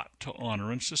 we've got to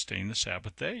honor and sustain the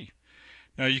Sabbath day.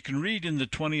 Now, you can read in the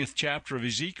 20th chapter of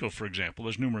Ezekiel, for example,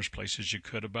 there's numerous places you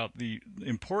could, about the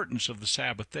importance of the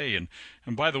Sabbath day. And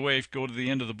by the way, if you go to the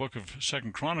end of the book of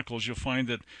 2 Chronicles, you'll find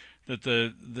that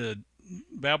the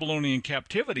Babylonian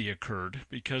captivity occurred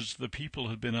because the people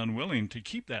had been unwilling to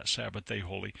keep that Sabbath day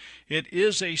holy. It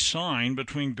is a sign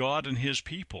between God and his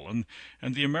people, and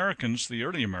the Americans, the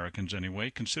early Americans anyway,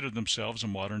 considered themselves a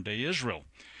modern-day Israel.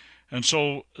 And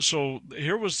so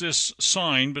here was this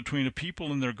sign between a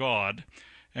people and their God,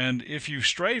 and if you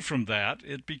stray from that,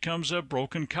 it becomes a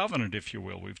broken covenant, if you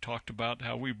will. We've talked about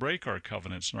how we break our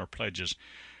covenants and our pledges.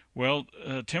 Well,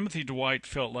 Timothy Dwight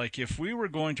felt like if we were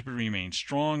going to remain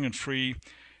strong and free,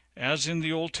 as in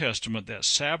the Old Testament, that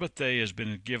Sabbath day has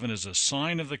been given as a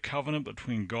sign of the covenant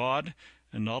between God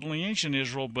and not only ancient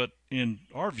Israel, but in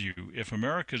our view, if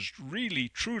America's really,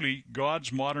 truly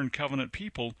God's modern covenant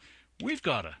people, we've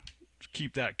got to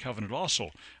keep that covenant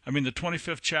also. I mean, the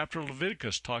 25th chapter of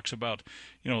Leviticus talks about,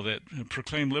 that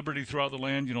proclaim liberty throughout the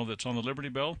land, that's on the Liberty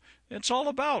Bell. It's all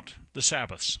about the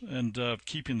Sabbaths and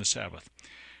keeping the Sabbath.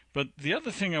 But the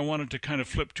other thing I wanted to kind of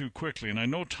flip to quickly, and I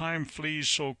know time flees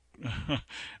so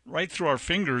right through our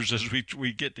fingers as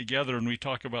we get together and we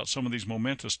talk about some of these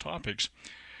momentous topics,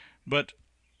 but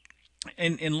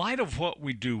in light of what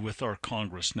we do with our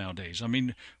Congress nowadays, I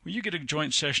mean, when you get a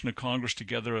joint session of Congress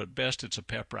together, at best it's a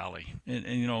pep rally, and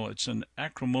it's an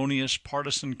acrimonious,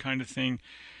 partisan kind of thing.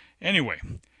 Anyway,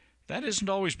 that hasn't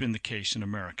always been the case in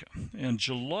America. And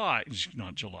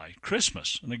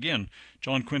Christmas, and again,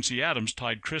 John Quincy Adams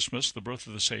tied Christmas, the birth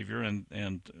of the Savior, and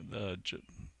the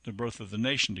birth of the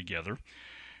nation together.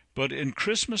 But in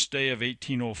Christmas Day of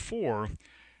 1804,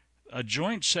 a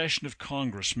joint session of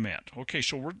Congress met. Okay,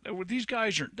 so these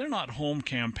guys they're not home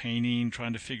campaigning,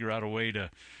 trying to figure out a way to,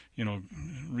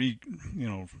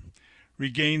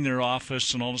 regain their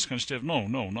office and all this kind of stuff. No,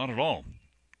 not at all.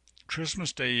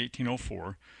 Christmas Day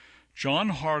 1804, John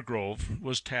Hargrove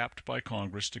was tapped by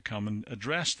Congress to come and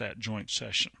address that joint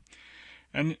session.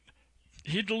 And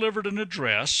he delivered an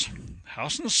address,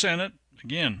 House and the Senate,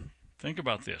 again, think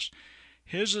about this.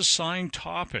 His assigned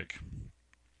topic,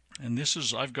 and this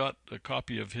is, I've got a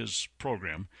copy of his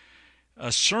program,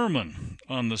 a sermon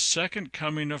on the second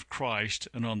coming of Christ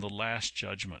and on the last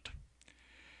judgment.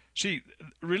 See,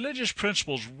 religious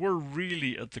principles were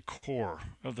really at the core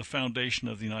of the foundation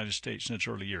of the United States in its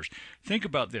early years. Think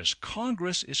about this.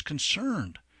 Congress is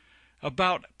concerned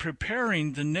about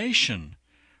preparing the nation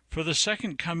for the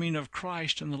second coming of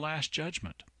Christ and the last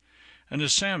judgment. And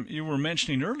as Sam, you were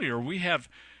mentioning earlier, we have,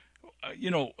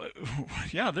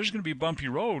 yeah, there's going to be a bumpy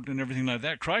road and everything like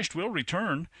that. Christ will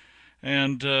return.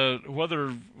 And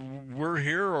whether we're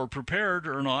here or prepared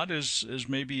or not is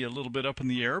maybe a little bit up in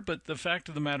the air, but the fact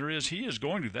of the matter is he is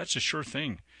going to. That's a sure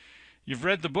thing. You've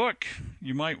read the book.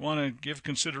 You might want to give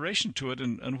consideration to it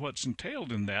and what's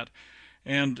entailed in that.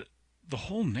 And the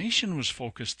whole nation was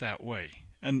focused that way.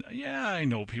 And, yeah, I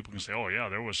know people can say, oh, yeah,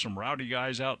 there was some rowdy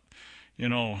guys out,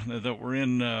 that were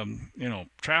in,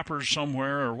 trappers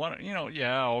somewhere or what,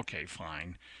 yeah, okay,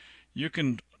 fine. You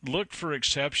can look for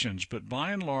exceptions, but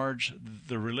by and large,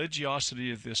 the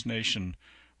religiosity of this nation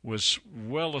was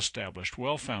well established,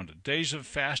 well founded. Days of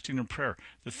fasting and prayer.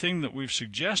 The thing that we've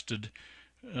suggested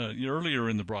earlier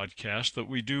in the broadcast that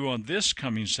we do on this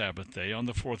coming Sabbath day, on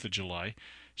the 4th of July,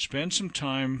 spend some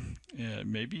time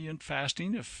maybe in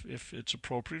fasting if it's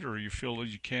appropriate or you feel that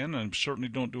you can, and certainly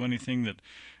don't do anything that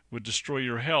would destroy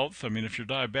your health. I mean, if you're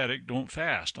diabetic, don't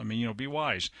fast. I mean, be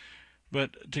wise.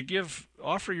 But to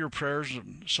offer your prayers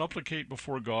and supplicate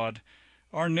before God.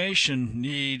 Our nation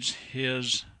needs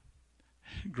His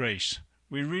grace.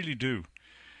 We really do.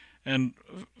 And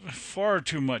far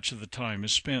too much of the time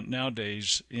is spent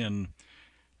nowadays in,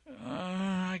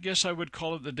 I guess I would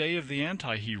call it the day of the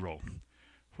anti-hero,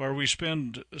 where we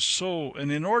spend an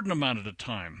inordinate amount of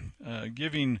time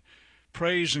giving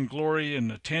praise and glory and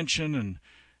attention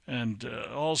and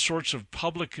all sorts of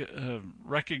public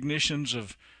recognitions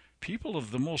of people of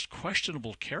the most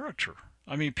questionable character.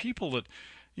 I mean, people that,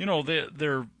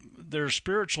 they're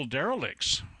spiritual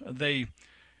derelicts. They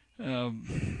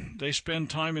spend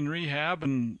time in rehab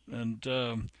and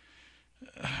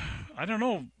I don't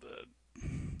know.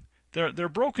 They're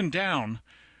broken down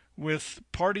with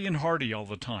party and hardy all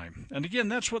the time. And again,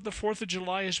 that's what the 4th of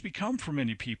July has become for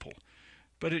many people.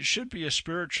 But it should be a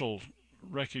spiritual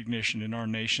recognition in our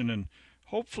nation, and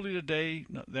hopefully today,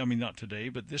 not today,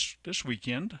 but this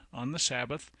weekend on the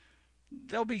Sabbath,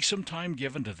 there'll be some time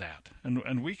given to that.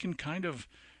 And we can kind of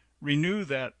renew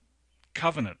that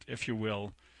covenant, if you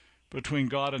will, between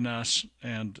God and us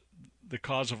and the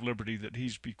cause of liberty that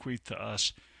He's bequeathed to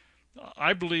us.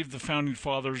 I believe the Founding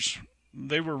Fathers,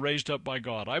 they were raised up by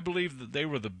God. I believe that they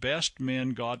were the best men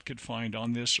God could find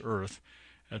on this earth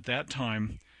at that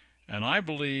time. And I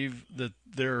believe that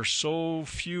there are so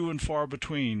few and far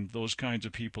between those kinds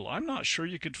of people. I'm not sure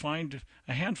you could find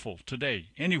a handful today,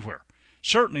 anywhere.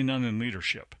 Certainly none in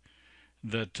leadership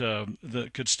that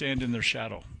could stand in their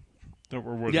shadow, that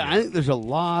were worthy. Yeah, I think there's a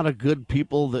lot of good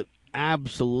people that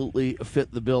absolutely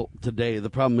fit the bill today. The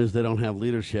problem is they don't have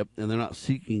leadership, and they're not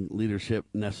seeking leadership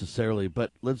necessarily.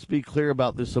 But let's be clear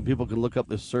about this so people can look up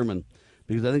this sermon,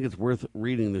 because I think it's worth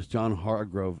reading this John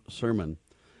Hargrove sermon.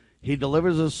 He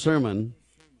delivers a sermon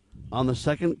on the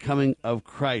second coming of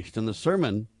Christ, and the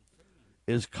sermon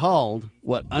is called,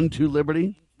 what, Unto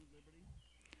Liberty?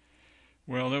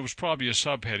 Well, that was probably a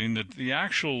subheading. That the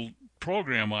actual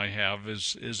program I have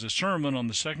is a sermon on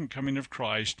the second coming of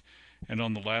Christ and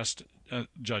on the last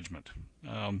judgment.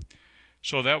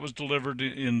 So that was delivered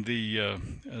in the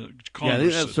Congress. Yeah, I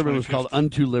think that sermon was called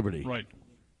Unto Liberty. Right,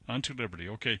 Unto Liberty,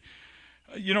 okay.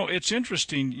 It's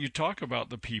interesting, you talk about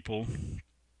the people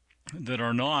that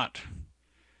are not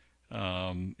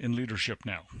in leadership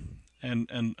now.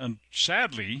 And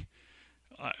sadly,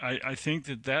 I think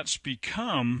that's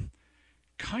become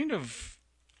kind of,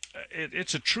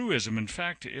 it's a truism. In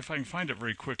fact, if I can find it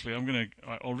very quickly,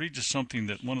 I'll read just something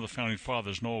that one of the Founding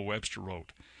Fathers, Noah Webster,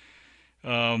 wrote.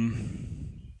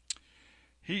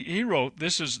 He wrote,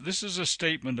 this is a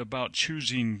statement about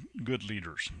choosing good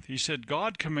leaders. He said,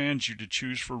 God commands you to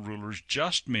choose for rulers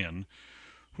just men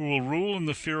who will rule in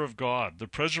the fear of God. The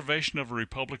preservation of a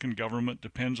republican government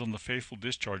depends on the faithful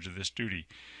discharge of this duty.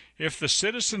 If the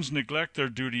citizens neglect their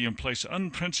duty and place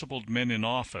unprincipled men in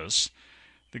office,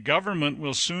 the government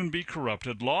will soon be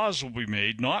corrupted. Laws will be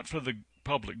made not for the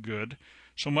public good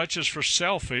so much as for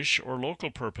selfish or local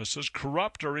purposes.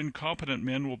 Corrupt or incompetent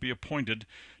men will be appointed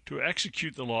to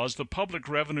execute the laws. The public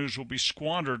revenues will be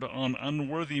squandered on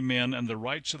unworthy men, and the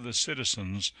rights of the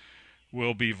citizens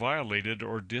will be violated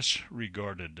or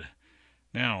disregarded.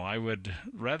 Now, I would,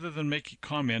 rather than make a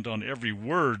comment on every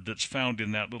word that's found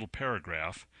in that little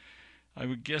paragraph, I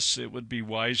would guess it would be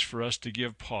wise for us to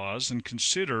give pause and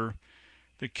consider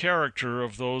the character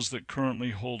of those that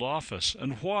currently hold office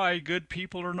and why good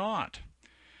people are not.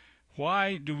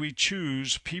 Why do we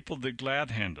choose people that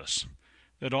glad hand us,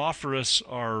 that offer us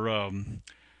our own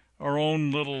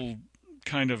little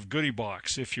kind of goodie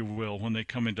box, if you will, when they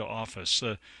come into office,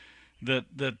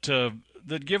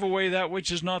 that give away that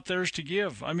which is not theirs to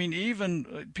give? I mean,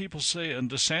 even people say,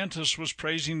 and DeSantis was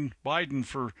praising Biden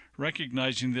for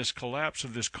recognizing this collapse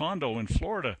of this condo in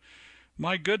Florida.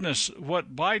 My goodness,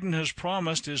 what Biden has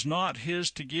promised is not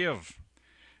his to give.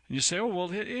 And you say, oh, well,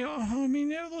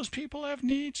 those people have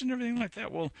needs and everything like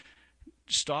that. Well,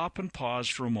 stop and pause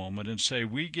for a moment and say,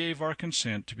 we gave our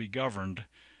consent to be governed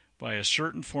by a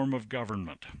certain form of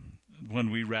government when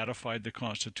we ratified the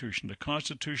Constitution. The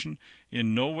Constitution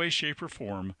in no way, shape, or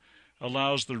form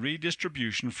allows the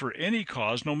redistribution for any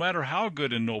cause, no matter how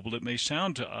good and noble it may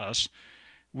sound to us.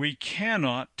 We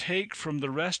cannot take from the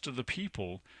rest of the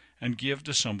people and give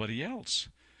to somebody else.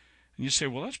 And you say,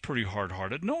 well, that's pretty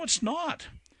hard-hearted. No, it's not.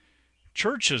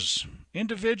 Churches,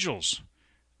 individuals,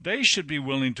 they should be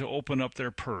willing to open up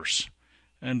their purse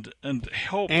and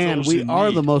help and those we in are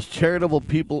need. the most charitable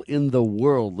people in the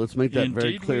world. Let's make that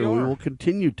very Indeed clear. we We are. will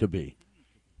continue to be.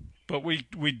 But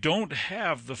we don't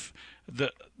have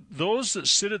those that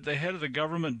sit at the head of the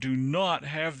government do not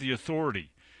have the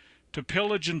authority to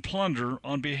pillage and plunder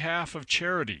on behalf of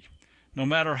charity, no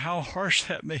matter how harsh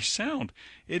that may sound.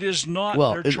 It is not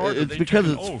their charter. It's They because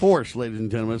took an it's oath. force, ladies and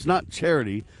gentlemen. It's not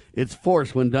charity. It's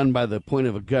force when done by the point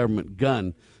of a government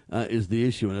gun is the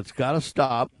issue, and it's got to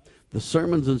stop. The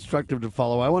sermon's instructive to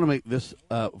follow. I want to make this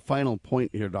final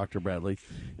point here, Dr. Bradley.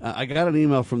 I got an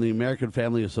email from the American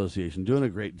Family Association, doing a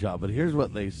great job, but here's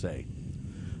what they say.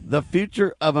 The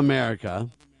future of America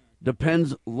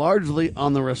depends largely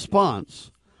on the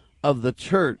response of the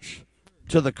church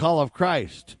to the call of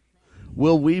Christ.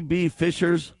 Will we be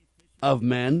fishers of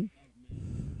men?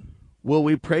 Will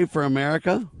we pray for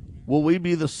America? Will we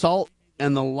be the salt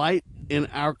and the light in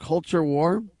our culture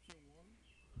war?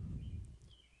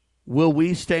 Will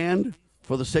we stand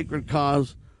for the sacred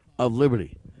cause of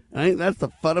liberty? And I think that's the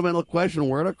fundamental question.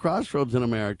 We're at a crossroads in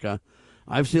America.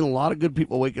 I've seen a lot of good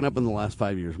people waking up in the last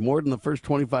 5 years, more than the first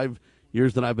 25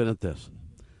 years that I've been at this.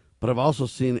 But I've also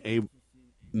seen a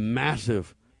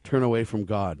massive turn away from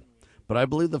God. But I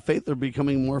believe the faith are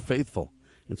becoming more faithful.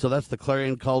 And so that's the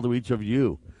clarion call to each of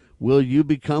you. Will you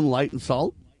become light and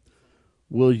salt?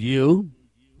 Will you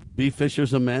be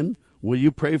fishers of men? Will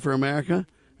you pray for America?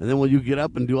 And then will you get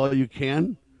up and do all you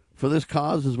can for this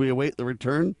cause as we await the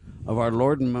return of our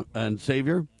Lord and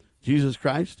Savior, Jesus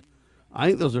Christ? I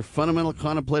think those are fundamental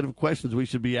contemplative questions we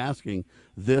should be asking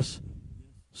this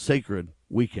sacred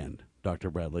weekend, Dr.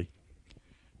 Bradley.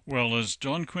 Well, as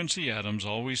John Quincy Adams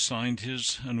always signed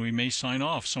his, and we may sign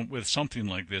off with something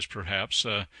like this perhaps,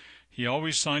 he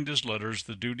always signed his letters,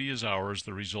 the duty is ours,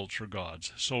 the results are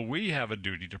God's. So we have a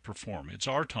duty to perform. It's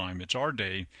our time, it's our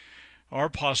day. Our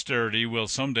posterity will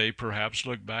someday perhaps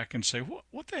look back and say,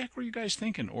 what the heck were you guys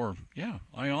thinking? Or, yeah,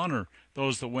 I honor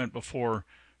those that went before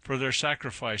for their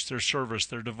sacrifice, their service,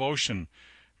 their devotion,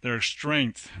 their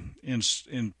strength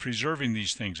in preserving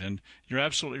these things. And you're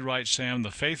absolutely right, Sam.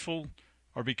 The faithful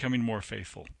are becoming more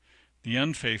faithful. The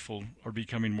unfaithful are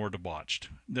becoming more debauched.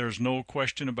 There's no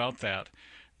question about that.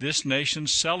 This nation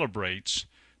celebrates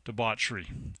debauchery.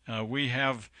 We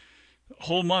have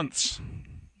whole months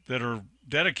that are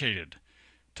dedicated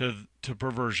to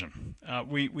perversion.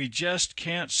 We just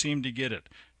can't seem to get it.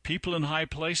 People in high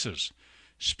places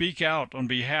speak out on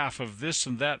behalf of this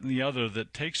and that and the other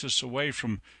that takes us away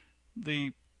from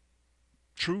the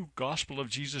true gospel of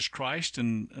Jesus Christ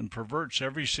and perverts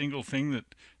every single thing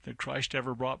that Christ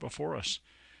ever brought before us.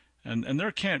 And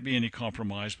there can't be any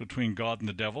compromise between God and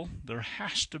the devil. There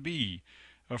has to be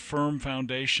a firm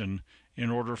foundation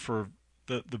in order for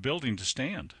the building to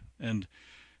stand. And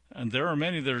there are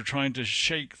many that are trying to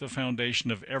shake the foundation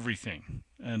of everything.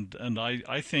 And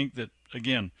I think that,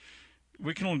 again,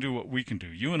 we can only do what we can do.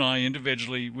 You and I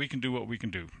individually, we can do what we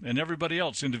can do. And everybody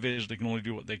else individually can only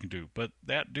do what they can do. But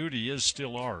that duty is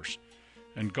still ours.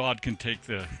 And God can take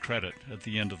the credit at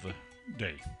the end of the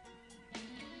day.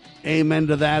 Amen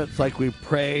to that. It's like we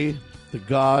pray to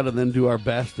God and then do our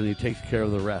best, and he takes care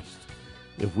of the rest.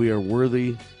 If we are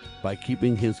worthy by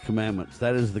keeping his commandments,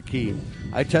 that is the key.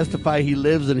 I testify he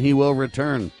lives and he will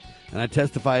return. And I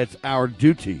testify it's our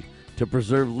duty to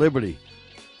preserve liberty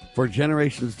for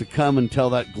generations to come until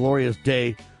that glorious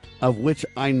day of which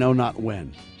I know not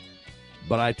when.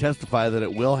 But I testify that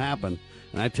it will happen,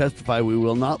 and I testify we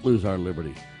will not lose our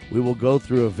liberty. We will go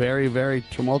through a very, very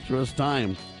tumultuous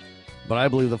time, but I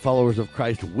believe the followers of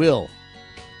Christ will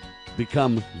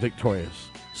become victorious.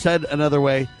 Said another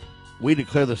way, we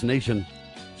declare this nation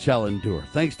shall endure.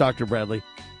 Thanks, Dr. Bradley.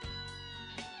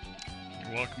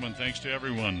 You're welcome, and thanks to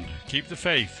everyone. Keep the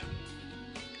faith.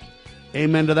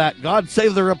 Amen to that. God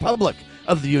save the Republic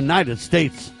of the United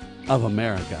States of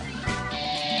America.